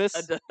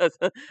service.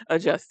 A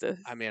justice.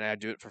 I mean, I'd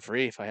do it for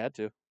free if I had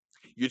to.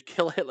 You'd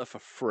kill Hitler for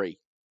free.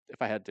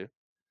 If I had to.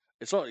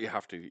 It's not that you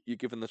have to. You're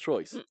given the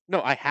choice.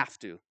 No, I have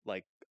to.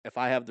 Like, if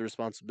I have the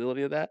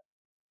responsibility of that,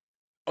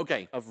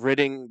 Okay. of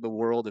ridding the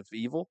world of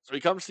evil, So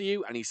he comes to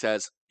you and he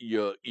says,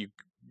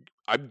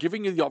 I'm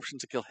giving you the option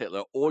to kill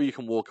Hitler, or you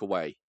can walk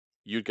away.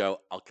 You'd go,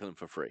 I'll kill him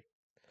for free.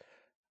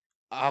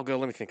 I'll go.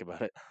 Let me think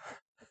about it.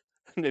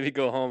 Maybe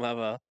go home, have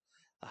a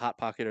hot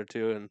pocket or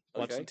two, and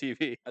watch some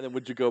TV. And then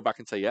would you go back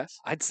and say yes?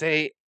 I'd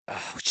say,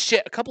 oh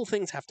shit, a couple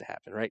things have to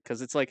happen, right?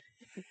 Because it's like,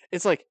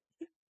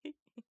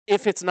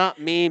 if it's not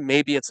me,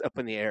 maybe it's up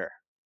in the air,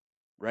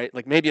 right?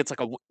 Like maybe it's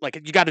like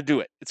you got to do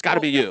it. It's got to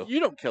be Well, you. If you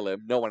don't kill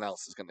him, no one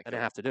else is going to And kill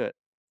I him. have to do it.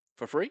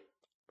 For free?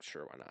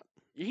 Sure, why not?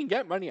 You can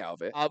get money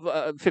out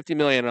of it. 50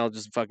 million. I'll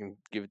just fucking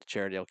give it to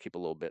charity. I'll keep a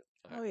little bit.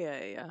 Oh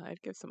yeah.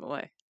 I'd give some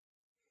away.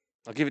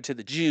 I'll give it to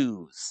the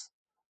Jews.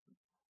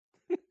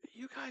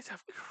 You guys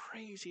have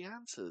crazy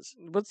answers.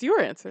 What's your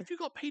answer? If you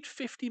got paid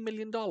 $50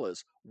 million,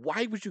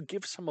 why would you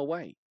give some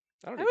away?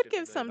 don't I need would $50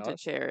 give some million.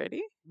 to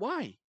charity.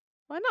 Why?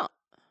 Why not?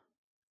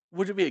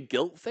 Would it be a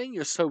guilt thing?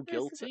 You're so Yes,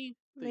 guilty?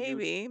 that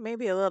you-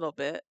 Maybe a little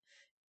bit.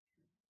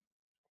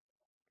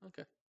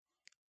 Okay.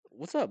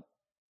 What's up?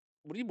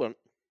 What do you want?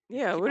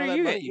 Yeah, Keep what all are that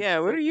you? money, Yeah,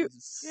 what are you? fucking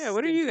Yeah,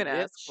 what are you stinking gonna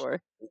ask bitch.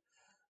 for?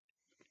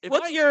 If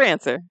What's I- your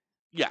answer?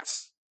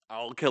 Yes,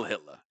 I'll kill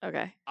Hitler.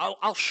 Okay.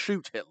 I'll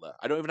shoot Hitler.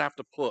 I don't even have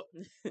to put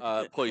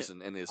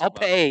poison in his. I'll mug.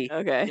 pay.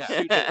 Okay. Yeah,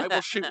 shoot Hitler. I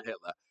will shoot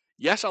Hitler.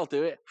 Yes, I'll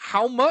do it.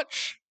 How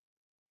much?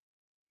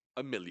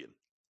 $1 million.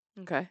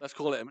 Okay. Let's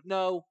call it.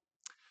 No,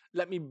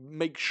 let me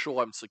make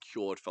sure I'm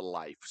secured for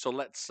life. So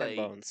let's 10 say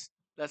bones.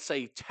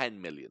 $10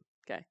 million.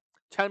 Okay.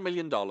 $10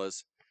 million.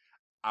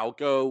 I'll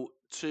go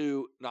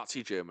to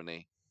Nazi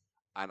Germany,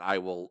 and I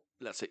will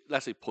let's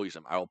say poison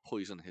him. I will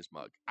poison his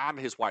mug and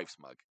his wife's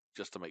mug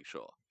just to make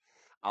sure.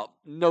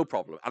 No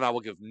problem, and I will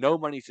give no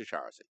money to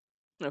charity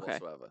Okay.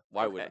 whatsoever.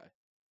 Why would Okay.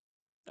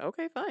 I?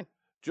 Okay. Fine.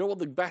 Do you know what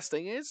the best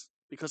thing is?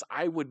 Because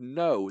I would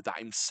know that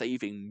I'm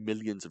saving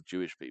millions of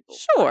Jewish people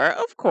Sure.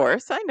 Of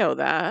course, I know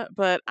that,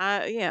 but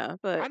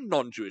and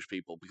non-Jewish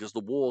people because the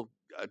war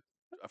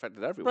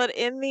affected everyone.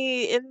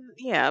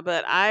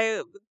 but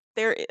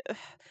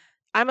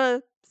I'm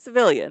a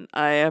civilian.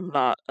 I am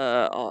not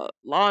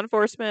law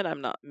enforcement.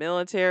 I'm not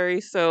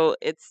military. So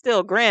it's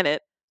still, granted,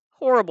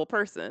 horrible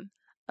person.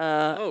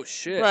 Oh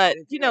shit! But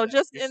Yeah,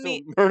 just you're in still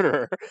the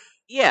murderer.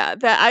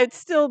 that I'd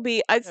still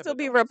be but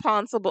not-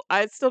 responsible.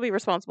 I'd still be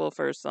responsible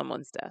for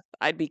someone's death.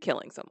 I'd be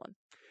killing someone.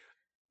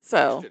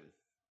 So Question.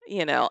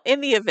 in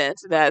the event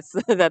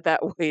that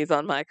weighs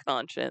on my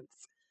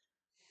conscience.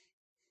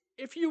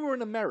 If you were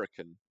an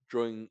American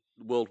during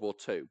World War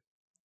II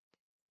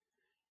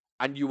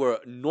and you were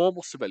a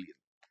normal civilian,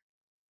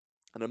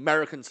 an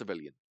American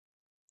civilian,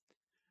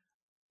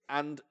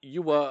 and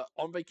you were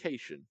on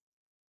vacation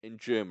in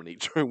Germany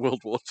during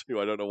World War II,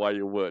 I don't know why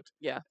you would.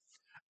 Yeah.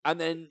 And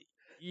then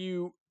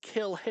you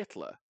kill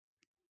Hitler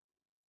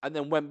and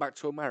then went back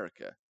to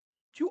America.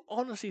 Do you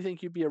honestly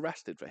think you'd be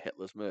arrested for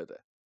Hitler's murder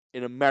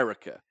in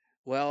America?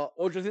 Well,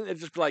 Or do you think they'd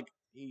just be like,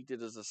 he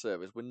did us a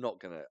service, we're not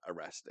going to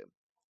arrest him?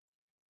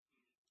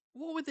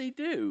 What would they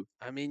do?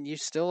 I mean, you're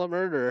still a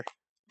murderer.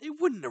 They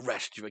wouldn't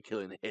arrest you for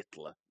killing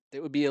Hitler.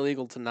 It would be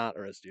illegal to not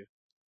arrest you.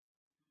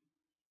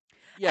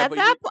 Yeah, At but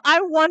that,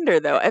 I wonder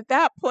though. At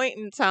that point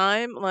in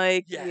time,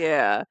 like,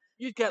 Yeah.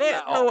 you'd get they-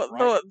 let off,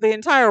 right? the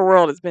entire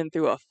world has been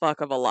through a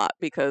fuck of a lot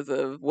because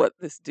of what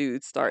this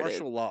dude started.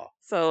 Martial law.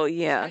 So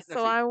yeah, so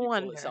Technically, I you call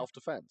wonder. it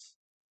self-defense.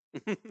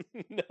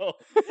 No.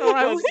 So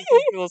I, That's some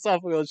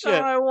philosophical so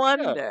shit. I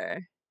wonder,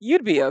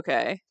 you'd be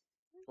okay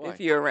Why? if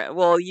you're around.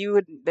 Well, you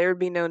would. There would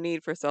be no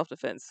need for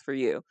self-defense for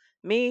you.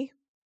 Me,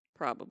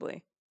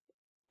 probably.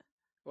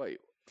 Wait.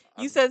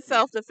 You I'm said confused.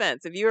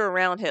 self-defense. If you were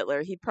around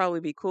Hitler, he'd probably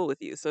be cool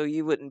with you, so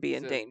you wouldn't be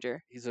in So-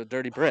 danger. He's a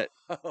dirty Brit.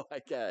 Oh, I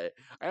get it.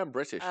 I am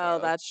British. Oh, though.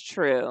 that's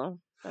true.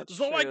 That's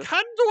So I true.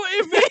 can do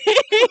it.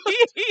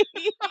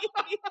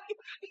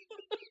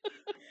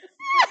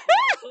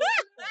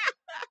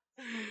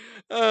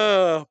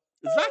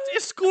 That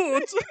is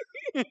good.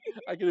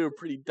 I can do a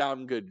pretty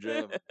damn good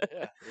German.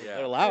 Yeah. Yeah.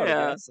 They're loud,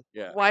 Yeah. I guess.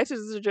 Yeah. White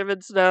as the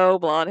driven snow,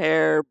 blonde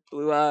hair,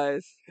 blue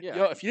eyes. Yeah.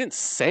 Yo, if you didn't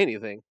say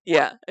anything,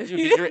 Yeah. If You're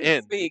you didn't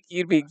in. speak,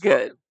 you'd be That's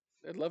good.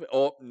 fine. I'd love it.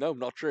 Oh, no,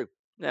 not true.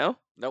 No?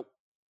 Nope.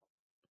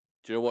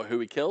 Do you know who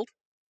he killed?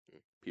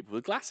 People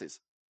with glasses.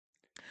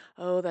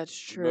 Oh, that's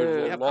He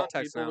murdered We a have true. lot of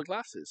contacts people now. with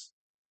glasses.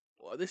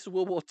 Well, this is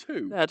World War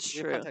II. That's we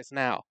have true. contacts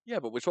now. Yeah,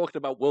 but we're talking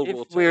about World If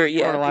War II. we were,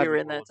 You weren't yeah, if alive we were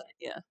in in that World time,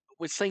 yeah.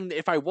 We're saying that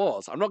if I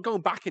was, I'm not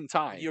going back in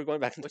time. You're going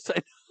back in We're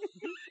saying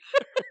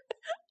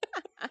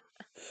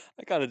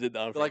I kind of did that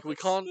on like we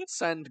purpose. can't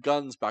send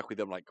guns back with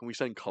them. Like, can we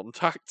send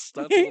contacts?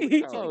 That's all that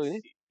That's all we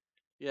counts. need.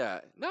 Yeah.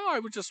 No, I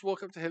would just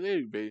walk up to Hitler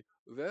and be,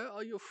 "Where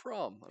are you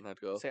from?" And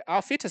I'd go, Say,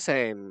 Auf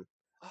Wiedersehen.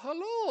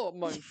 "Hello,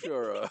 mein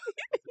Führer.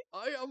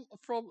 I am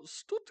from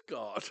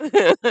Stuttgart."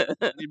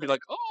 And he'd be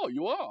like, "Oh,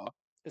 you are."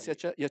 Yes,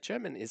 your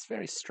German is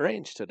very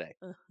strange today.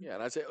 Yeah,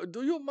 and I'd say,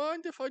 "Do you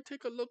mind if I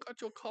take a look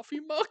at your coffee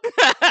mug?"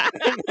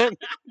 And then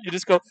you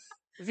just go,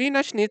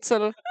 Wiener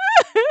Schnitzel.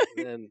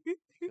 And then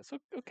he goes,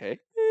 okay.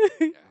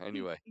 Yeah,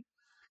 anyway,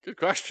 good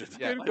question.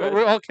 Yeah, Good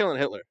we're all killing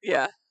Hitler.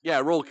 yeah. Yeah,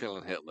 we're all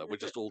killing Hitler. We're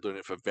just all doing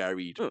it for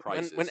varied When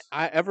prices.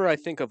 I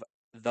think of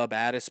the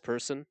baddest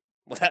person,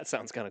 well, that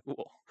sounds kind of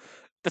cool.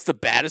 That's the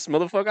baddest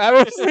motherfucker I've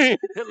ever seen.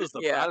 Hitler's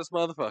the Yeah. baddest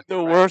motherfucker. The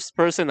right? worst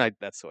person,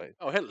 that's why.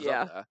 Oh, Hitler's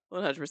Yeah. up there.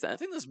 100%. I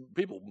think there's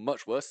people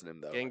much worse than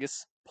him though. Like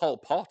Genghis. Pol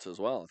Pot as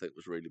well. I think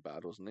was really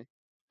bad, wasn't he?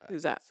 I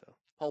Who's think that? So.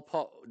 Pol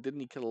Pot didn't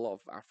he kill a lot of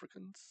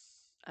Africans?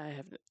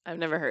 I've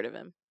never heard of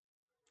him.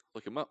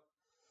 Look him up.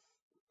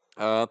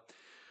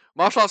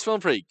 Martial arts film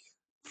freak.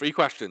 3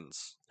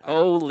 questions.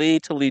 Holy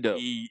Toledo.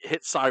 He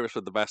hit Cyrus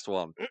with the best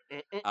one.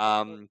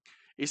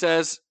 He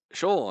says,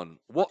 Sean,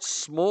 what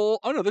small...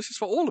 Oh, no, this is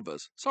for all of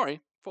us. Sorry,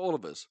 for all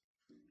of us.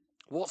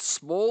 What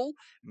small,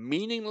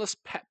 meaningless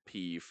pet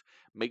peeve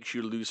makes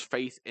you lose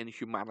faith in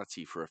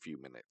humanity for a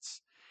few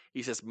minutes?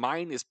 He says,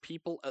 mine is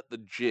people at the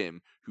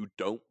gym who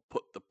don't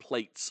put the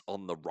plates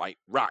on the right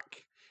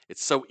rack.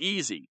 It's so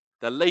easy.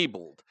 They're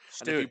labeled.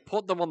 And if you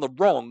put them on the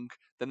wrong,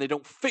 then they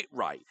don't fit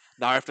right.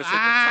 Now I have to take the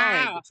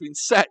time between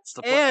sets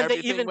to put And they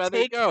everything even where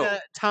take they go.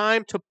 the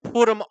time to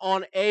put them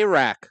on a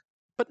rack,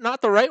 but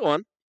not the right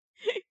one.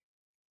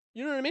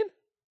 You know what I mean?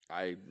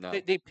 I know.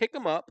 They pick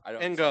them up I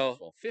don't and understand this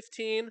go one.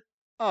 15.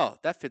 Oh,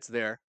 that fits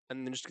there,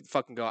 and then just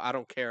fucking go. I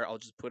don't care. I'll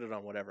just put it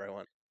on whatever I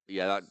want.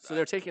 Yeah, that, So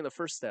they're taking the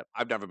first step.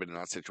 I've never been in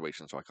that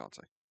situation, so I can't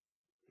say.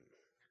 Do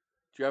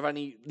you have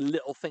any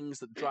little things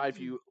that drive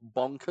you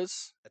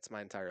bonkers? That's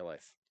my entire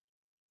life.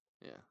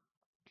 Yeah.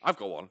 I've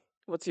got one.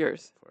 What's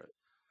yours? For it.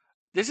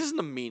 This isn't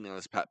a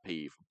meaningless pet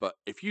peeve, but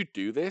if you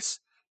do this,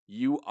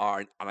 you are,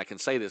 and I can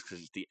say this because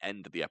it's the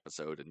end of the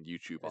episode and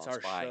YouTube It's aren't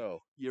our spying. show.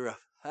 You're a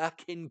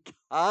fucking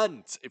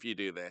cunt if you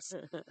do this.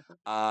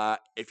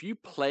 If you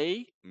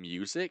play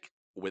music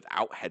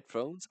without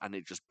headphones and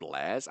it just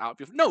blares out of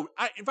your... No,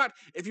 in fact,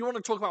 if you want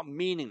to talk about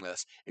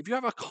meaningless, if you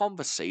have a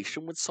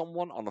conversation with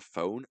someone on a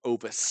phone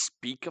over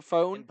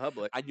speakerphone In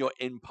public. and you're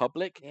in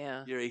public,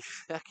 Yeah. you're a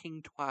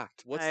fucking twat.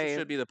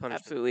 Should be the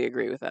punishment? Absolutely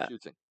agree with that.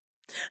 Shooting.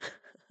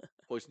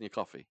 Poison your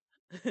coffee.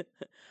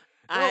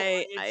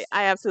 I it's-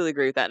 absolutely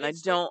agree with that, and I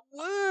It's the don't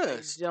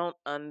worst.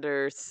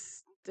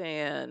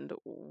 understand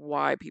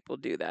why people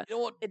do that. You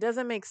know what? It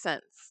doesn't make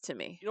sense to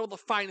me. You know what the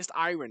finest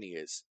irony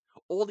is?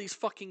 All these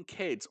fucking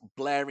kids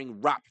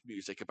blaring rap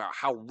music about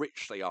how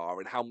rich they are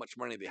and how much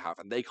money they have,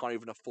 and they can't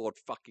even afford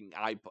fucking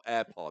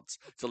AirPods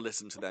to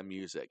listen to their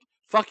music.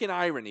 Fucking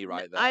irony,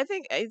 right there. I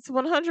think it's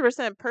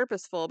 100%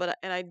 purposeful, but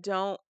I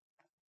don't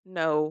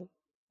know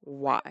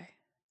why.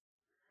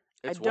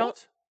 It's I don't-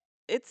 what?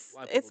 It's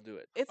Why people it's do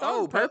it? it's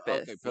Oh, on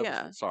purpose. okay, purposeful.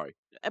 Yeah, Sorry.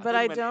 but thought you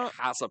I meant don't. It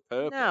has a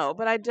purpose. No,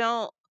 but I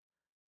don't.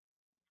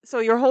 So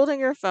you're holding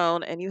your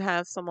phone and you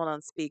have someone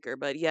on speaker,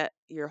 but yet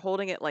you're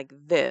holding it like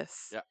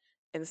this Yeah.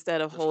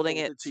 instead of Just holding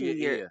hold it to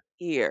your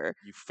ear.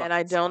 You And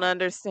I fucking don't slob.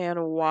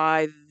 understand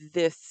why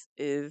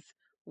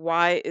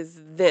why is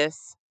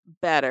this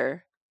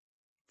better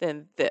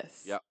than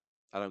this? Yeah.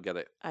 I don't get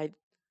it. I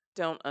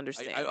don't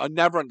understand. I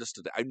never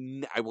understood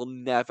it. I will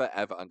never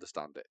ever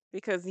understand it.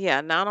 Because yeah,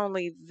 not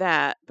only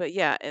that, but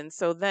yeah, and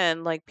so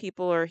then like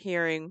people are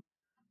hearing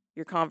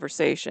your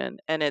conversation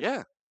and it's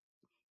Yeah.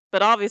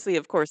 but obviously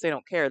of course they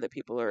don't care that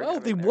people are Well,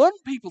 they having their- want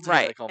people to hear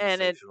right their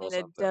conversation and or it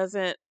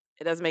something.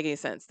 doesn't make any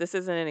sense. This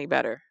isn't any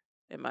better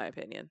in my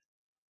opinion.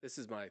 This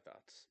is my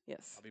thoughts.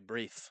 Yes, I'll be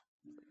brief.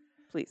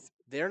 please.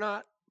 They're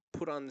not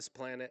put on this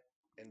planet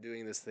and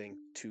doing this thing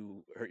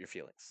to hurt your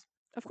feelings.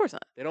 Of course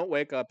not. They don't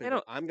wake up They and go,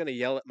 don't- I'm going to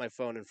yell at my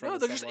phone in front No, of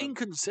they're just someone.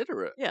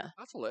 inconsiderate. Yeah.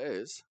 That's all it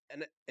is.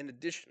 And in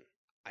addition,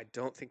 I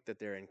don't think that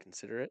they're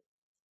inconsiderate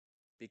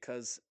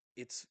because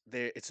it's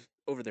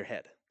over their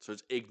head. So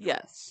it's ignorance.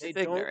 Yes. They It's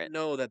don't ignorant.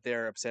 know that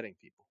they're upsetting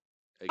people.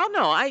 Oh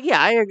no, I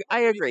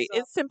agree. Wakes up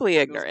It's simply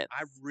and goes, ignorant.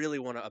 I really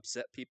want to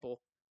upset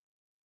people.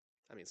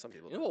 I mean, some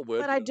people. You know don't. what word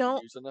But we I don't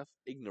don't- use enough?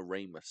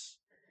 Ignoramus.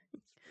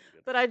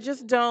 But I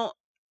just don't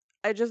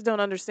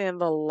understand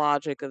the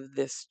logic of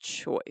this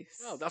choice.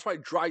 No, that's why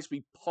it drives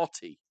me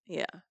potty.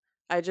 Yeah.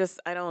 I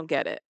don't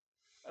get it.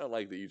 I don't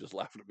like that you just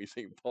laughed at me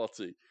saying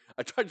potty.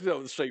 I tried to do that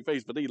with a straight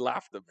face, but he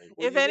laughed at me.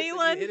 Well, If you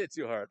anyone- hit it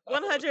too hard.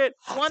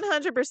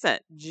 100%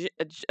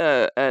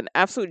 an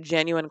absolute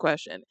genuine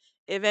question.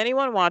 If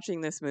anyone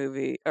watching this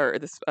movie or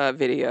this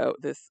video,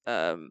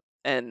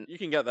 and You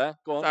can get there.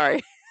 Go on.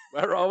 sorry,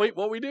 Where are we?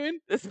 What are we doing?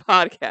 this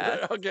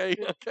podcast,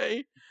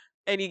 Okay.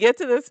 and you get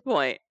to this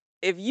point,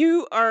 if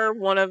you are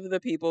one of the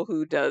people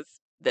who does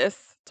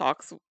this,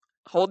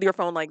 hold your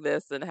phone like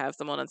this and have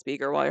someone on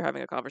speaker while you're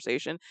having a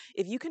conversation,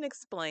 if you can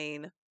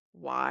explain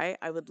why,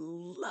 I would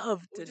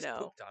love We to just know.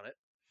 pooped on it.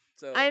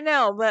 So I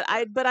know, but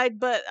yeah.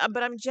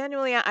 I'm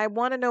genuinely, I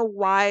want to know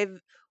why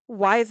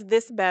is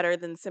this better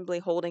than simply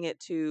holding it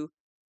to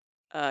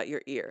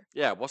your ear?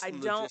 Yeah, what's I the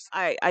don't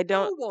logis- I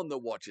don't No one that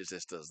watches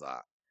this does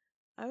that.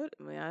 I would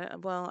I mean,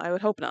 I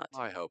would hope not.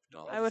 I hope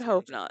not. I would Just a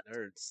hope bunch of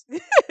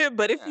not. Nerds.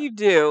 But if Yeah. you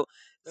do,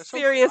 They're so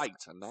serious polite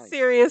and nice.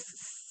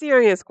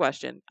 serious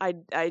question.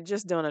 I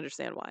just don't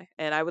understand why,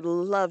 and I would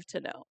love to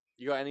know.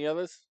 You got any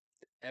others?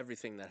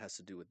 Everything that has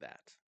to do with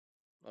that.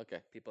 Okay.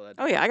 People that.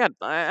 Oh yeah,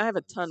 I have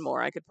a ton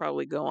more. I could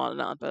probably go on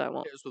and on, but I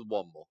won't. Hit us with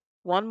one more.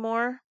 One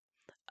more.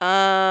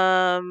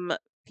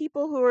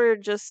 People who are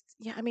just,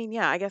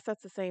 I guess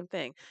that's the same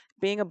thing.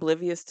 Being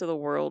oblivious to the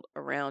world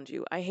around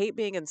you. I hate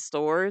being in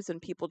stores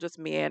and people just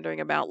meandering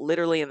about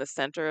literally in the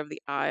center of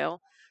the aisle,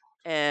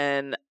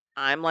 and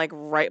I'm like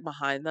right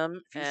behind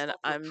them, If you and stop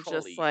your I'm trolley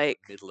just in like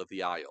the middle of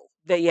the aisle.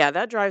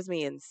 that drives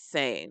me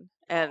insane.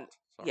 And God,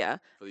 sorry, yeah,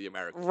 for the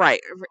Americans.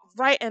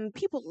 right, and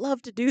people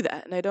love to do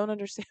that, and I don't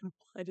understand.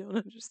 I don't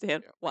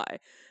understand Yeah. why.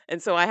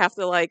 And so I have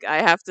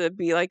to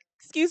be like,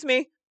 excuse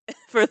me,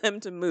 for them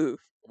to move.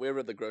 We were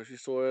at the grocery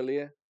store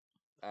earlier,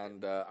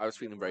 and I was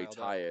feeling very riled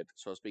up. tired,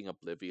 so I was being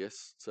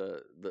oblivious to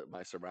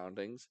my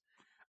surroundings.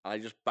 And I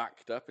just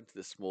backed up into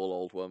this small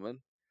old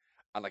woman,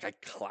 and like I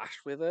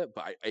clashed with her,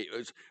 but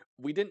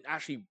we didn't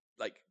actually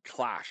like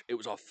clash. It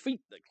was our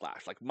feet that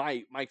clashed. Like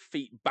my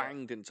feet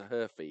banged into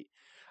her feet.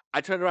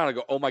 I turned around and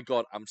go, "Oh my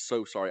god, I'm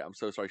so sorry. I'm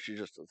so sorry." She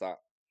just does that.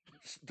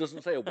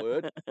 Doesn't say a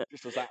word.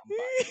 Just does that and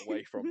backs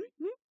away from me.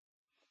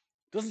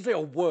 Doesn't say a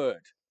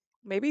word.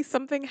 Maybe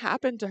something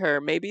happened to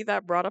her. Maybe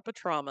that brought up a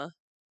trauma.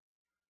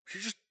 She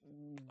just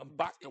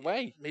backed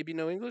away. Maybe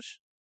no English.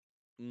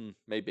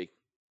 Maybe.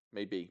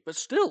 But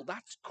still,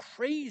 that's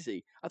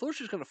crazy. I thought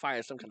she was going to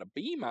fire some kind of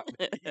beam at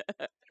me.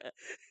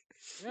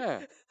 Yeah.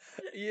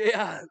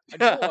 Yeah. And you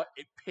know what?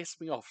 It pissed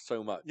me off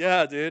so much.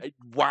 Yeah, dude. It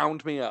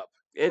wound me up.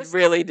 It Listen,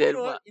 really You did.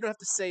 know what? You don't have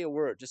to say a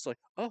word. Just like,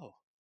 oh,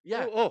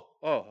 Yeah.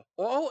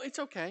 oh, It's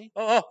okay.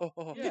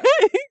 oh. Yeah.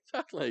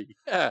 Exactly.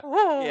 Yeah.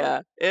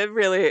 Yeah, it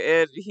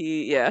really,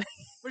 yeah.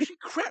 But she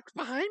crept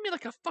behind me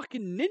like a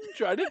fucking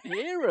ninja. I didn't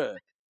hear her.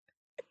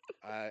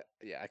 I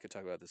could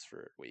talk about this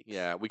for weeks.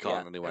 Yeah, we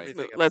can't anyway.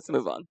 Everything Let's episode.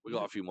 move on. We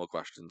got a few more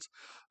questions.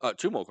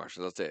 2 more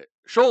questions. That's it.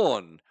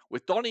 Sean,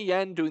 with Donnie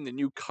Yen doing the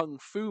new Kung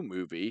Fu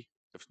movie,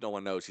 if no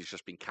one knows, he's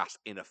just been cast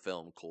in a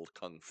film called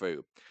Kung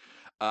Fu.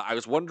 I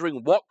was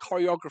wondering what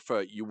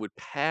choreographer you would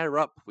pair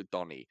up with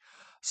Donnie.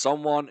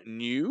 Someone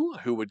new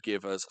who would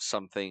give us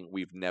something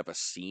we've never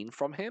seen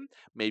from him.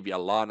 Maybe a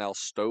Larnell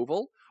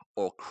Stovall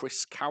or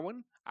Chris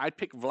Cowan. I'd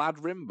pick Vlad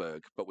Rimberg,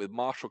 but with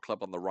Marshall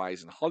Club on the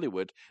rise in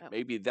Hollywood,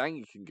 maybe then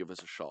you can give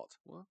us a shot.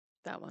 What?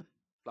 That one.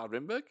 Vlad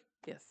Rimberg?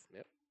 Yes.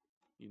 Yep.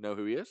 You know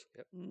who he is?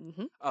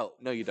 Mm-hmm. Oh,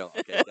 no, you don't.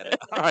 Okay, get it.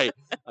 All right.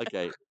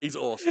 Okay. He's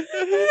awesome.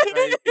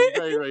 He's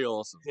very, very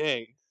awesome.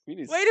 Dang. Wait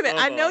a minute.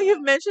 I know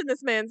you've mentioned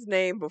this man's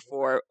name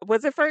before.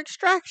 Was it for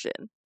Extraction?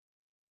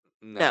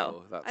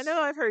 No. That's I know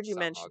I've heard you Sam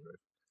mention. Hargrave.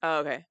 Oh,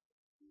 okay.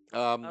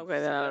 Um, Okay,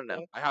 then I don't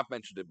know. I have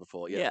mentioned it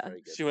before. Yeah, Yeah.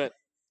 very good. She went,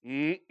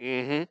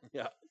 mm-hmm.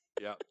 Yeah.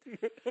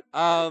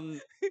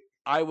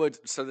 I would.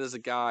 So there's a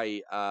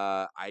guy.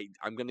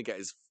 I'm gonna get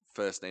his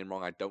first name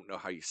wrong. I don't know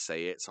how you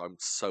say it, so I'm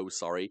so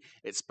sorry.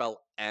 It's spelled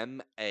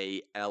Malay.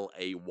 I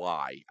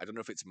don't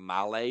know if it's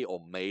Malay or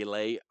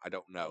Malay. I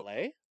don't know.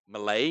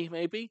 Malay,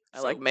 maybe.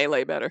 I like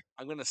Melee better.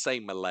 I'm gonna say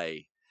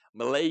Malay.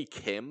 Malay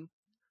Kim.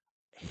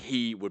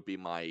 He would be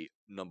my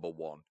number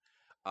one.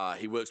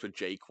 He works with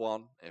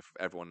Jaquan. If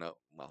everyone know,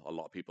 well, a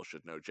lot of people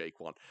should know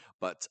Jaquan,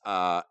 but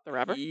The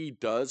rapper? he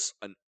does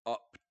an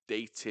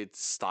updated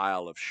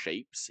style of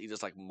shapes. He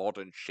does like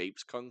modern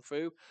shapes kung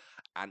fu,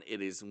 and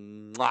it is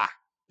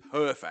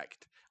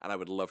perfect. And I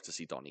would love to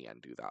see Donnie Yen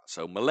do that.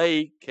 So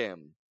Malay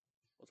Kim,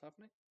 what's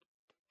happening?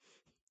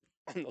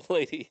 I'm the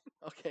lady.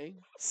 Okay,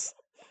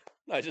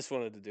 I just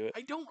wanted to do it.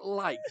 I don't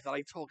like that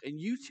I talk and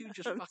you two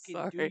just I'm fucking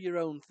do sorry. your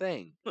own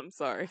thing. I'm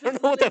sorry. I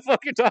don't know what the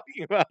fuck you're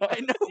talking about. I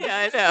know. Yeah,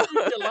 I but know.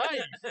 you live your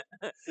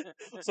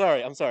life.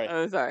 Sorry, I'm sorry.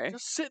 I'm sorry.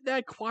 Just sit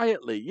there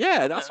quietly.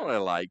 Yeah, that's what I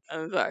like.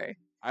 I'm sorry.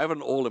 I have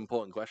an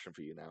all-important question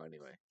for you now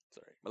anyway.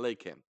 Sorry. Malay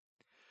Kim.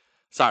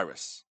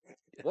 Cyrus,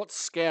 what's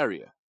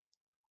scarier?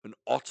 An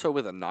otter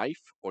with a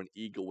knife or an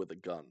eagle with a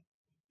gun?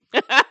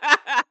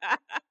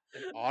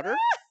 An otter?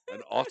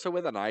 An otter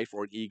with a knife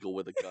or an eagle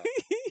with a gun?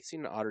 You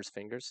seen an otter's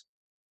fingers?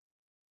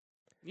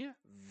 Yeah.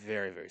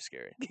 Very, very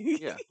scary.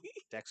 Yeah.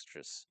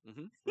 Dexterous.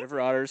 Mhm. River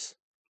otters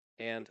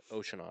and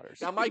ocean otters.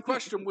 Now, my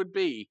question would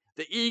be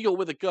the eagle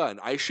with a gun.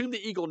 I assume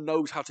the eagle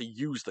knows how to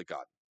use the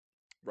gun,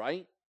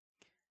 right?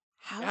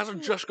 How It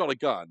hasn't do- just got a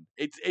gun.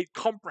 It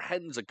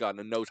comprehends a gun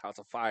and knows how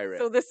to fire it.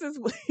 So this is.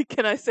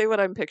 Can I say what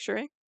I'm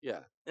picturing?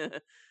 Yeah.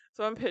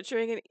 So I'm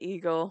picturing an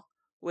eagle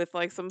with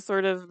like some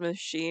sort of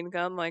machine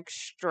gun like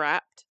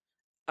strapped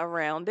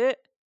around it.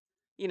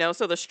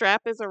 So the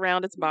strap is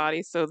around its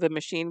body, so the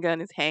machine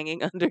gun is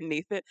hanging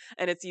underneath it,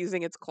 and it's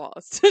using its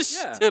claws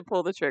Yeah. to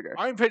pull the trigger.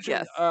 I'm picturing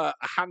Yes. a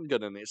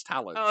handgun in its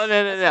talons. Oh no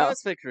That's what I no!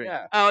 was picturing.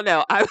 Yeah. Oh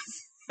no! I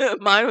was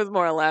mine was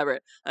more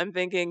elaborate. I'm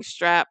thinking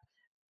strap,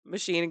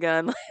 machine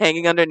gun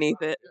hanging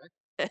underneath it,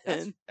 That's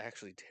and,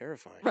 actually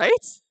terrifying. right?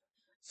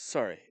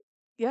 Sorry.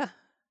 Yeah.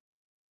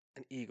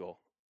 An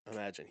eagle.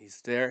 Imagine he's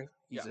there.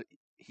 Yeah.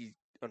 He's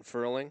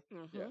unfurling,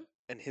 Yeah. Mhm.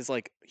 and his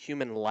like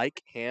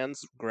human-like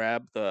hands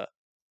grab the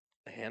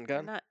They're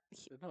handgun. not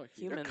They're not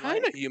huge. human.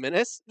 Kind of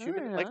humanist. No,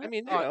 Human, they're like not. I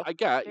mean, I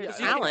get. They're Yeah. because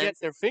you can get talons.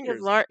 their He has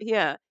fingers.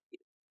 yeah.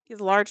 He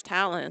has large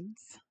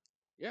talons.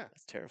 Yeah.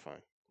 That's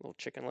terrifying. Little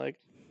chicken leg.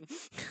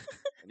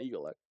 An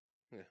eagle. Like.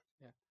 Yeah.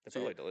 Yeah. They're So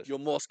probably delicious. you're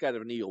more scared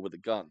of an eagle with a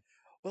gun.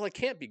 Well, it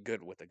can't be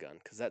good with a gun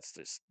because that's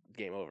just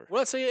game over. Well,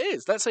 let's say it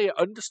is. Let's say it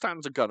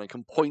understands a gun and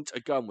can point a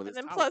gun with And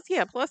its then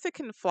talons. plus it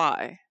can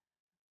fly.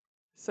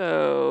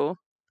 So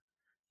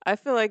I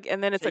feel like,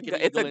 and then it's Take an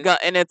it's a eagle in- gun,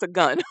 and it's a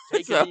gun.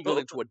 Take so, an eagle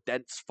into a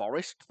dense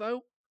forest,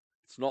 though.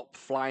 It's not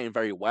flying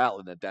very well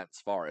in a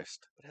dense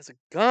forest. But it has a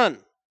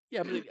gun.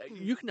 Yeah, but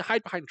you can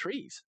hide behind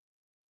trees.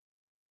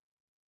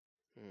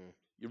 Hmm.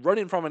 You're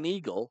running from an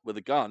eagle with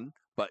a gun,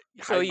 but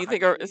so you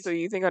think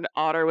an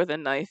otter with a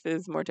knife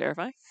is more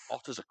terrifying?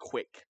 otters are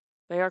quick,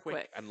 They are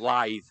quick. and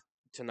lithe.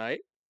 Tonight,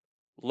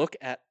 look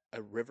at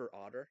a river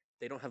otter.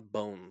 They don't have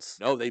bones.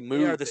 No, they move.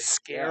 They are the yeah,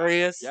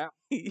 scariest. Yeah,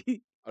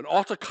 an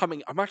otter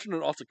coming. Imagine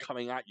an otter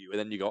coming at you, and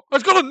then you go,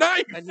 "It's got a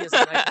knife!" And he has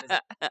a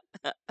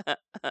knife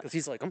because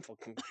he's like, I'm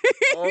fucking.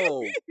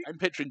 Oh, I'm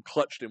picturing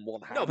clutched in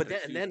one hand. No, but for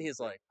then season. he's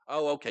like,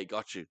 "Oh, okay,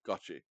 got you."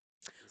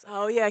 he's like,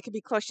 Oh yeah, it could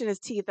be clutching his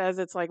teeth as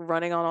it's like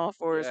running on all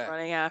fours, Yeah.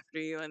 running after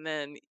you, and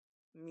then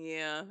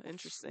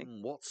interesting.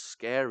 What's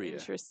scarier?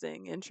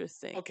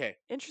 Interesting. okay.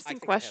 I Interesting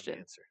think I have the question.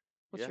 answer.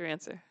 What's Yeah. your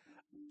answer?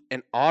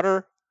 An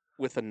otter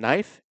with a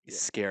knife is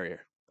Yeah. scarier.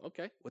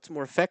 Okay. What's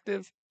more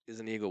effective is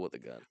an eagle with a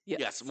gun.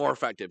 Yes, more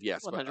effective.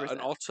 Yes, but 100%.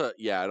 an otter.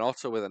 Yeah, an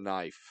otter with a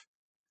knife.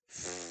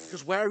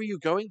 Because where are you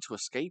going to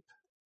escape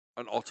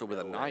an otter with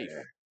a knife?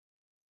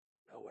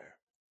 Nowhere.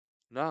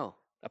 No,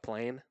 A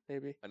plane,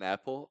 maybe. an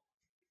airport.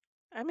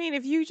 I mean,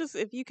 if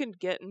you can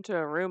get into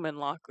a room and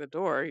lock the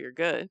door, you're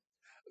good.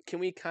 Can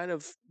we kind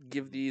of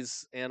give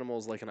these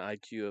animals like an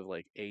IQ of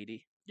like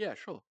 80? Yeah,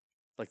 sure.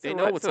 Like they So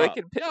know what- what's so up.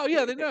 It could Yeah,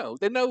 yeah, they know.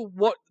 They know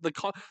what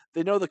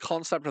they know the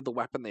concept of the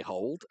weapon they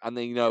hold, and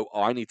they know.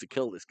 Oh, I need to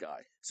kill this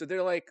guy. So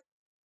they're like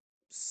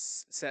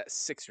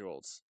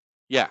 6-year-olds.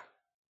 Yeah,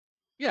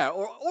 yeah,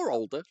 or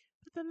older.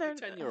 But then they're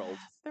 10-year-old.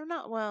 They're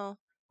not well.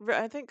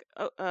 I think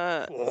sea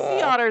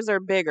Oh. otters are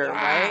bigger, Ah.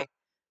 right?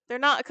 They're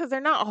not because they're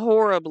not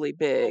horribly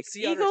big. Well,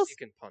 sea otters Eagles, you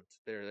can punt.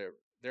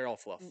 They're all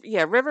fluff.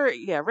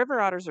 river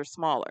otters are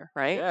smaller,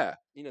 right? Yeah,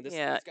 You know this.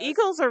 Yeah, these guys?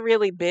 eagles are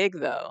really big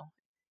though.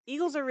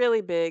 Eagles are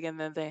really big, and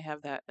then they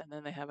have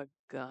a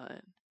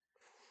gun.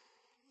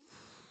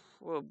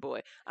 Oh boy,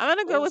 I'm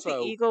gonna go with the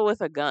Also- eagle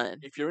with a gun.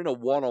 if you're in a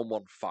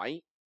one-on-one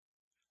fight,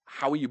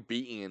 how are you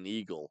beating an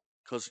eagle?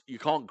 Because you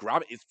can't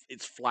grab it;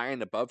 it's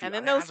flying above you. And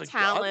then it those has a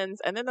gun.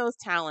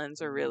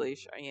 talons are really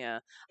yeah.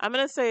 I'm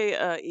gonna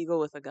say eagle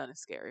with a gun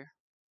is scarier.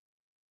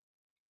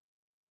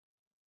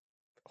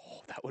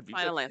 Oh, that would be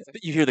Final good. answer.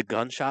 You hear the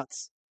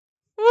gunshots?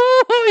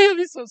 Oh, you'd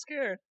be so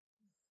scared.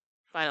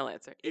 Final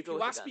answer. If Eagle you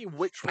with a ask gun. me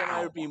which one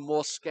I would be Pow.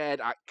 more scared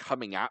at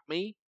coming at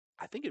me,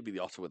 I think it'd be the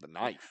otter with a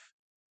knife.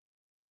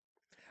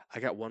 I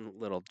got one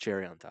little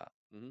cherry on top.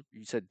 Mhm.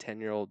 You said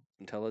 10-year-old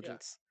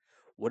intelligence.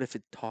 What if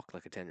it talked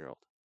like a 10-year-old?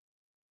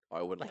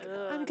 I wouldn't like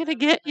that. I'm gonna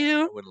get I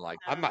you. wouldn't like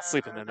I'm not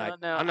sleeping tonight.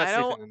 No, I'm not I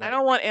sleeping don't. tonight. I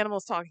don't want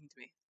animals talking to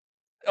me.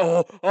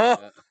 Oh,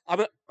 that.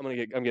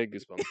 I'm getting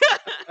goosebumps.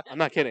 I'm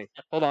not kidding.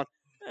 Hold on.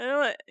 I don't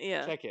want,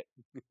 yeah. Check it.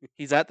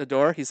 He's at the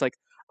door. He's like,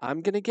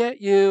 I'm gonna get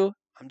you.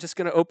 I'm just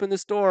gonna open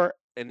this door,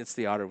 and it's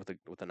the otter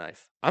with a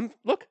knife.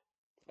 Look.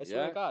 I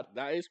swear to God,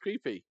 that is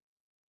creepy.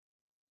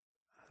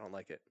 I don't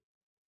like it.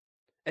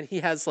 And he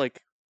has like,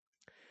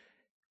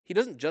 he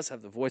doesn't just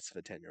have the voice of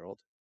a 10-year-old.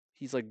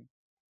 He's like,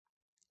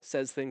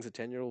 says things a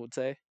 10-year-old would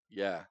say.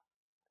 Yeah.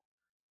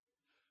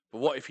 But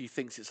what if he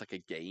thinks it's like a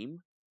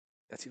game,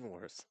 That's even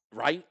worse.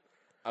 right?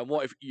 And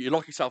what if you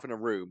lock yourself in a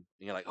room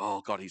and you're like,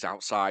 oh god, he's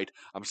outside.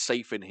 I'm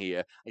safe in here.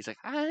 And he's like,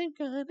 I'm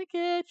gonna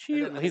get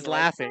you. then And he's you're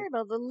like, laughing.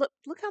 Sorry, but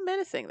look how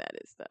menacing that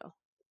is, though.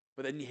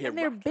 but then you hear And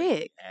they're rattling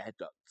big. air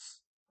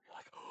ducts. You're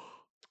like,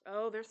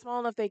 Oh, they're small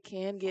enough they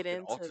can get fucking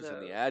into otters in the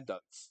those. air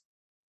ducts.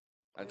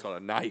 And it's on a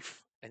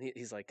knife. And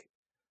he's like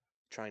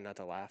trying not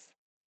to laugh.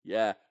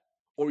 Yeah.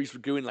 Or he's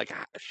doing like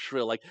a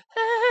shrill, like,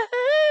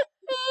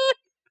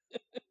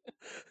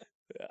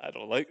 I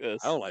don't like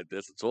this. I don't like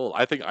this at all.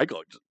 I think I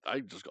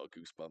just got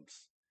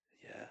goosebumps.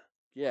 Yeah.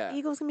 Yeah.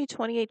 Eagles can be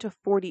 28 to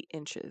 40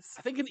 inches.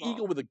 I think an long.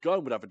 eagle with a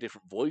gun would have a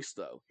different voice,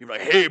 though. He'd be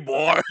like, hey,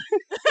 boy.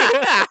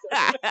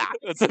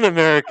 It's an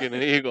American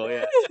eagle,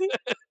 yeah.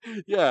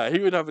 Yeah, he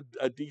would have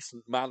a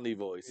decent manly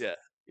voice. Yeah.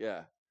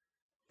 Yeah.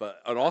 But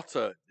an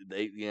otter,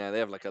 they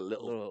have like a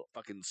little Little-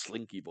 fucking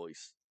slinky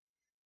voice.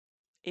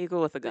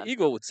 Eagle with a The gun.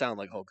 eagle would sound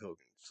like Hulk Hogan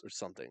or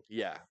something.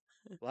 Yeah.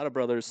 A lot of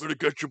brothers. I'm gonna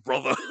get you,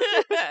 brother.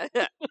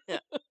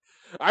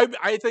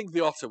 I think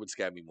the otter would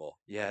scare me more.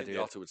 I Yeah, think dude.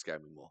 the otter would scare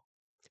me more.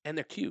 And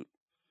they're cute.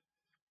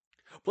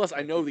 Plus, I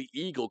They're know cute. the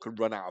eagle could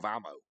run out of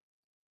ammo.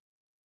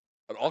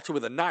 An otter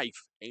with a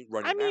knife ain't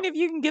running I mean, out. if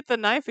you can get the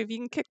knife, if you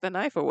can kick the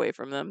knife away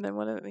from them, then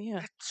whatever.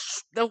 Yeah.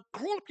 They'll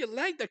crawl up your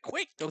leg. They're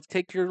quick. They'll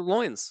take your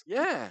loins.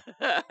 Yeah.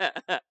 I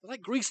They're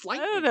like greased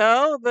lightning. don't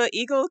know. The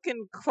eagle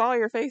can claw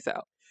your face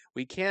out.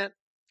 We can't.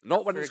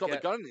 Not when he's got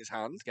Forget- the gun in his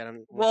hand. He's got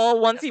him. Well,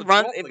 once has he to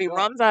runs, drop if the he gun.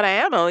 runs out of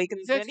ammo, he can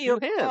He's got then he'll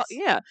 2 claw- hands.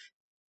 Yeah,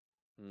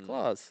 Hmm.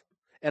 Claws.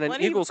 And an When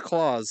he- eagle's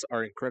claws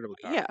are incredibly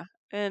powerful. yeah,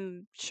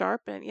 and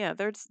sharp, and yeah,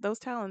 there's those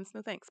talons.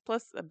 No thanks.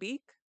 Plus a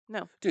beak.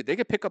 No, Dude, they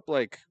could pick up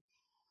like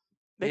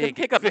they can big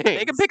pick up. They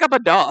can things. pick up a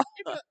dog.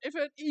 If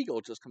an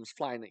eagle just comes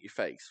flying at your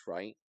face,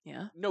 right?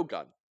 Yeah, No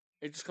gun.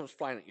 It just comes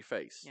flying at your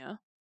face. yeah.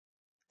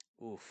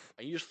 Oof.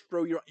 And you just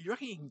throw you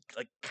reckon you can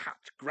like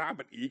grab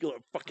an eagle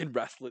and fucking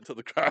wrestle it to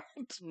the ground?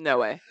 No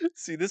way.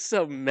 See, this is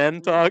how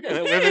men talk and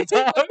how women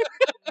talk.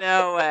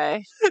 No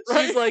way.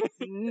 She's like, has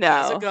a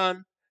No.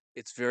 gun.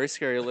 It's very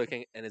scary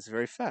looking and it's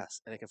very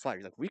fast and it can fly.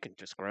 You're like, we can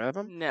just grab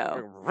him. No.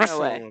 and wrestle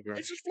way. him on the ground.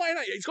 It's just flying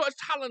at you. He's got his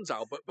talons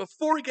out, but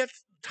before he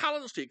gets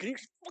talons to you, can you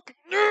just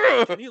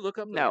fucking Can you look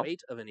up No. the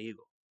weight of an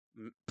eagle?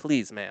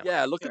 Please, ma'am.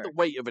 Yeah, look at Sure. the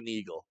weight of an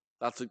eagle.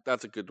 That's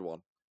a good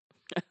one.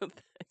 Dude,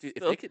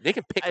 if Still- they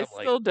can pick I up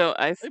like still don't.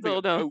 I They still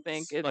make don't goats,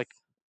 think it's. like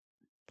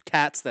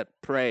cats that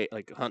prey,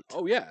 like hunt.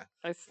 Oh yeah.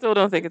 I still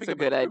don't think Pick it's a up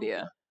good cougar.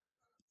 idea.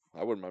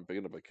 I wouldn't mind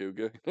picking up a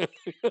cougar. You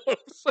know what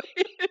I'm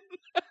saying?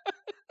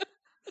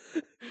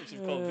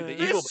 Should call it the Uh,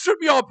 eagle. This should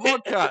be our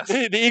podcast.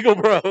 Can the Eagle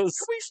Bros.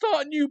 we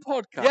start a new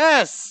podcast?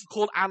 Yes.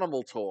 Called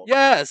Animal Talk.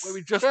 Yes. Where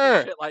we just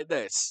sure. do shit like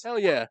this. Hell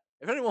yeah.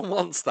 If anyone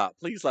wants that,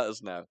 please let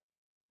us know.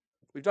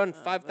 We've done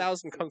let's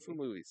 5,000 kung fu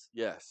movies.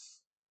 Yes.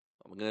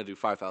 I'm gonna do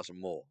 5,000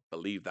 more.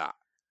 Believe that.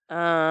 What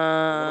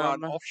about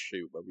an Um.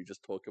 offshoot where we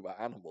just talk about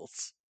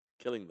animals,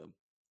 killing them?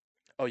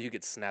 Oh, you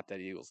could snap that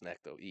eagle's neck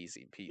though,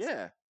 easy peasy.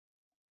 Yeah.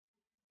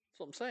 That's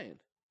what I'm saying.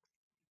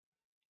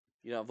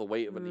 You don't have the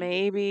weight of an eagle.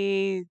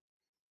 Maybe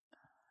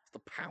It's the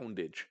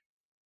poundage.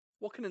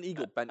 What can an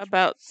eagle bench?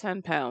 about press?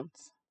 10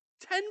 pounds.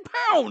 10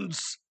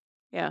 pounds.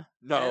 Yeah.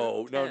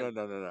 No, no, 10.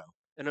 no.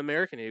 An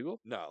American eagle?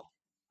 No.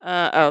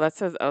 That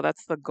says. Oh,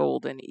 that's the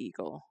golden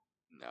eagle.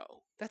 No.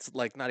 That's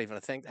like not even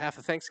half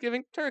a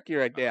Thanksgiving turkey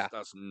right there.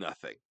 That's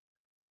nothing.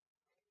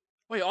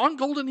 Wait, aren't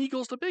golden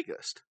eagles the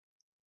biggest?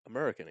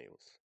 American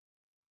eagles.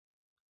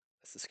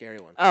 That's the scary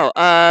one. Oh,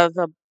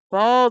 the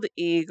bald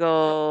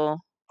eagle.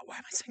 Why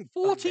am I saying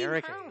 14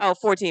 American pounds? Oh,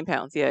 14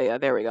 pounds. Yeah.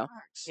 There we go.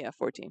 Max. Yeah,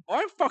 14.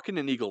 I'm fucking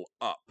an eagle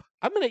up.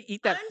 I'm gonna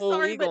eat that I'm whole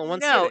sorry, eagle but in one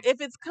no, sitting.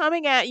 if it's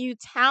coming at you,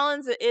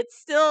 talons, it's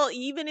still,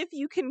 even if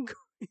you can,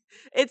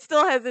 it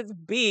still has its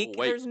beak.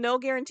 wait. There's no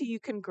guarantee you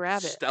can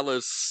grab it.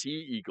 Stella's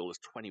sea eagle is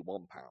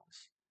 21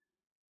 pounds.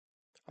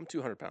 I'm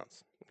 200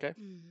 pounds. Okay.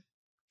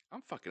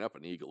 I'm fucking up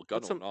an eagle,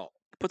 gun or some- not.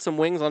 Put some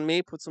wings on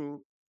me. Put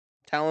some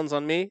talons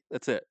on me.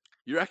 That's it.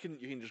 You reckon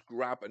you can just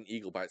grab an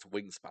eagle by its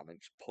wingspan and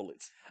just pull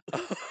it?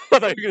 I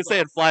thought you were gonna say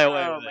and fly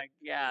away. Oh with my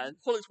god.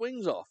 Pull its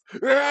wings off.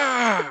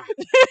 Ah!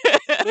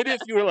 it. Maybe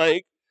if you were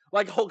like,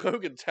 Like Hulk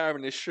Hogan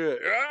tearing his shirt.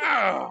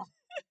 Ah!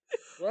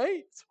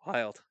 Right? it's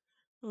wild.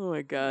 Oh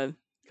my god.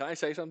 Can I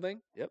say something?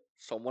 Yep.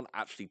 Someone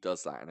actually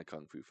does that in a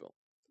kung fu film.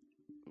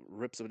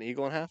 Rips an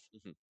eagle in half.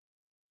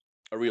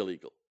 A real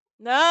eagle.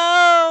 No.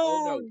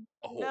 Oh, no.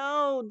 A hawk.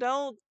 No,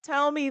 don't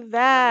tell me I'm not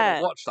that.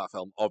 gonna watch that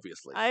film,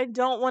 obviously. I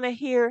don't want to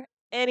hear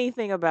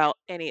anything about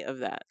any of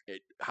that.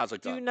 It has a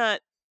gun. Do not.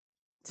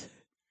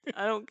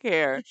 I don't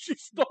care. She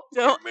stopped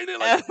Don't for a minute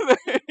like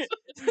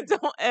ever.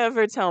 Don't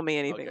ever tell me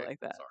anything Okay, like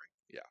that. Sorry.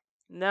 Yeah.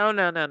 No.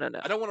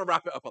 I don't want to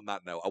wrap it up on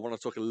that note. I want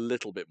to talk a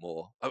little bit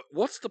more.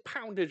 What's the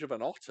poundage of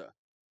an otter?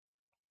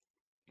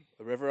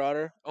 A river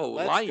otter. Oh,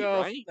 let's light,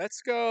 go. right?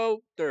 Let's go.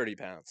 30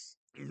 pounds.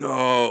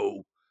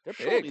 No. They're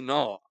Surely big.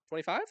 not.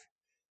 25.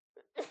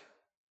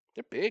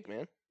 They're big,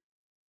 man.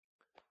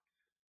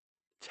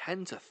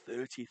 10 to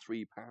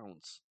 33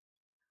 pounds.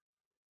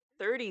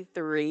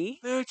 33.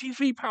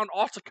 33-pound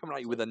otter coming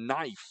at you with a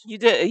knife. You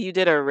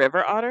did a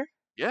river otter?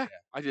 Yeah,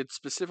 I did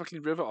specifically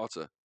river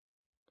otter.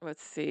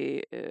 Let's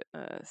see.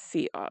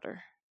 Sea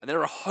otter. and they're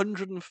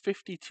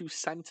 152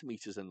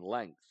 centimeters in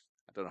length.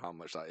 I don't know how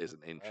much that is in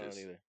I don't inches.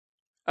 either.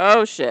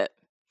 Oh shit.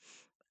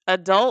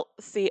 Adult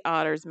sea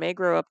otters may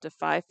grow up to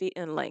 5 feet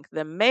in length.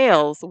 The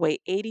males weigh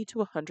 80 to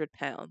 100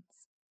 pounds.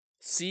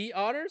 Sea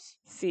otters?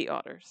 Sea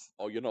otters.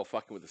 Oh, you're not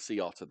fucking with a sea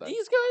otter then?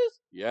 These guys?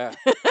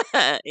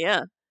 Yeah,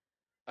 Yeah.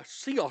 a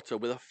sea otter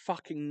with a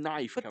fucking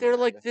knife. But coming they're at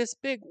like you. this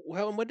big.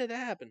 Well, when did that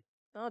happen?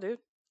 Oh, dude.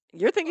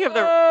 You're thinking of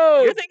the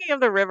Oh! you're thinking of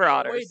the river Oh,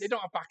 otters. wait, they don't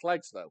have back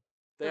legs though.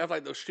 They No. have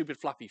like those stupid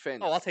flappy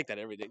fins. Oh, I'll take that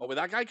every day. Oh, with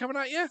that guy coming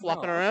at you,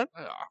 Flopping No, around?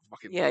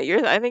 fucking Yeah,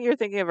 I think you're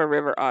thinking of a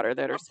river otter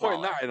that are I'm putting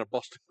smaller. that in a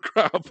Boston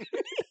crab.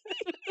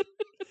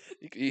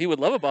 He would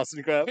love a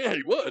Boston crab. Yeah,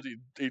 he would.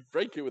 He'd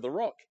break it with a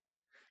rock.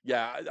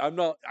 Yeah, I'm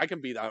not. I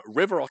can be that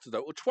river otter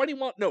though.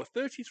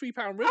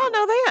 33-pound river. Oh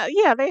no,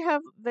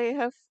 otter. they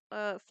have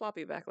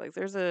floppy back legs.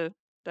 There's a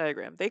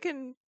diagram. They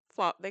can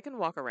flop. They can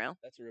walk around.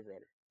 That's a river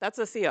otter. That's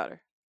a sea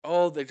otter.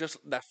 Oh, their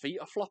feet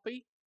are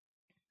floppy.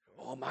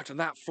 Oh, imagine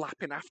that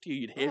flapping after you.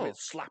 You'd hear Oh. it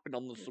slapping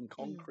on some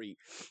concrete,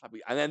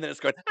 and then it's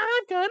going.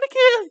 I'm gonna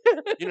kill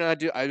you. You know,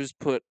 I just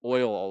put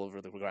oil all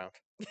over the ground.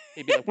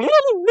 He'd be like,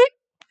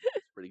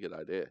 Pretty good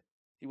idea.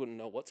 he wouldn't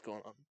know what's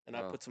going on. And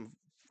I No. put some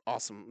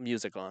awesome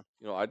music on.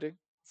 You know what I do?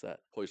 What's that?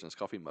 Poisonous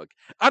coffee mug.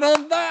 And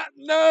on that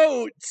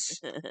note,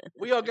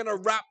 we are going to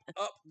wrap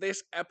up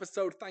this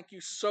episode. Thank you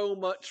so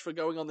much for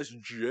going on this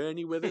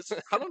journey with us.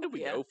 How long did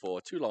we Yeah. go for?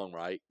 Too long,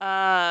 right?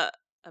 An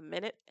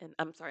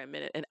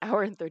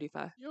hour and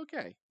 35. You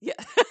okay? Yeah.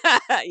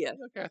 Yeah.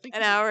 You okay? I think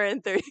An you hour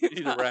and 35.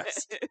 need a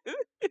rest.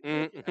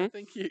 I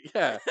think you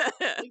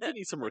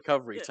need some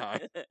recovery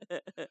time.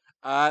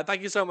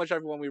 Thank you so much,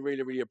 everyone. We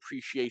really, really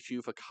appreciate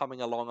you for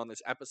coming along on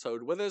this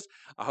episode with us.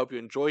 I hope you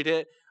enjoyed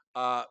it.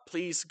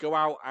 Please go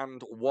out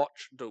and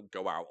watch. Don't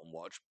go out and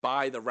watch.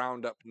 Buy the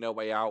Roundup No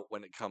Way Out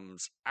when it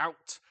comes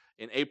out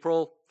in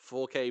April.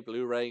 4K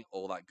Blu-ray,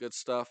 all that good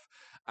stuff.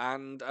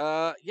 And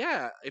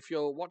if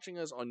you're watching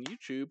us on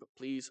YouTube,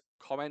 please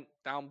comment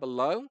down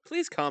below.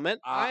 Please comment.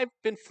 I've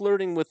been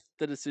flirting with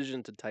the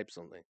decision to type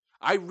something.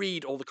 I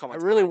read all the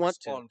comments. really want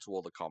to. respond to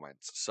all the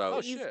comments. So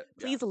Oh, shit.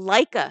 Please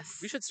like us.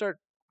 We should start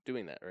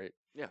doing that, right?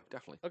 yeah,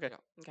 definitely. Okay. Yeah.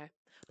 Okay.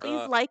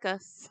 Please Uh, like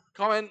us.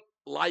 Comment,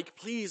 like,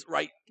 please.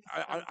 Right,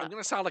 I'm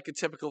gonna sound like a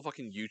typical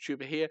fucking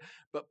YouTuber here,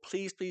 but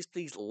please, please,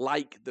 please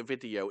like the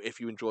video if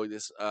you enjoy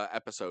this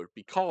episode,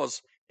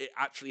 because it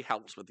actually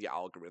helps with the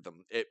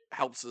algorithm. It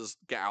helps us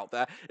get out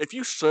there. If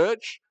you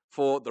search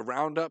for the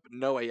Roundup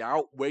No Way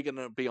Out, we're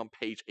gonna be on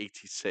page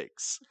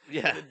 86.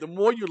 Yeah. The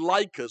more you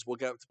like us, we'll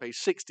get up to page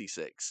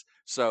 66.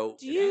 So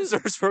Do you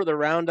Search for the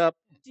Roundup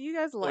do you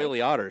guys like oily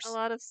otters. a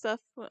lot of stuff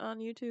on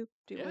YouTube?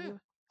 Do you Yeah. like it?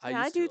 I Yeah,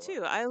 I used do to a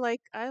too. lot.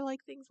 I like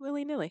things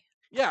willy nilly.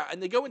 yeah,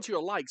 and they go into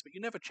your likes, but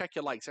you never check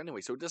your likes anyway,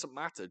 so it doesn't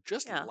matter.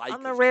 Just Yeah. like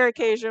On the us. rare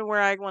occasion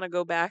where I want to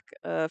go back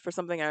for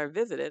something I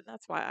visited,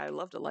 that's why I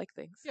love to like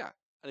things. Yeah.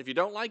 And if you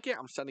don't like it,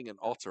 I'm sending an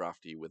otter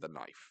after you with a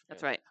knife.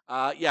 That's right.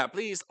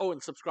 Please. Oh,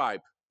 and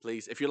subscribe,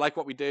 please. If you like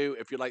what we do,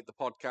 if you like the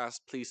podcast,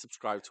 please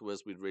subscribe to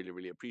us. We'd really,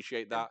 really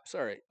appreciate that.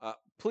 Sorry.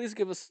 Please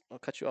give us. I'll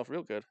cut you off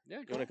real good. Yeah,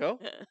 You want to go?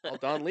 I'll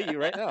Don Lee you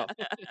right now.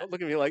 Don't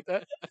look at me like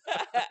that.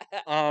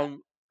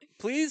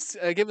 Please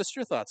give us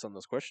your thoughts on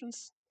those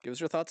questions. Give us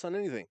your thoughts on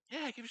anything.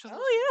 Yeah, give us your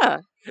Oh yeah.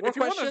 More If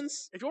you wanna-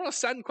 questions? If you want to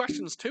send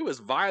questions to us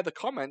via the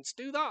comments,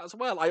 do that as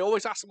well. I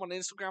always ask them on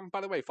Instagram. By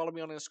the way, follow me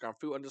on Instagram,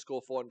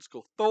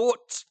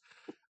 food_for_thought.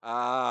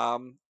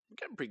 I'm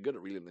getting pretty good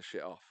at reeling this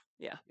shit off.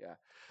 Yeah.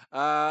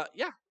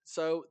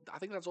 So I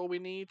think that's all we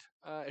need.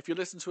 If you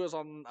listen to us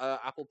on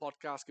Apple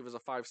Podcasts, give us a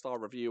 5-star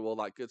review, all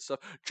that good stuff.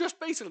 Just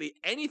basically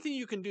anything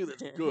you can do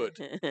that's good.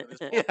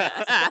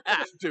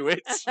 Just do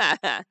it.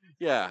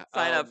 Yeah.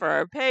 Sign up for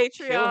our Kill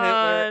Hitler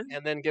Patreon.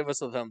 and then give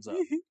us a thumbs up.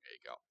 There you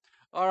go.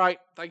 All right.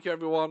 Thank you,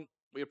 everyone.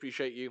 We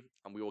appreciate you,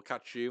 and we will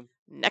catch you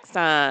Next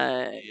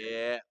time.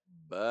 Yeah,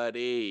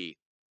 buddy.